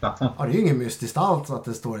tåguppställningsplatsen. Ja, det är ju ingen mystiskt allt att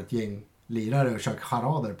det står ett gäng lirare och kör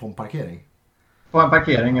charader på en parkering. På en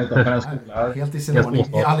parkering utanför en skola. Helt i sin ordning.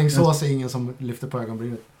 I Alingsås är ingen som lyfter på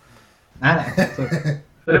ögonbrynet. Nej.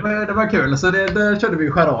 Så det var kul. Så där körde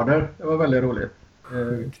vi charader. Det var väldigt roligt.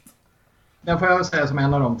 Den får jag säga som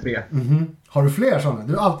en av de 3. Har du fler sådana?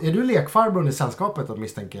 Är du lekfarbror i sällskapet då,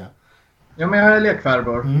 misstänker jag? Ja, men jag är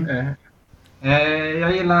lekfarbror.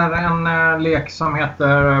 Jag gillar en lek som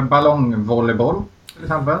heter ballongvolleyboll. Till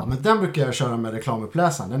exempel. Ja, men den brukar jag köra med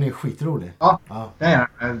reklamuppläsaren. Den är skitrolig. Ja. Det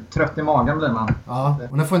är trött i magen blir man. Ja,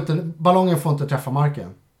 och ballongen får inte träffa marken.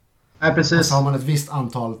 Nej, precis. Och så har man ett visst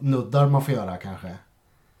antal nuddar man får göra kanske.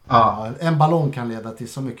 Ja. En ballong kan leda till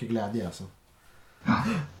så mycket glädje alltså.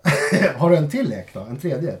 Har du en till lek då? En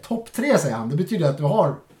tredje? Topp 3 säger han. Det betyder att du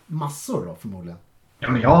har massor då förmodligen. Ja,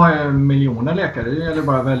 men jag har miljoner lekar. Det gäller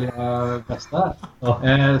bara att välja bästa.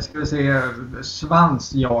 Ska vi se,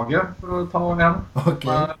 svansjager för att ta en.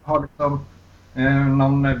 Okej. Man har liksom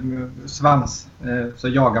någon svans så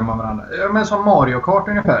jagar man varandra. Men som Mario Kart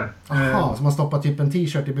ungefär. Jaha, så man stoppar typ en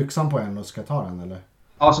t-shirt i byxan på en och ska ta den eller?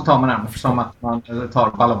 Ja, så tar man den som att man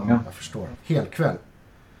tar ballongen. Jag förstår. Helkväll.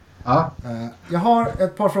 Ja. Jag har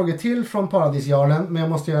ett par frågor till från Paradisjarlen, men jag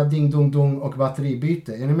måste göra ding dong dong och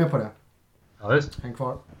batteribyte. Är ni med på det? Ja, visst. Häng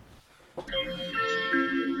kvar.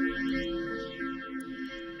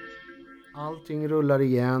 Allting rullar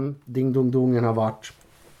igen. Ding dong dongen har varit.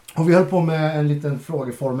 Och vi höll på med en liten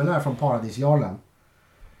frågeformulär från Paradisjarlen.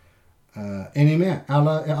 Är ni med?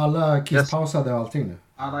 Alla kisspausade och allting nu?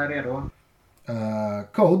 Alla är redo.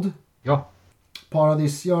 Code. Ja.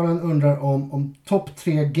 Paradis-Göran undrar om topp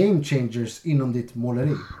 3 game changers inom ditt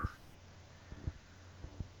måleri.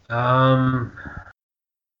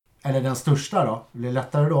 Eller den största då? Det blir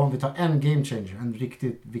lättare då om vi tar en game changer. En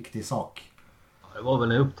riktigt viktig sak. Det var väl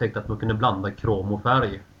när jag upptäckte att man kunde blanda krom och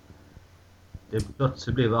färg.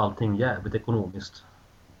 Plötsligt blev allting jävligt ekonomiskt.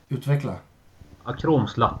 Utveckla. Ja,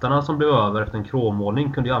 kromslattarna som blev över efter en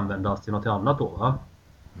krommålning kunde ju användas till något annat då, va?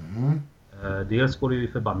 Dels går det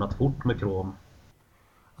ju förbannat fort med krom.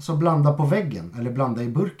 Alltså blanda på väggen eller blanda i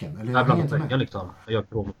burken? Eller Jag blandar på väggen liksom. Jag gör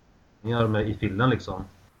krommålningar med i fillen liksom.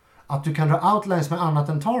 Att du kan dra outlines med annat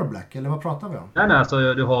än tar black, eller vad pratar vi om? Nej,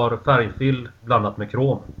 alltså du har färgfill blandat med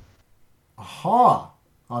krom. Aha!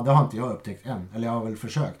 Ja, det har inte jag upptäckt än. Eller jag har väl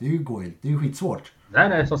försökt. Det är ju skitsvårt.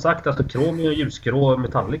 Nej, som sagt, alltså krom är ljusgrå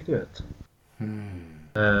metallic, du vet.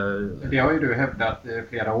 Det har ju du hävdat i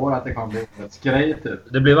flera år att det kommer bli årets grej typ.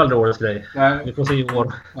 Det blev aldrig årets grej. Nej. Vi får se i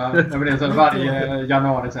år. Ja, det blir så varje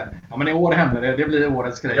januari sen. Ja, men i år händer det. Det blir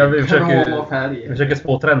årets grej. Ja, vi vi försöker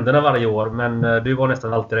spå trenderna varje år, men du var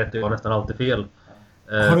nästan alltid rätt och jag var nästan alltid fel.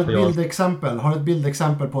 Har du ett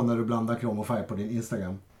bildexempel på när du blandar krom och färg på din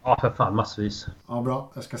Instagram? Ja, för fan, massvis. Ja, bra.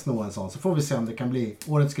 Jag ska sno en sån. Så får vi se om det kan bli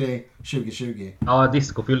årets grej 2020. Ja,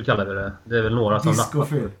 discofyll kallar vi det. Det är väl några som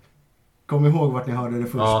discofyll. Kom ihåg vart ni hörde det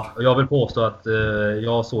först. Ja, och jag vill påstå att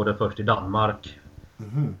jag såg det först i Danmark.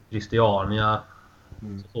 Christiania.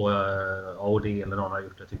 Så såg jag AOD eller någon har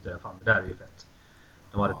gjort det. Jag tyckte fan, det där är ju fett.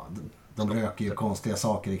 De röker ju konstiga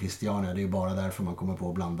saker i Christiania. Det är ju bara därför man kommer på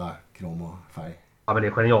att blanda krom och färg. Ja, men det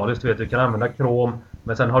är genialiskt, du vet. Du kan använda krom.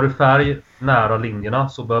 Men sen har du färg nära linjerna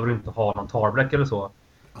så behöver du inte ha någon tarblack eller så.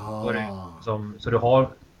 Så du har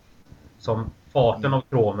som farten av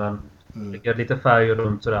kromen. Lägger lite färg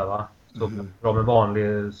runt sådär, va. Så dra med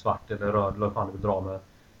vanlig svart eller röd eller vad fan du vill dra med.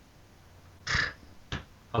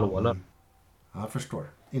 Hallå eller? Ja, jag förstår.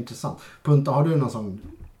 Intressant. Punta, har du någon sån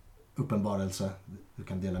uppenbarelse du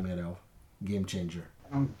kan dela med dig av? Game changer.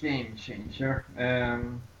 Game changer.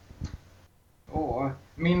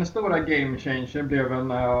 Min stora game changer blev väl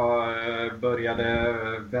när jag började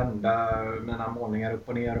vända mina målningar upp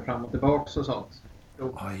och ner och fram och tillbaks och sånt.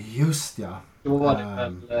 Ja, just ja. Då var det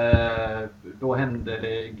väl, då hände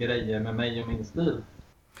det grejer med mig och min stil.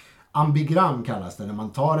 Ambigram kallas det, när man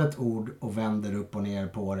tar ett ord och vänder upp och ner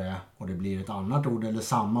på det och det blir ett annat ord eller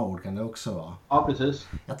samma ord kan det också vara. Ja, precis.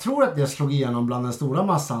 Jag tror att det slog igenom bland den stora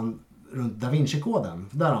massan runt Da Vinci-koden.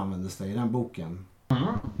 Där användes det i den boken.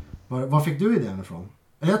 Var fick du idén ifrån?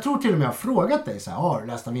 Jag tror till och med jag frågat dig så här, har du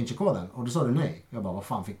läst Da Vinci-koden? Och då sa du nej. Jag bara, vad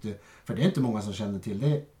fan fick du? För det är inte många som kände till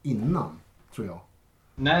det innan, tror jag.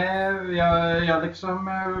 Nej,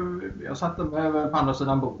 jag satte mig på andra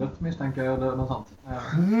sidan bordet misstänker jag eller något sånt.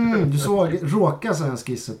 Du såg råka så en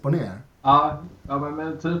skiss upp och ner? Ja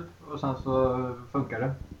men typ. Och sen så funkar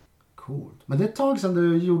det. Coolt. Men det är ett tag sedan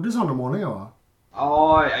du gjorde sådana målningar, va?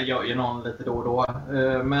 Ja, jag gör ju någon lite då och då.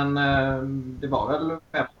 Men det var väl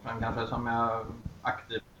 5 år sedan kanske som jag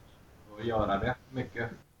aktivt att göra det mycket.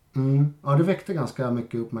 Ja, det väckte ganska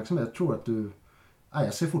mycket uppmärksamhet. Jag tror att du... Nej,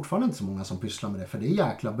 jag ser fortfarande inte så många som pysslar med det, för det är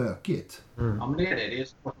jäkla bökigt. Ja, men det är det. Det är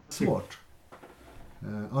svårt.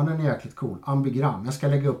 Ja, den är jäkligt cool. Ambigram. Jag ska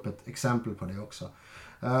lägga upp ett exempel på det också.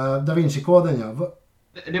 Da Vinci-koden, ja.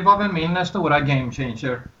 Det var väl min stora game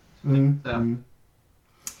changer.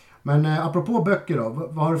 Men apropå böcker då.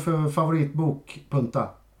 Vad har du för favoritbok, Punta?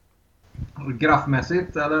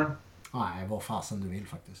 Graffmässigt, eller? Nej, vad fasen du vill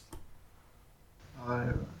faktiskt.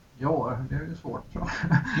 Ja, det är ju svårt.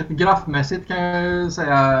 Graffmässigt kan jag ju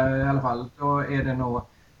säga i alla fall. Då är det nog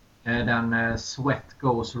den Sweat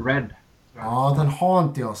Goes Red. Ja, den har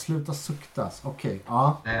inte jag. Sluta suktas. Okej,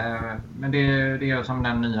 ja. Men det är som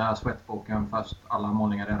den nya Sweat-boken fast alla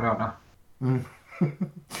målningar är röda.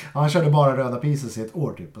 Han körde bara röda pieces i ett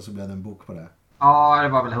år typ och så blev det en bok på det. Ja, det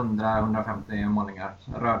var väl 100-150 målningar.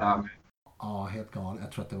 Röda. Ja, helt galen.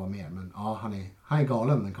 Jag tror att det var mer. Men ja, han är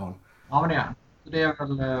galen den karln. Ja, men det är han. Det är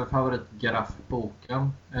väl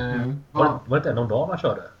favoritgraffboken. Var det inte en om dagen han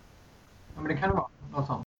körde? Ja, men det kan det vara. Något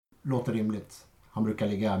sånt. Låter rimligt. Han brukar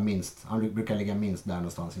ligga minst där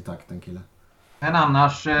någonstans i takten, killen. Men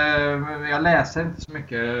annars, jag läser inte så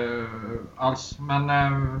mycket alls. Men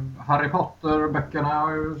Harry Potter-böckerna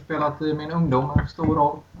har ju spelat i min ungdom en stor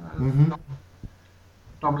roll.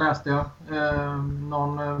 De läste jag.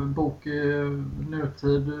 Någon bok i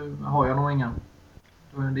nutid har jag nog ingen.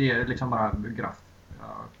 Det är liksom bara graff.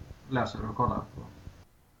 Jag läser och kollar på.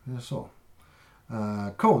 Det är så.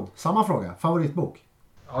 Code, samma fråga. Favoritbok?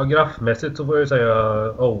 Ja, graffmässigt så får jag säga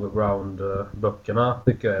Overground-böckerna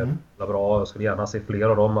tycker jag är bra. Jag skulle gärna se fler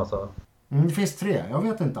av dem alltså. Det finns 3. Jag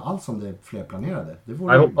vet inte alls om det är fler planerade.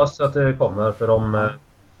 Jag hoppas att det kommer för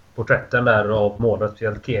porträtten där av målet,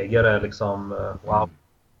 speciellt Keger, är liksom wow.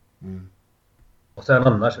 Mm. Och sen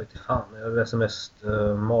annars vet jag fan, jag läser mest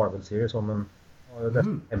Marvel-serier som en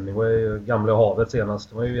Hemingway, Gamla havet senast,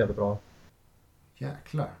 det var ju jävligt bra.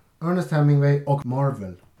 Jäklar. Ernest Hemingway och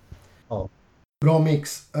Marvel. Ja. Bra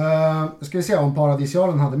mix. Ska vi se om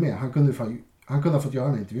Paradisialen hade med. Han kunde ha fått göra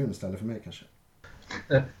en intervju istället för mig kanske.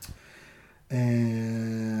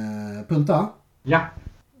 Punta? Ja.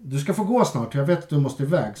 Du ska få gå snart. Jag vet att du måste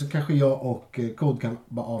iväg. Så kanske jag och Code kan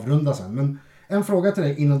bara avrunda sen. Men en fråga till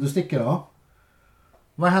dig innan du sticker då.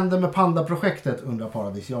 Vad hände med Panda-projektet under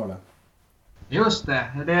Paradisialen? Just det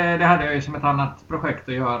hade jag ju som ett annat projekt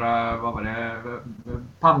att göra. Vad var det?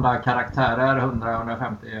 Panda-karaktärer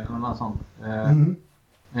 100-150 eller något sånt.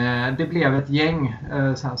 Det blev ett gäng.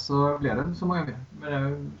 Sen så blev det inte så många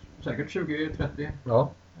mer. Säkert 20-30. Ja.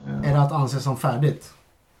 Är det att anse som färdigt?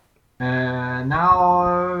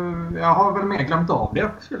 Jag har väl mer glömt av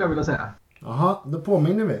det skulle jag vilja säga. Jaha, då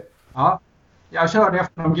påminner vi. Ja. Jag körde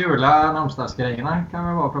efter de gula namnsdagsgrejerna. Kan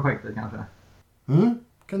väl vara projektet kanske.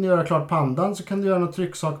 Kan du göra klart pandan så kan du göra något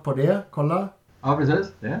trycksak på det. Kolla. Ja,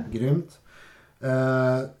 precis. Det. Grymt.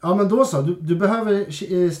 Ja, men då så. Du behöver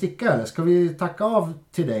sticka eller? Ska vi tacka av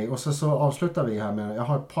till dig och så avslutar vi här med... Jag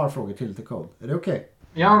har ett par frågor till Code. Är det okej?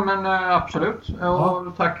 Ja, men absolut.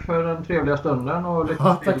 Och tack för den trevliga stunden. Och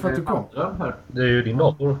Ja, tack för att du kom. Här. Det är ju din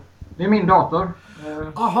dator. Det är min dator.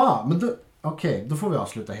 Aha, men då... Okej, då får vi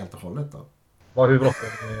avsluta helt och hållet då. Hur bråttom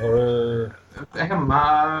har du?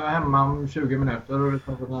 Hemma om 20 minuter och det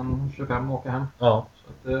tar en 25 att åka hem. Ja. Så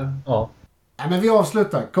att, ja. Nej, men vi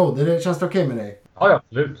avslutar. Code, känns det okej med dig? Ja,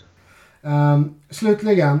 absolut.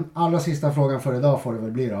 Slutligen, allra sista frågan för idag får det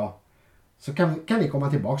väl bli då. Så kan ni komma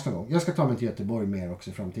tillbaka någon gång. Jag ska ta mig till Göteborg mer också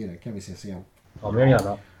i framtiden. Kan vi ses igen. Ja, men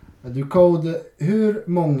gärna. Du Code, hur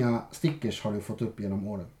många stickers har du fått upp genom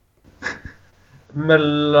åren?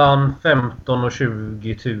 Mellan 15 och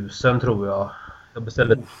 20 000 tror jag. Jag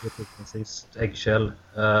beställde 10 000 sist. Eggshell.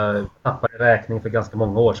 Tappade räkning för ganska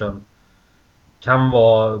många år sedan. Kan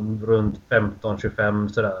vara runt 15-25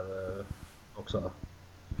 sådär också.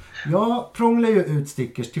 Jag prånglar ju ut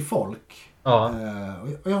stickers till folk. Ja.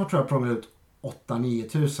 Och jag tror jag prånglar ut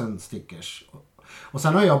 8-9 000 stickers. Och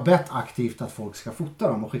sen har jag bett aktivt att folk ska fota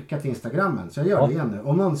dem och skicka till Instagrammen. Så jag gör det igen nu.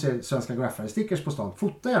 Om någon ser svenska graffare stickers på stan,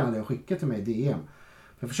 fota gärna det och skicka till mig i DM.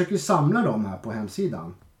 Jag försöker samla dem här på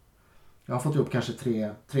hemsidan. Jag har fått upp kanske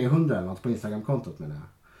 300 eller något på Instagram-kontot med det.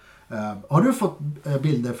 Har du fått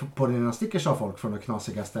bilder på dina stickers av folk från de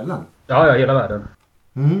knasiga ställen? Ja, hela världen.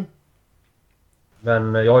 Mm.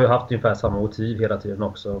 Men jag har ju haft ungefär samma motiv hela tiden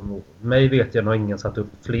också. Mig vet jag nog ingen satt upp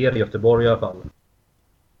fler i Göteborg i alla fall.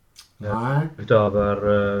 Nej.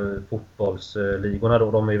 Utöver fotbollsligorna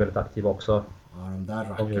då, de är ju väldigt aktiva också. Ja, de där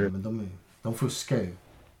rackarna, men de fuskar ju.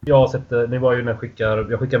 Jag har sett, det var ju när jag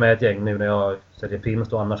skickar med ett gäng nu när jag säljer pins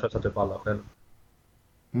då, annars har jag satt upp alla själv.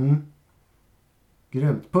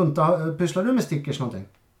 Grymt. Punta, pysslar du med stickers någonting?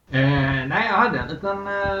 Nej, jag hade en liten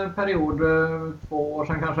period, 2 år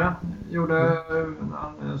sedan kanske. Gjorde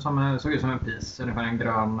såg ut som en pis, ungefär en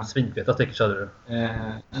grön. Svinfeta stickers hade du.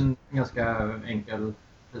 En ganska enkel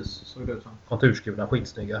pis såg det ut som. Konturskurna,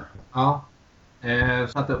 skitsnygga. Ja,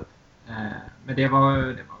 satt upp. Men det var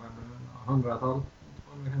väl 100-tal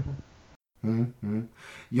kanske.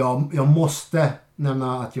 Jag måste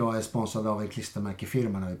nämna att jag är sponsrad av en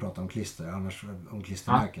klistermärkefirma när vi pratar om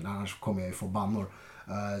klistermärken. Annars kommer jag ju få bannor.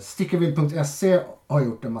 Stickervill.se har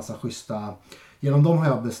gjort en massa schyssta. Genom dem har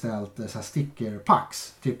jag beställt så här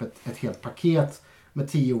stickerpacks. Typ ett helt paket med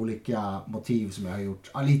 10 olika motiv som jag har gjort.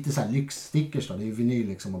 Lite så här lyxstickers då. Det är ju vinyl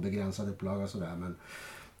liksom och begränsad upplaga och sådär. Men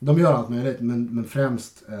de gör allt möjligt, men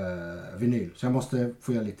främst vinyl. Så jag måste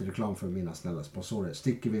få göra lite reklam för mina snälla sponsorer.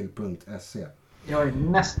 Stickervill.se. Jag är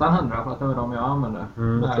nästan 100 för att det var de jag använde.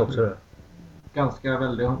 Jag tror också det. Ganska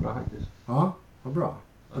väldigt 100 faktiskt. Ja, vad bra.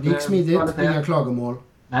 Och det gick smidigt, inga klagomål.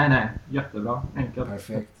 Nej, jättebra. Enkelt.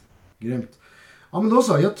 Perfekt. Grymt. Ja, men då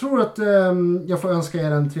så. Jag tror att jag får önska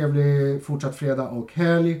er en trevlig fortsatt fredag och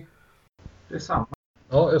helg. Detsamma.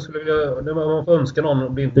 Ja, jag skulle vilja, om man får önska någon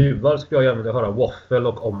att bli intervjuad skulle jag gärna vilja höra Waffle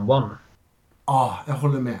och Om1. Ja, jag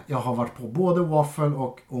håller med. Jag har varit på både Waffle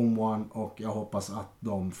och Om1 och jag hoppas att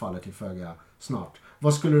de faller till föga snart.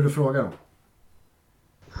 Vad skulle du fråga dem?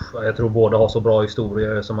 Jag tror båda har så bra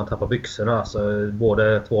historier som man tappar byxorna. Alltså,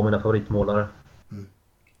 båda 2 av mina favoritmålare.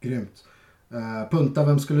 Grymt. Punta,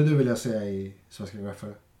 vem skulle du vilja se i Svenska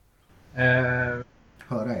Graffare?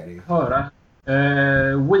 Höra är det ju. Höra.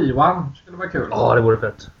 We1 skulle vara kul. Ja, det vore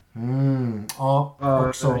fett. Ja,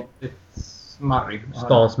 också. Riktigt smarrig.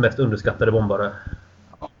 Stans mest underskattade bombare.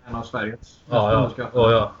 Ja, en av Sveriges.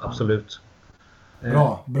 Ja, absolut.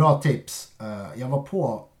 Bra tips. Jag var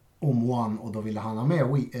på om One och då ville han ha med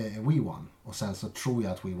We One. Och sen så tror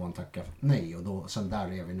jag att We One tackar nej och då, sen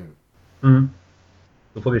där är vi nu.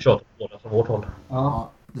 Då får vi tjata på båda från vårt håll. Ja,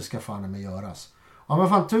 det ska fan med göras. Ja men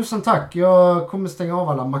fan, tusen tack. Jag kommer stänga av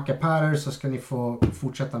alla mackapärer så ska ni få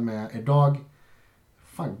fortsätta med er dag.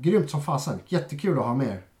 Fan, grymt som fasen. Jättekul att ha med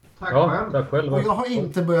er. Tack Ja, själv. tack själv. Och jag har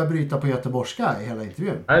inte börjat bryta på göteborgska i hela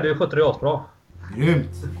intervjun. Nej, du skötte det asbra.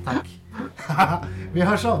 Grymt, tack. Vi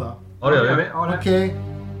hörs av då. Ja, det gör vi. Ja, det. Okej,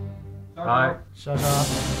 Nej. tja tja.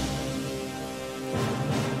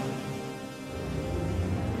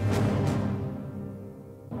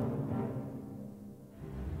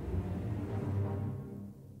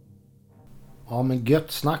 Ja men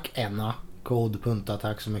gött snack Enna. Code Punta,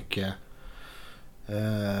 tack så mycket.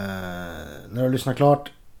 När du lyssnar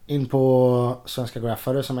klart, in på Svenska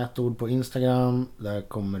Graffare som ett ord på Instagram. Där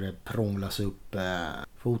kommer det prånglas upp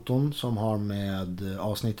foton som har med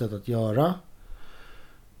avsnittet att göra.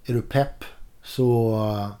 Är du pepp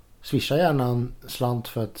så swisha gärna en slant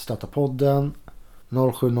för att starta podden.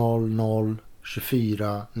 0700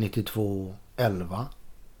 24 92 11.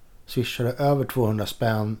 Swishar du över 200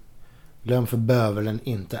 spänn. Glöm för bövelen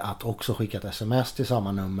inte att också skicka ett sms till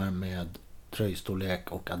samma nummer med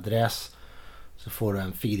tröjstorlek och adress. Så får du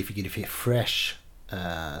en firi fresh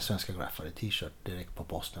Svenska Graffare t-shirt direkt på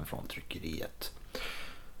posten från tryckeriet.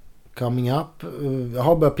 Coming up. Jag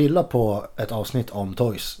har börjat pilla på ett avsnitt om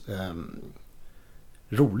toys.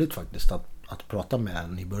 Roligt faktiskt att prata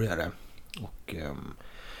med nybörjare. Och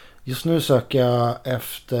just nu söker jag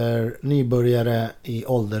efter nybörjare i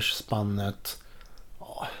åldersspannet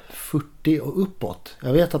 40 och uppåt.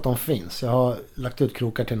 Jag vet att de finns. Jag har lagt ut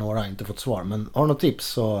krokar till några, inte fått svar. Men har du något tips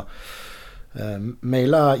så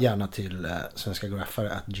mejla gärna till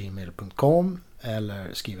svenskagraffare@gmail.com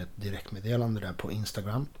eller skriv ett direktmeddelande där på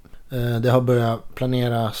Instagram. Det har börjat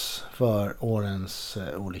planeras för årens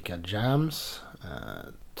olika jams.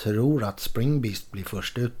 Tror att Spring Beast blir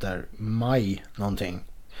först ut där maj någonting.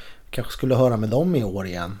 Kanske skulle höra med dem i år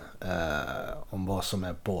igen om vad som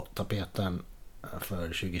är på tapeten för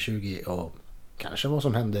 2020 och kanske vad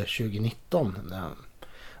som hände 2019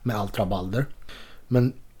 med allt rabalder.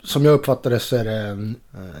 Men som jag uppfattade så är det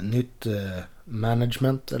nytt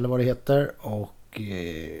management eller vad det heter och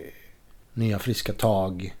nya friska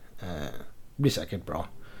tag blir säkert bra.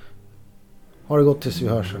 Ha det gott tills vi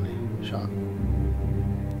hörs hörni. Tja.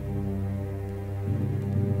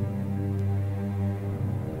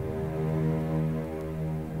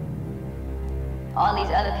 All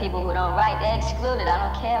these other people who don't write, they're excluded. I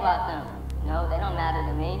don't care about them. No, they don't matter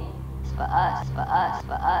to me. It's for us, for us,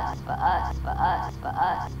 for us, for us, for us, for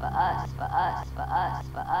us, for us, for us, for us,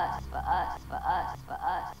 for us, for us, for us, for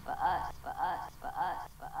us.